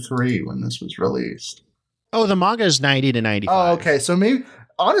 1983 when this was released. Oh, the manga is 90 to 95. Oh, okay. So maybe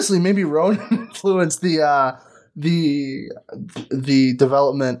Ronin influenced the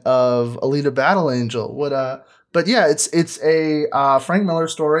development of Alita Battle Angel. But yeah, it's a Frank Miller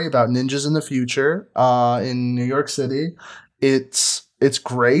story about ninjas in the future in New York City. It's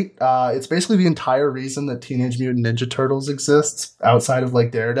great. It's basically the entire reason that Teenage Mutant Ninja Turtles exists outside of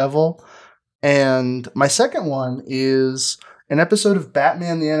like Daredevil. And my second one is an episode of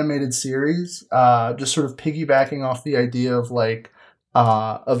Batman the Animated Series, just sort of piggybacking off the idea of like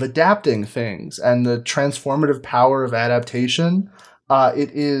of adapting things and the transformative power of adaptation. It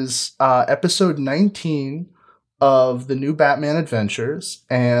is episode 19 of the new Batman Adventures,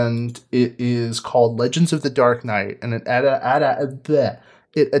 and it is called Legends of the Dark Knight, and it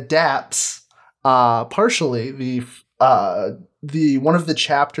adapts partially the one of the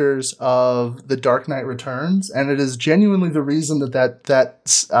chapters of The Dark Knight Returns, and it is genuinely the reason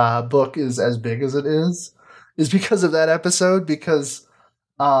that book is as big as it is because of that episode, because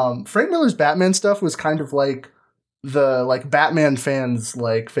Frank Miller's Batman stuff was kind of like the like Batman fans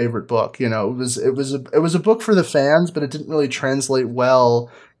like favorite book. You know, it was a book for the fans, but it didn't really translate well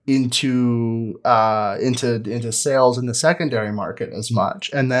into sales in the secondary market as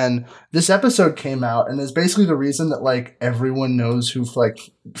much. And then this episode came out and is basically the reason that like everyone knows who like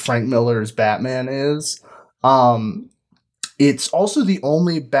Frank Miller's Batman is. It's also the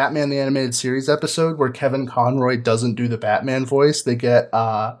only Batman the Animated Series episode where Kevin Conroy doesn't do the Batman voice. They get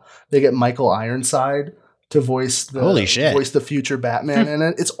Michael Ironside to voice the future Batman in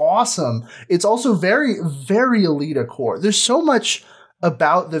it. It's awesome. It's also very, very Alita core. There's so much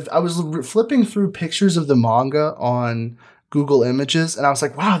about I was flipping through pictures of the manga on Google Images, and I was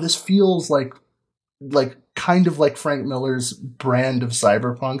like, wow, this feels like kind of like Frank Miller's brand of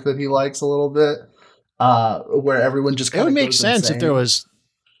cyberpunk that he likes a little bit, where everyone just kind of goes insane. It would make sense if there was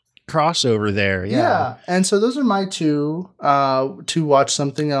crossover there. Yeah. And so those are my two to watch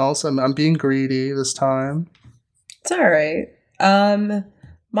something else. I'm being greedy this time. It's all right.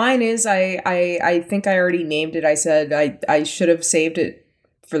 Mine is I think I already named it. I said I should have saved it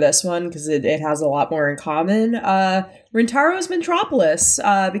for this one because it has a lot more in common. Rintaro's Metropolis,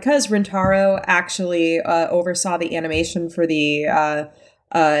 because Rintaro actually oversaw the animation for the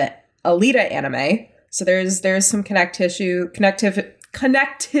Alita anime. So there's some connective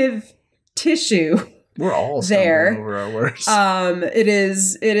tissue. We're all there over our words. It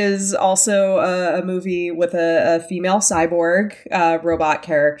is also a movie with a female cyborg robot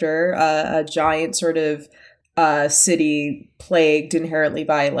character, a giant sort of city plagued inherently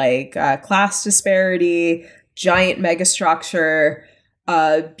by like class disparity, giant megastructure.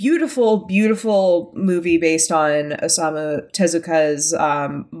 Beautiful movie based on Osamu Tezuka's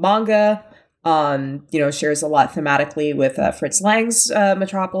manga. Shares a lot thematically with Fritz Lang's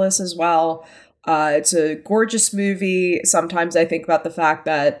Metropolis as well. It's a gorgeous movie. Sometimes I think about the fact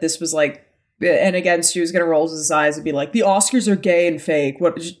that this was like, and again, Stu's gonna roll his eyes and be like, the Oscars are gay and fake.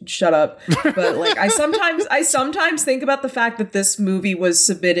 What? Shut up. But like, I sometimes think about the fact that this movie was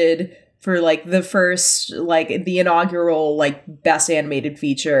submitted for like the first, like the inaugural, like best animated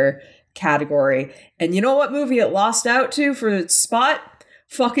feature category. And you know what movie it lost out to for its spot?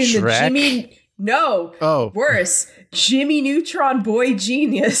 Fucking Shrek? The Jimmy. No. Oh. Worse. Jimmy Neutron Boy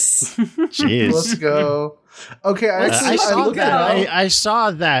Genius. Jeez. Let's go. Okay, I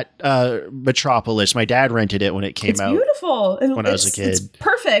saw that Metropolis. My dad rented it when it came out. It's beautiful. When I was a kid. It's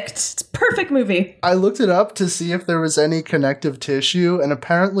perfect. It's a perfect movie. I looked it up to see if there was any connective tissue, and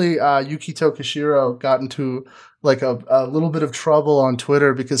apparently Yukito Kishiro got into like a little bit of trouble on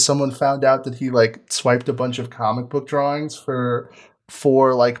Twitter because someone found out that he like swiped a bunch of comic book drawings for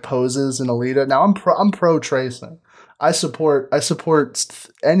like poses in Alita. Now I'm pro tracing. I support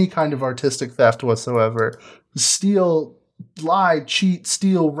any kind of artistic theft whatsoever. Steal lie, cheat,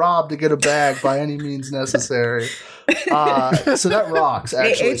 steal, rob to get a bag by any means necessary. So that rocks,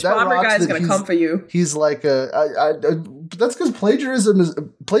 actually. H Bomber guy's going to come for you. He's like that's because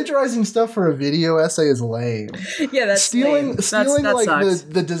plagiarizing stuff for a video essay is lame. Yeah, that's stealing that like sucks.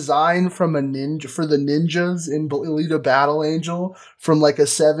 the design from a ninja for the ninjas in Alita Battle Angel from like a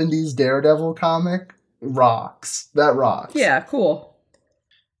 70s Daredevil comic rocks. That rocks. Yeah, cool.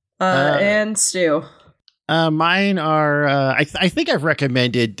 And Stu. Mine are I think I've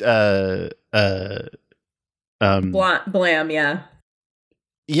recommended Blam, yeah.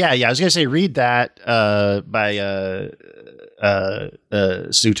 Yeah, I was gonna say read that by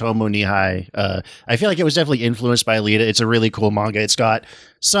Tsutomu Nihai. I feel like it was definitely influenced by Alita. It's a really cool manga. It's got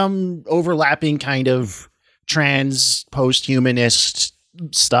some overlapping kind of trans post-humanist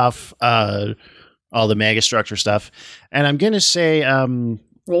stuff, all the mega structure stuff. And I'm gonna say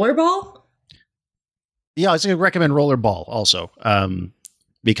Rollerball? Yeah, I was gonna recommend Rollerball also.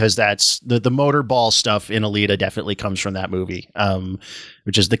 Because that's the motorball stuff in Alita definitely comes from that movie,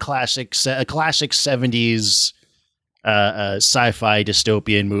 which is the classic 70s sci-fi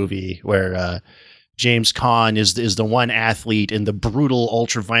dystopian movie where James Caan is the one athlete in the brutal,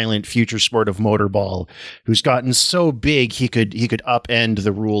 ultra-violent future sport of motorball who's gotten so big he could upend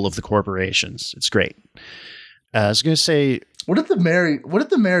the rule of the corporations. It's great. I was going to say, What did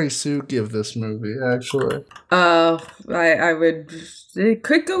the Mary Sue give this movie, actually? I would. It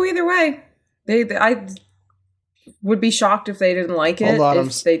could go either way. I would be shocked if they didn't like it.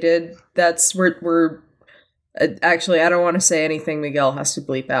 If they did, we're. Actually, I don't want to say anything Miguel has to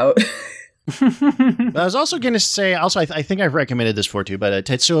bleep out. I was also going to say, I think I've recommended this for too, but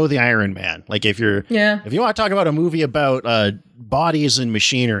Tetsuo the Iron Man. Like if you want to talk about a movie about bodies and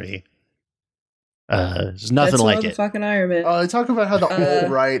machinery. There's nothing like it. Fucking Iron Man. They talk about how the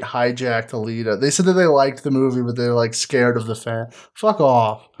alt-right hijacked Alita. They said that they liked the movie, but they're like scared of the fan. Fuck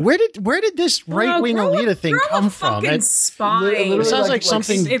off. Where did this right-wing Alita thing come from? It sounds like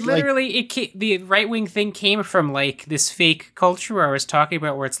something. The right-wing thing came from like this fake culture where I was talking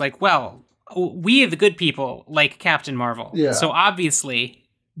about, where it's like, well, we the good people like Captain Marvel. Yeah. So obviously,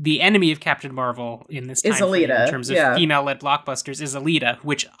 the enemy of Captain Marvel in this time is Alita, frame, in terms of female-led blockbusters, is Alita,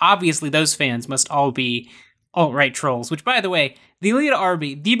 which obviously those fans must all be alt-right trolls, which, by the way, the Alita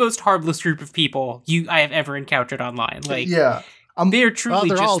Army, the most harmless group of people I have ever encountered online. Like, they're truly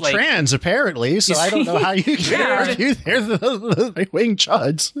they're just all like, trans, apparently, so I don't know how you can argue they're the right-wing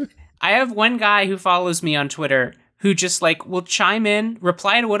chuds. I have one guy who follows me on Twitter who just like will chime in,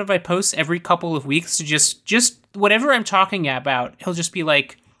 reply to one of my posts every couple of weeks to just whatever I'm talking about. He'll just be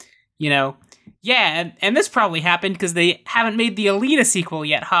like, yeah, and this probably happened because they haven't made the Alita sequel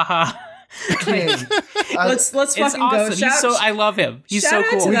yet, haha. Let's fucking awesome. go. I love him. He's so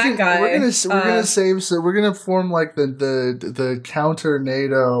cool. That guy. We're gonna form like the counter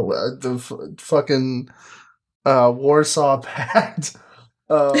NATO, the fucking Warsaw Pact.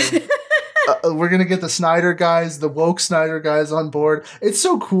 We're gonna get the Snyder guys, the woke Snyder guys on board. It's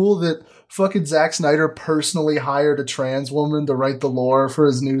so cool that fucking Zack Snyder personally hired a trans woman to write the lore for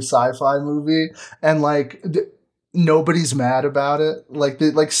his new sci-fi movie, and like nobody's mad about it.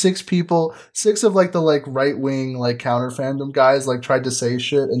 Like six of like the like right wing like counter fandom guys like tried to say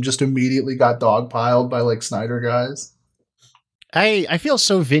shit and just immediately got dogpiled by like Snyder guys. I feel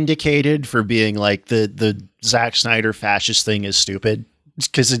so vindicated for being like the Zack Snyder fascist thing is stupid.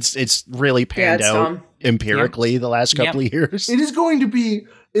 Because it's really panned out empirically the last couple of years. It's going to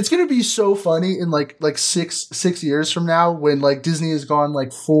be so funny in like 6 years from now when like Disney has gone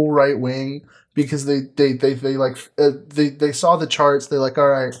like full right wing because they saw the charts. They're like, all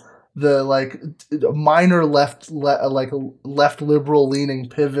right, the like minor left liberal leaning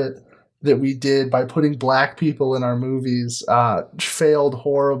pivot that we did by putting black people in our movies failed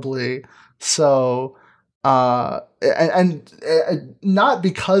horribly. So. And not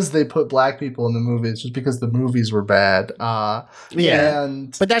because they put black people in the movies, just because the movies were bad. But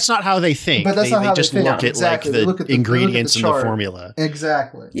that's not how they think. But that's not how just they think. look at Exactly. like the ingredients in the formula.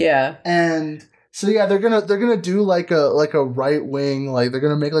 Exactly. Yeah. And so they're gonna do like a right wing, like they're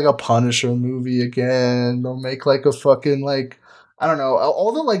gonna make like a Punisher movie again. They'll make like a fucking like I don't know,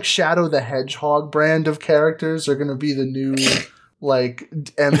 all the like Shadow the Hedgehog brand of characters are gonna be the new. Like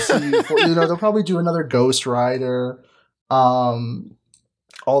MC, they'll probably do another Ghost Rider, all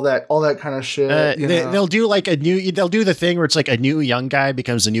that kind of shit. They'll do like they'll do the thing where it's like a new young guy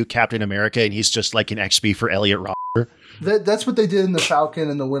becomes the new Captain America, and he's just like an XP for Elliot Rodger. That's what they did in the Falcon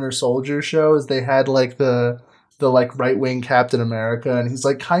and the Winter Soldier show. Is they had like the like right wing Captain America, and he's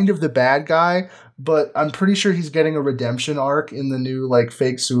like kind of the bad guy, but I'm pretty sure he's getting a redemption arc in the new like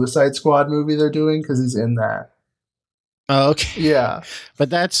fake Suicide Squad movie they're doing because he's in that. Oh, okay. Yeah. But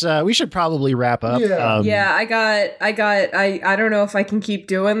that's we should probably wrap up. Yeah. I don't know if I can keep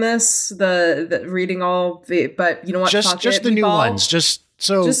doing this, the reading all the, but you know what? Just the new ones.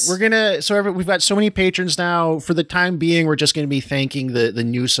 We've got so many patrons now. For the time being, we're just going to be thanking the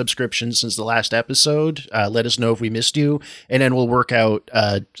new subscriptions since the last episode. Let us know if we missed you, and then we'll work out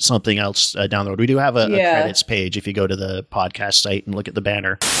something else down the road. We do have a credits page if you go to the podcast site and look at the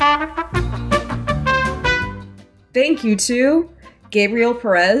banner. Thank you to Gabriel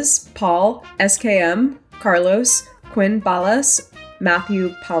Perez, Paul, SKM, Carlos, Quinn Balas,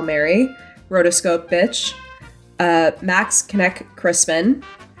 Matthew Palmieri, Rotoscope Bitch, Max Kinect Crispin,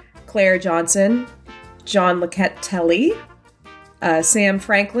 Claire Johnson, John Lacatelli, Sam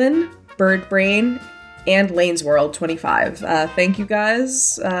Franklin, Bird Brain, and Lane's World 25. Thank you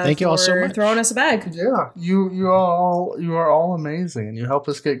guys. Thank you all so much. Throwing us a bag. Yeah, you are all amazing, and you help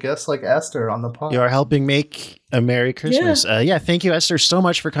us get guests like Esther on the pod. You are helping make a Merry Christmas. Thank you, Esther, so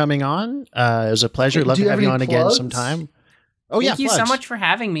much for coming on. It was a pleasure. Love to have you on again sometime. Thank you so much for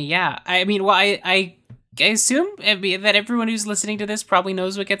having me. Yeah, I mean, well, I assume that everyone who's listening to this probably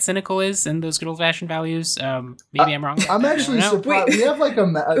knows what Get Cynical is and those good old-fashioned values. Maybe I'm wrong. I'm actually surprised. We have like a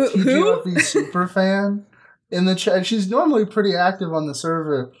TGFE super fan in the chat. She's normally pretty active on the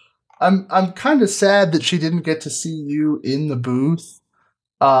server. I'm kind of sad that she didn't get to see you in the booth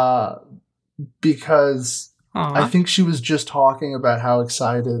because I think she was just talking about how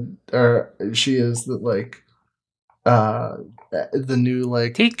excited she is that like the new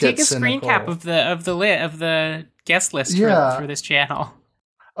like take a screen cap of the guest list for this channel.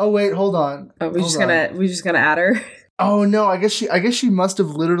 Oh wait, hold on. Oh, we're just gonna add her. Oh no, I guess she must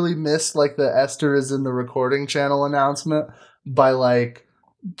have literally missed like the Esther is in the recording channel announcement by like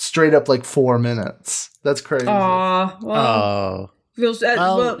straight up like 4 minutes. That's crazy. Well, she's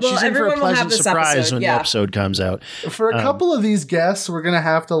in for a pleasant surprise when the episode comes out. For a couple of these guests, we're gonna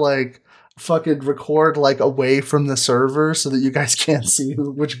have to like fucking record like away from the server so that you guys can't see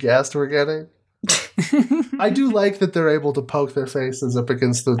which guest we're getting. I do like that they're able to poke their faces up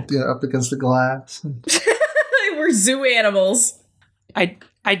against the glass. We're zoo animals. I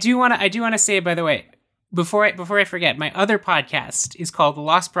do want to say, by the way, before I forget, my other podcast is called The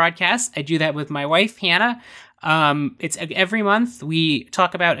Lost Broadcast. I do that with my wife Hannah. It's every month we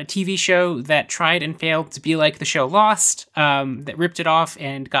talk about a TV show that tried and failed to be like the show Lost, that ripped it off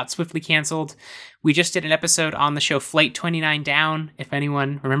and got swiftly canceled. We just did an episode on the show Flight 29 Down, if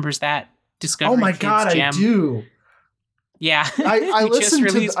anyone remembers that. Discovery Oh my Kids god, Gem. I do. Yeah. I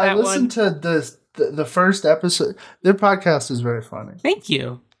listened to the first episode. Their podcast is very funny. Thank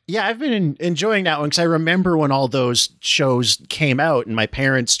you. Yeah, I've been enjoying that one because I remember when all those shows came out and my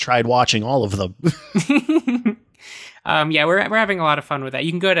parents tried watching all of them. We're having a lot of fun with that.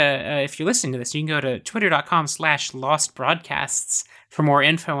 You can go to, if you're listening to this, you can go to twitter.com/lostbroadcasts for more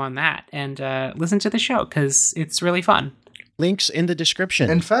info on that and listen to the show because it's really fun. Links in the description.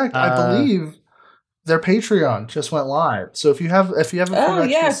 In fact, I believe their Patreon just went live. So if you have a few extra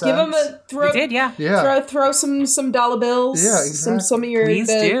cents, give them a throw. They did, throw some dollar bills. Yeah, exactly. Some of your. Please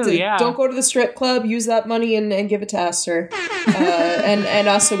do. Don't go to the strip club. Use that money and give it to Esther, and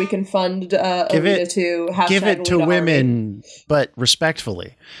us so we can fund Alita to give it to women, but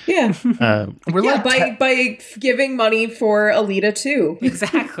respectfully. Yeah, we're by giving money for Alita too.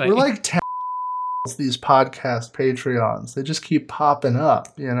 Exactly. We're like these podcast Patreons. They just keep popping up,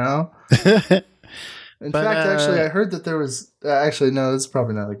 you know. In fact, actually, I heard that there was... actually, no, this is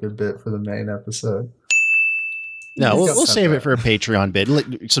probably not a good bit for the main episode. No, we'll save it for a Patreon bit.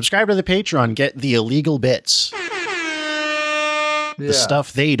 Subscribe to the Patreon, get the illegal bits. The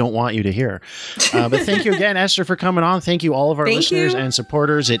stuff they don't want you to hear. But thank you again, Esther, for coming on. Thank you, all of our listeners and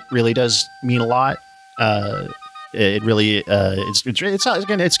supporters. It really does mean a lot. It really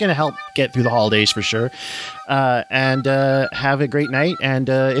it's gonna help get through the holidays for sure. And have a great night. And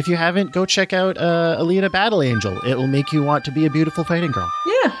if you haven't, go check out Alita Battle Angel. It will make you want to be a beautiful fighting girl.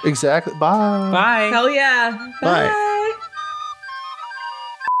 Yeah, exactly. Bye. Bye. Hell yeah. Bye.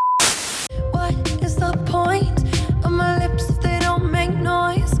 What is the point of my lips if they don't make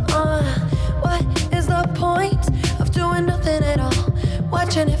noise? What is the point of doing nothing at all?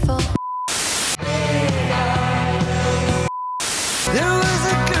 Watching it fall. There was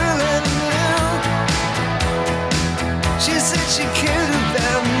a girl I knew. She said she cared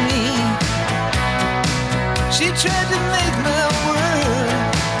about me. She tried to make my world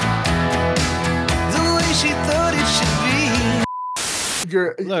the way she thought it should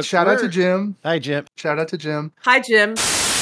be. Shout out to Jim. Hi, Jim. Shout out to Jim. Hi, Jim.